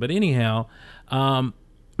awesome. But anyhow,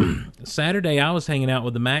 Saturday I was hanging out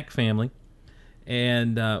with the Mack family,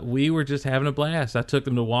 and we were just having a blast. I took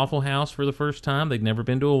them to Waffle House for the first time. They'd never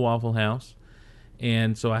been to a Waffle House.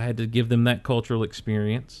 And so I had to give them that cultural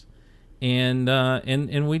experience, and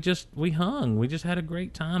we just had a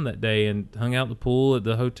great time that day, and hung out at the pool at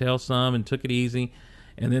the hotel some, and took it easy.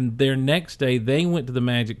 And then their next day they went to the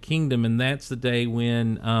Magic Kingdom, and that's the day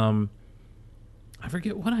when I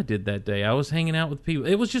forget what I did that day. I was hanging out with people.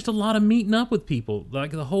 It was just a lot of meeting up with people.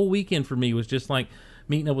 Like the whole weekend for me was just like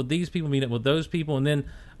meeting up with these people, meeting up with those people, and then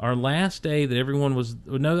our last day that everyone was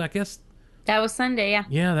I guess. That was Sunday, yeah.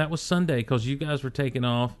 Yeah, that was Sunday because you guys were taking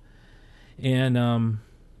off, and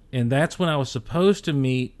that's when I was supposed to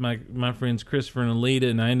meet my friends Christopher and Alita,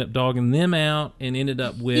 and I ended up dogging them out and ended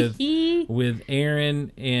up with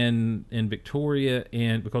Aaron and Victoria,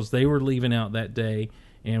 and because they were leaving out that day,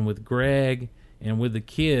 and with Greg and with the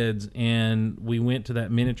kids, and we went to that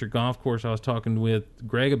miniature golf course I was talking with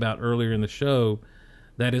Greg about earlier in the show.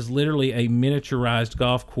 That is literally a miniaturized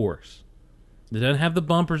golf course. It doesn't have the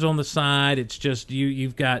bumpers on the side. It's just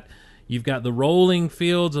you've got the rolling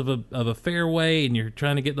fields of a fairway, and you're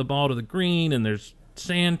trying to get the ball to the green, and there's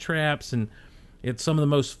sand traps, and it's some of the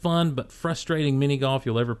most fun but frustrating mini golf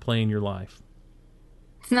you'll ever play in your life.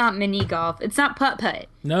 It's not mini golf. It's not putt-putt.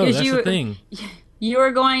 No, that's the thing. You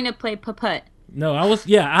were going to play putt-putt. No,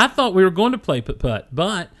 I thought we were going to play putt-putt,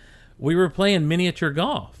 but we were playing miniature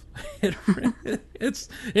golf.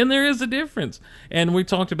 And there is a difference. And we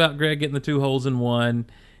talked about Greg getting the 2 holes in one,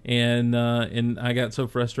 and I got so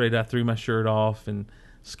frustrated I threw my shirt off and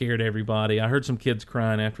scared everybody. I heard some kids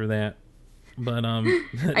crying after that. But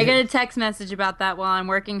I got a text message about that while I'm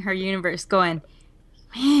working Her Universe, going,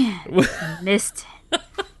 man, I missed it.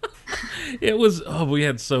 It was we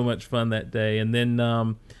had so much fun that day, and then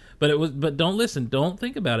but don't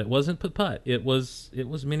think about it. It wasn't putt-putt. It was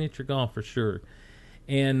miniature golf for sure.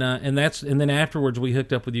 And then afterwards we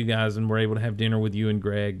hooked up with you guys and were able to have dinner with you and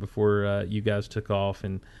Greg before you guys took off,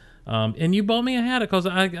 and you bought me a hat because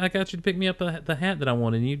I got you to pick me up the hat that I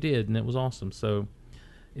wanted, and you did, and it was awesome. So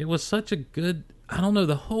it was such a good,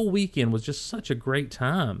 the whole weekend was just such a great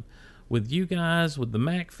time with you guys, with the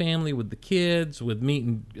Mack family, with the kids, with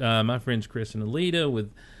meeting my friends Chris and Alita,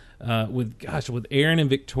 with Aaron and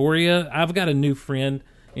Victoria. I've got a new friend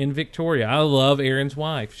in Victoria. I love Aaron's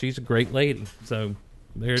wife. She's a great lady. So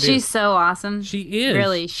there it is. She's so awesome. She is.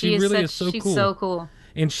 Really. She really is so cool. She's so cool.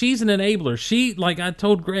 And she's an enabler. She, like I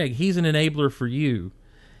told Greg, he's an enabler for you.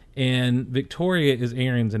 And Victoria is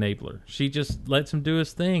Aaron's enabler. She just lets him do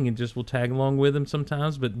his thing and just will tag along with him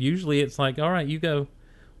sometimes. But usually it's like, all right, you go.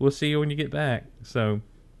 We'll see you when you get back. So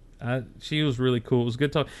she was really cool. It was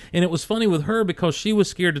good talk. And it was funny with her because she was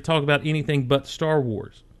scared to talk about anything but Star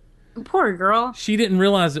Wars. Poor girl. She didn't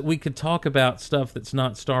realize that we could talk about stuff that's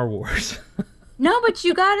not Star Wars. No, but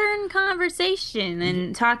you got her in conversation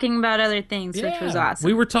and talking about other things, which was awesome.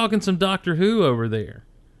 We were talking some Doctor Who over there.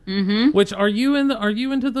 Mm-hmm. Which are you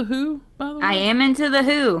into the Who, by the way? I am into the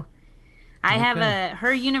Who. I have a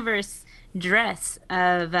Her Universe dress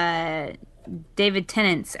of David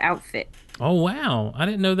Tennant's outfit. Oh wow! I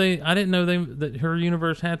didn't know that Her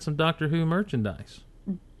Universe had some Doctor Who merchandise.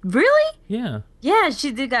 Really? Yeah. Yeah, she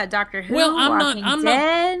did got Doctor Who. Well,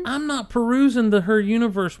 I'm not perusing the Her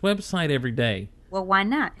Universe website every day. Well, why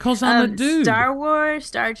not? 'Cause I'm a dude. Star Wars,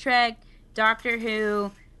 Star Trek, Doctor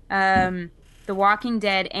Who, The Walking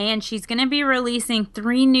Dead, and she's going to be releasing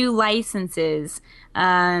 3 new licenses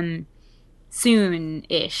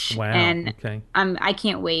soon-ish. Wow. And okay. I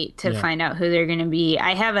can't wait to find out who they're going to be.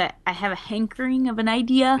 I have a hankering of an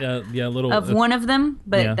idea. Of one of them,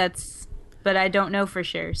 but but I don't know for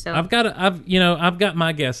sure. So I've got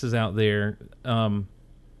my guesses out there.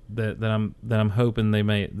 I'm hoping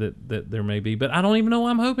that there may be, but I don't even know why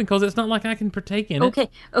I'm hoping, because it's not like I can partake in it.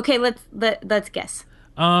 Okay, let's guess.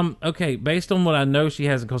 Okay, based on what I know she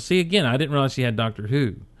hasn't, because see, again, I didn't realize she had Doctor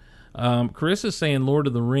Who. Carissa's saying Lord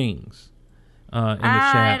of the Rings in the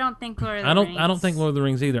chat. I don't think Lord of the Rings. I don't think Lord of the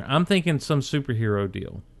Rings either. I'm thinking some superhero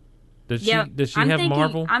deal. Does she have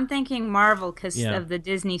Marvel? I'm thinking Marvel because of the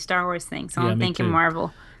Disney Star Wars thing. So I'm thinking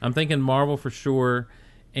Marvel. I'm thinking Marvel for sure,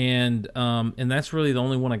 and that's really the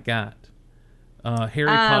only one I got. Harry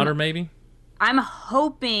Potter, maybe. I'm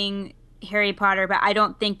hoping Harry Potter, but I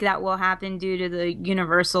don't think that will happen due to the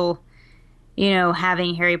Universal,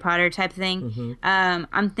 having Harry Potter type thing. Mm-hmm.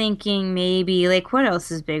 I'm thinking maybe, like, what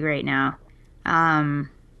else is big right now?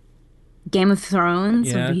 Game of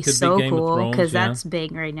Thrones would be so cool because that's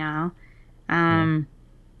big right now.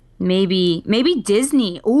 Maybe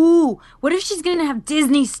Disney. Ooh, what if she's gonna have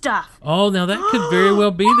Disney stuff? Oh, now that could very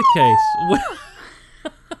well be the case.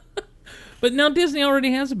 But now Disney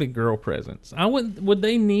already has a big girl presence. Would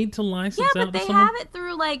they need to license out to someone? Yeah, but they have it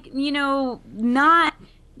through, like,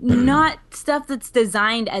 not stuff that's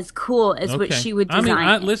designed as cool as what she would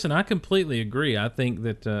design. Listen, I completely agree. I think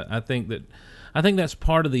that's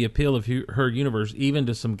part of the appeal of her universe, even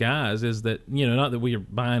to some guys, is that, not that we are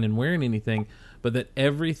buying and wearing anything, but that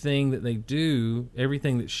everything that they do,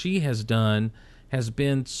 everything that she has done, has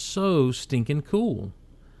been so stinking cool.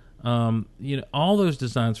 All those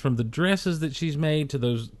designs, from the dresses that she's made to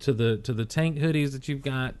the tank hoodies that you've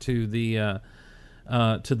got, to the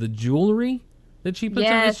jewelry that she puts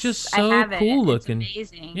on. It's just so cool looking.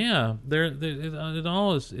 It's amazing. Yeah,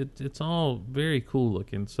 it's all very cool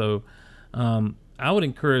looking. So I would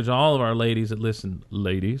encourage all of our ladies that listen,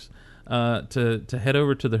 to head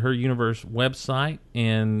over to the Her Universe website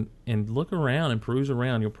and look around and peruse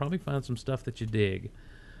around. You'll probably find some stuff that you dig.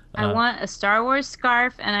 I want a Star Wars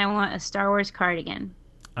scarf, and I want a Star Wars cardigan.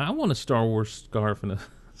 I want a Star Wars scarf and a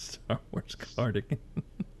Star Wars cardigan.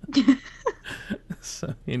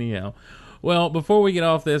 So anyhow, well, before we get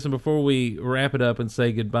off this and before we wrap it up and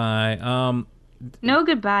say goodbye, no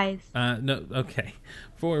goodbyes. No, okay.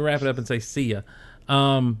 Before we wrap it up and say see ya,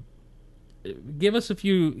 give us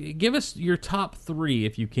your top 3,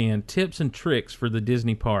 if you can, tips and tricks for the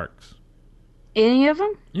Disney parks. Any of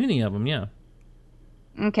them? Any of them, yeah.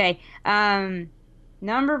 Okay.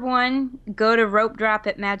 Number 1, go to Rope Drop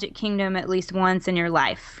at Magic Kingdom at least once in your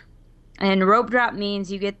life. And Rope Drop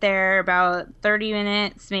means you get there about 30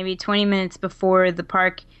 minutes, maybe 20 minutes before the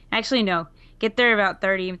park. Actually, no. Get there about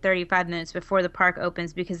 35 minutes before the park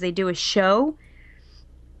opens, because they do a show.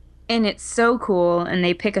 And it's so cool. And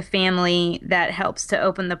they pick a family that helps to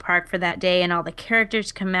open the park for that day. And all the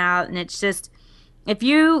characters come out. And it's just, if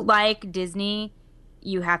you like Disney,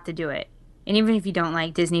 you have to do it. And even if you don't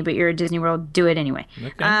like Disney, but you're at Disney World, do it anyway.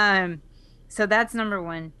 Okay. So that's number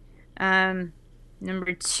 1.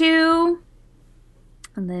 Number 2,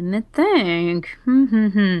 let me think.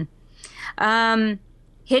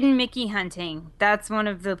 Hidden Mickey hunting. That's one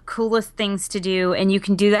of the coolest things to do, and you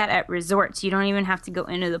can do that at resorts. You don't even have to go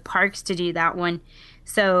into the parks to do that one.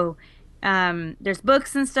 So there's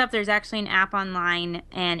books and stuff. There's actually an app online,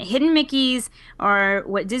 and Hidden Mickeys are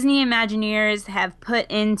what Disney Imagineers have put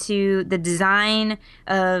into the design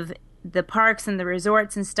of the parks and the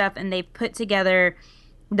resorts and stuff, and they've put together,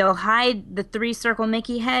 they'll hide the 3-circle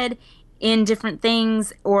Mickey head in different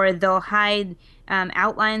things, or they'll hide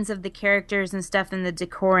outlines of the characters and stuff in the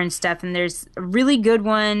decor and stuff. And there's a really good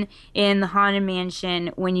one in the Haunted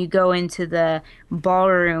Mansion when you go into the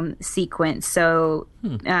ballroom sequence. So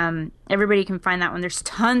everybody can find that one. There's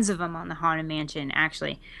tons of them on the Haunted Mansion,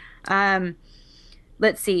 actually.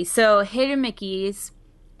 Let's see. So Hidden Mickeys.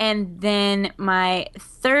 And then my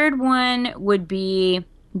third one would be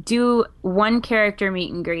do one character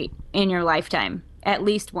meet and greet in your lifetime. At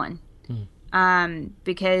least one.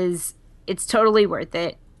 Because it's totally worth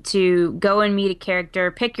it to go and meet a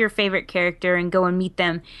character, pick your favorite character and go and meet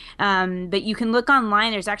them. But you can look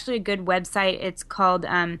online. There's actually a good website. It's called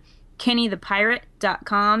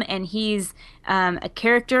KennyThePirate.com, and he's a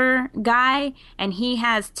character guy, and he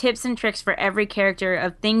has tips and tricks for every character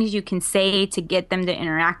of things you can say to get them to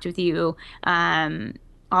interact with you,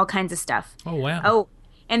 all kinds of stuff. Oh, wow. Oh,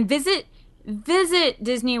 and visit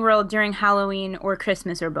Disney World during Halloween or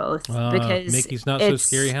Christmas or both, because Mickey's Not So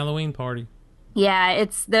Scary Halloween Party. Yeah,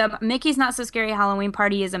 it's the Mickey's Not So Scary Halloween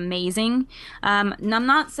Party is amazing. I'm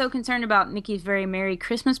not so concerned about Mickey's Very Merry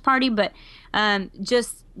Christmas Party, but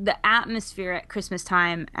just the atmosphere at Christmas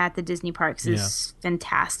time at the Disney parks is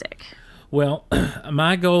fantastic. Well,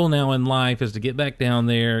 my goal now in life is to get back down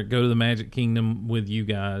there, go to the Magic Kingdom with you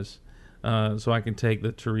guys, so I can take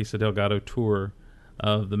the Teresa Delgado tour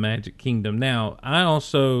of the Magic Kingdom. Now, I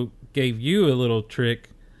also gave you a little trick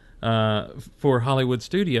for Hollywood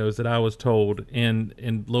Studios that I was told,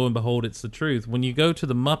 and lo and behold, it's the truth. When you go to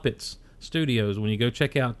the Muppets Studios, when you go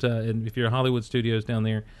check out, and if you're at Hollywood Studios down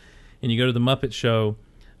there, and you go to the Muppet Show,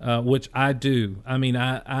 which I do. I mean,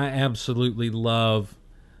 I absolutely love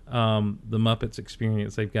the Muppets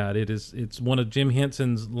experience they've got. It's one of Jim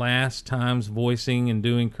Henson's last times voicing and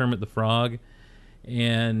doing Kermit the Frog,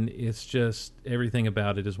 and it's just everything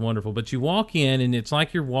about it is wonderful. But you walk in, and it's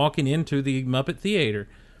like you're walking into the Muppet Theater,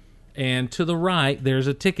 and to the right there's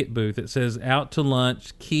a ticket booth that says "Out to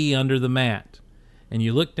lunch, key under the mat," and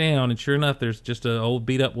you look down, and sure enough, there's just an old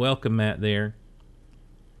beat up welcome mat there.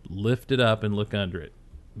 Lift it up and look under it.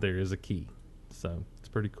 There is a key, so it's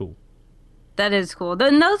pretty cool. That is cool.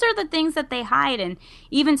 And those are the things that they hide, and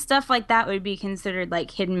even stuff like that would be considered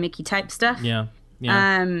like hidden Mickey type stuff. Yeah.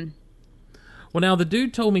 Well, now the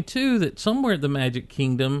dude told me too that somewhere at the Magic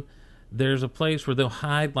Kingdom there's a place where they'll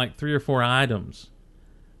hide like 3 or 4 items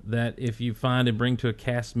that if you find and bring to a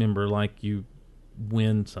cast member, like you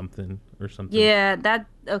win something or something. Yeah, that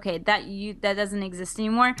doesn't exist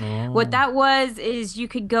anymore. Oh. What that was is you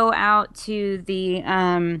could go out to the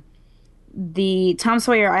Tom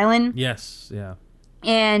Sawyer Island. Yes, yeah.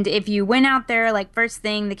 And if you went out there, like first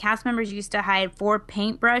thing, the cast members used to hide 4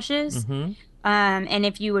 paintbrushes. Mm-hmm. And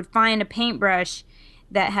if you would find a paintbrush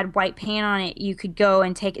that had white paint on it, you could go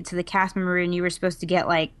and take it to the cast member, and you were supposed to get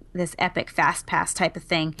like this epic fast pass type of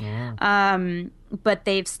thing. Yeah. But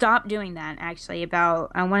they've stopped doing that actually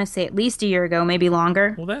about, I want to say at least a year ago, maybe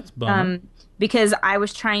longer. Well, that's bummer. Because I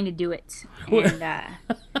was trying to do it. And,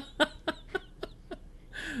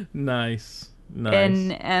 Nice.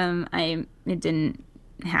 And it didn't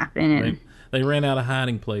happen. And they ran out of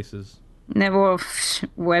hiding places. Well,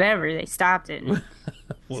 whatever. They stopped it.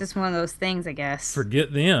 It's just one of those things, I guess.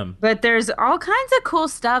 Forget them. But there's all kinds of cool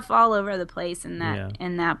stuff all over the place in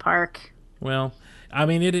that park. Well, I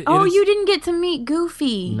mean, it. You didn't get to meet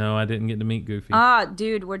Goofy. No, I didn't get to meet Goofy.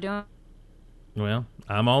 Dude, we're doing. Well,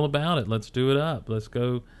 I'm all about it. Let's do it up. Let's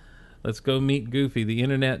go meet Goofy. The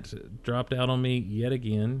internet dropped out on me yet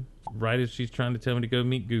again, right as she's trying to tell me to go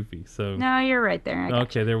meet Goofy. So no, you're right there.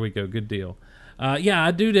 Okay, there we go. Good deal. Yeah,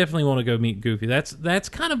 I do definitely want to go meet Goofy. That's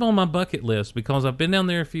kind of on my bucket list because I've been down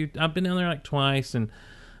there like twice, and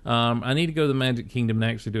I need to go to the Magic Kingdom and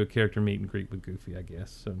actually do a character meet and greet with Goofy, I guess.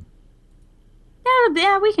 So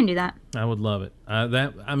yeah, we can do that. I would love it.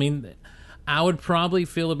 I would probably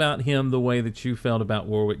feel about him the way that you felt about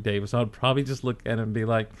Warwick Davis. I would probably just look at him and be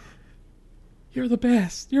like, "You're the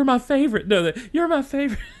best. You're my favorite. No, you're my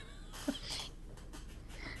favorite."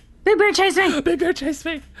 Big Bear, chase me! Big Bear, chase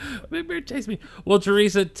me! Big Bear, chase me! Well,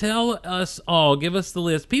 Teresa, tell us all. Give us the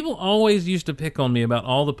list. People always used to pick on me about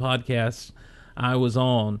all the podcasts I was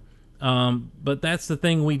on, but that's the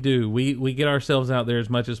thing we do. We get ourselves out there as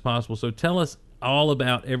much as possible. So tell us all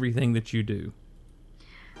about everything that you do.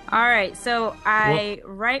 All right, so I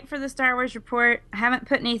write for the Star Wars Report. I haven't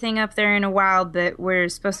put anything up there in a while, but we're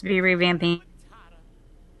supposed to be revamping.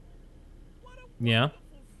 Yeah.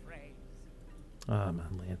 My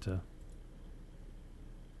Atlanta.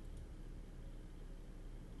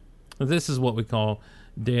 This is what we call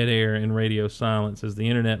dead air and radio silence, as the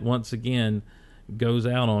internet once again goes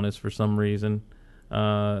out on us for some reason,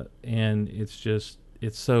 and it's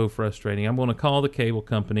so frustrating. I'm going to call the cable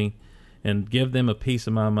company and give them a piece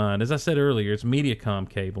of my mind. As I said earlier, it's Mediacom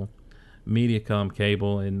Cable,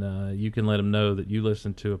 and you can let them know that you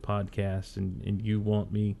listen to a podcast and you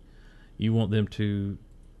want them to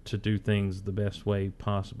do things the best way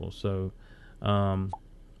possible. So,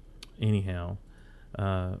 anyhow,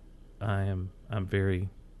 I'm very,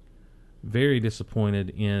 very disappointed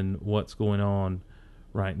in what's going on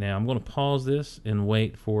right now. I'm going to pause this and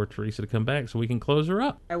wait for Teresa to come back so we can close her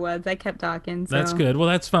up. I kept talking. So. That's good. Well,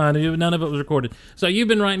 that's fine. None of it was recorded. So you've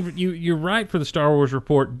been writing. You're right for the Star Wars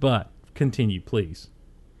Report, but continue, please.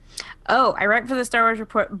 Oh, I write for the Star Wars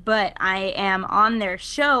Report, but I am on their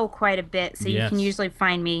show quite a bit, so you can usually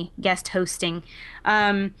find me guest hosting.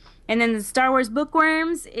 And then the Star Wars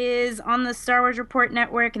Bookworms is on the Star Wars Report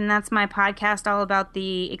Network, and that's my podcast all about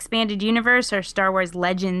the expanded universe, or Star Wars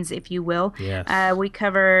Legends, if you will. Yes. We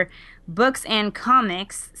cover books and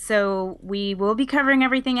comics, so we will be covering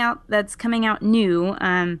everything out that's coming out new.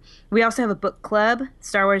 We also have a book club,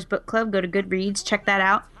 Star Wars Book Club. Go to Goodreads, check that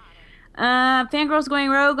out. Fangirls Going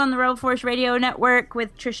Rogue on the Rebel Force Radio Network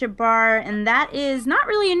with Trisha Barr, and that is not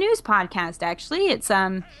really a news podcast, actually. It's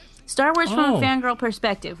Star Wars from a fangirl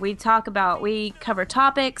perspective. We cover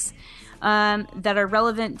topics that are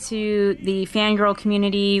relevant to the fangirl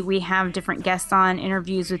community. We have different guests on,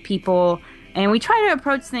 interviews with people And we try to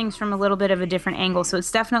approach things from a little bit of a different angle, so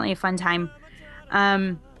it's definitely a fun time.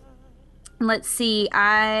 Let's see.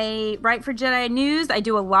 I write for Jedi News. I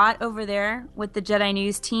do a lot over there with the Jedi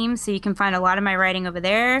News team, so you can find a lot of my writing over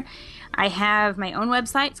there. I have my own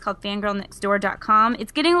website. It's called fangirlnextdoor.com.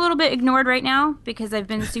 It's getting a little bit ignored right now because I've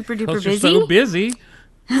been super duper busy. You're so busy.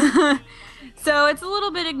 So it's a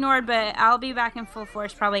little bit ignored, but I'll be back in full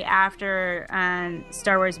force probably after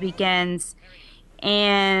Star Wars weekends.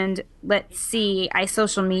 And let's see, I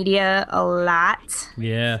social media a lot.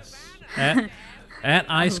 Yes. At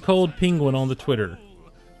Ice Cold Penguin on the Twitter.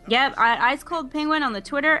 Yep, Ice Cold Penguin on the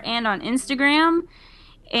Twitter and on Instagram.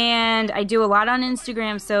 And I do a lot on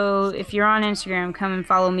Instagram, so if you're on Instagram, come and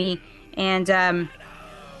follow me. And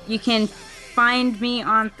you can find me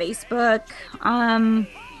on Facebook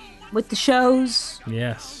with the shows.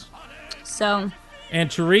 Yes. So.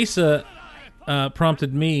 And Teresa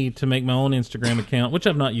prompted me to make my own Instagram account, which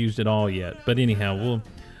I've not used at all yet. But anyhow,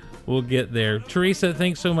 we'll get there. Teresa,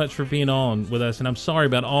 thanks so much for being on with us, and I'm sorry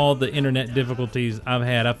about all the internet difficulties I've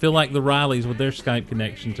had. I feel like the Rileys with their Skype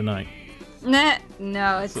connection tonight. No,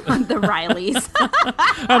 it's not the Rileys.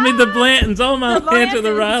 I mean, the Blantons. Oh, my hands are the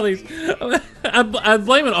Rileys. I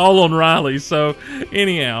blame it all on Riley, so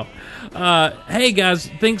anyhow. Hey, guys,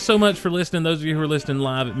 thanks so much for listening. Those of you who are listening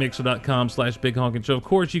live at mixer.com/BigHonkinShow. Of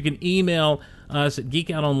course, you can email us at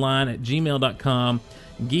geekoutonline@gmail.com,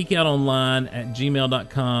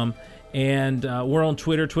 geekoutonline@gmail.com, and we're on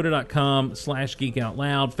Twitter,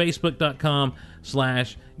 twitter.com/geekoutloud,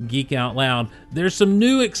 facebook.com/geekoutloud. There's some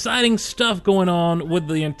new exciting stuff going on with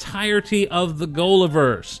the entirety of the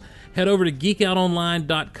Golaverse. Head over to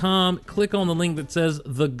geekoutonline.com, click on the link that says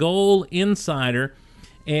The Goal Insider,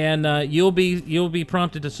 and you'll be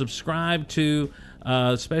prompted to subscribe to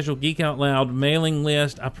a special Geek Out Loud mailing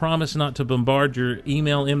list. I promise not to bombard your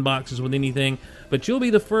email inboxes with anything, but you'll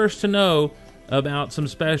be the first to know about some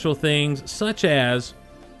special things, such as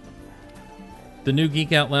the new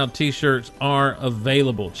Geek Out Loud t-shirts are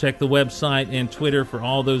available. Check the website and Twitter for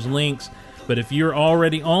all those links. But if you're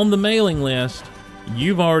already on the mailing list,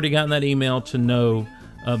 you've already gotten that email to know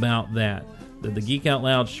about that. The Geek Out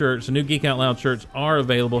Loud shirts, the new Geek Out Loud shirts are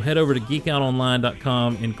available. Head over to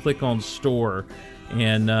geekoutonline.com and click on store,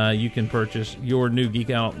 and you can purchase your new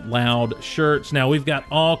Geek Out Loud shirts. Now, we've got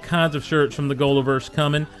all kinds of shirts from the Golaverse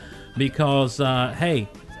coming because, hey,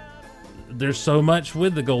 there's so much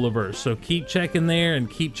with the Golaverse. So keep checking there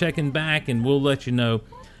and keep checking back, and we'll let you know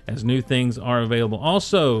as new things are available.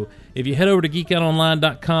 Also, if you head over to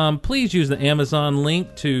geekoutonline.com, please use the Amazon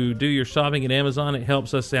link to do your shopping at Amazon. It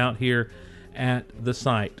helps us out here at the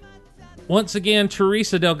site. Once again,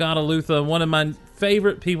 Teresa Delgado Lutha, one of my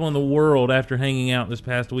favorite people in the world after hanging out this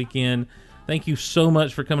past weekend. Thank you so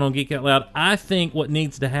much for coming on Geek Out Loud. I think what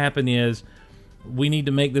needs to happen is we need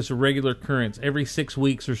to make this a regular occurrence. Every 6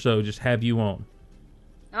 weeks or so, just have you on.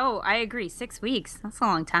 Oh, I agree. 6 weeks. That's a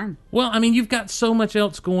long time. Well, I mean, you've got so much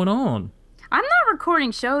else going on. I'm not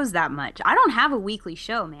recording shows that much. I don't have a weekly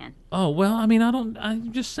show, man. Oh, well, I mean,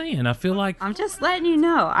 I'm just saying. I feel like... I'm just letting you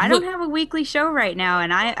know. I don't have a weekly show right now,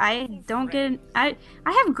 and I don't get... I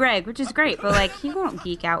have Greg, which is great, but, like, he won't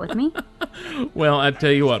geek out with me. Well, I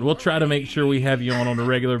tell you what, we'll try to make sure we have you on a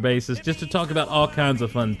regular basis just to talk about all kinds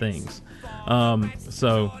of fun things.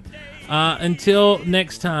 Until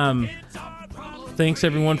next time... Thanks,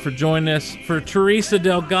 everyone, for joining us. For Teresa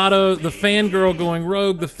Delgado, the fangirl going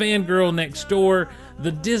rogue, the fangirl next door,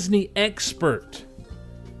 the Disney expert.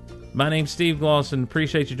 My name's Steve Glosson.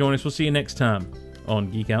 Appreciate you joining us. We'll see you next time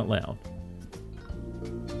on Geek Out Loud.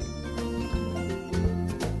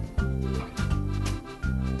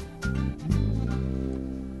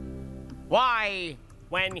 Why,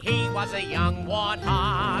 when he was a young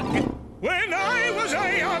warthog. When I was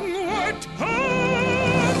a young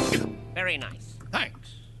warthog. Very nice.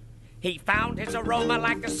 Thanks. He found his aroma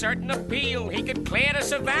like a certain appeal. He could clear the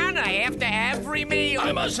savannah after every meal.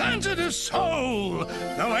 I'm a sensitive soul,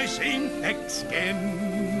 though I seem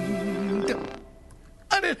thick-skinned.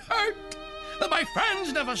 And it hurt that my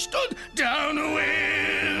friends never stood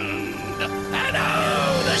downwind. And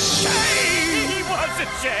oh, the shame! He was a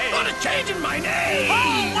shame! On a change in my name!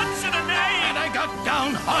 Oh, what's in a name? And I got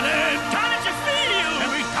downhearted! How did you feel?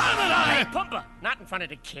 Every time that Hey, Pumbaa, not in front of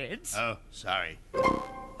the kids. Oh, sorry.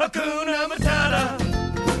 Hakuna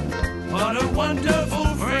Matata, what a wonderful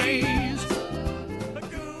phrase.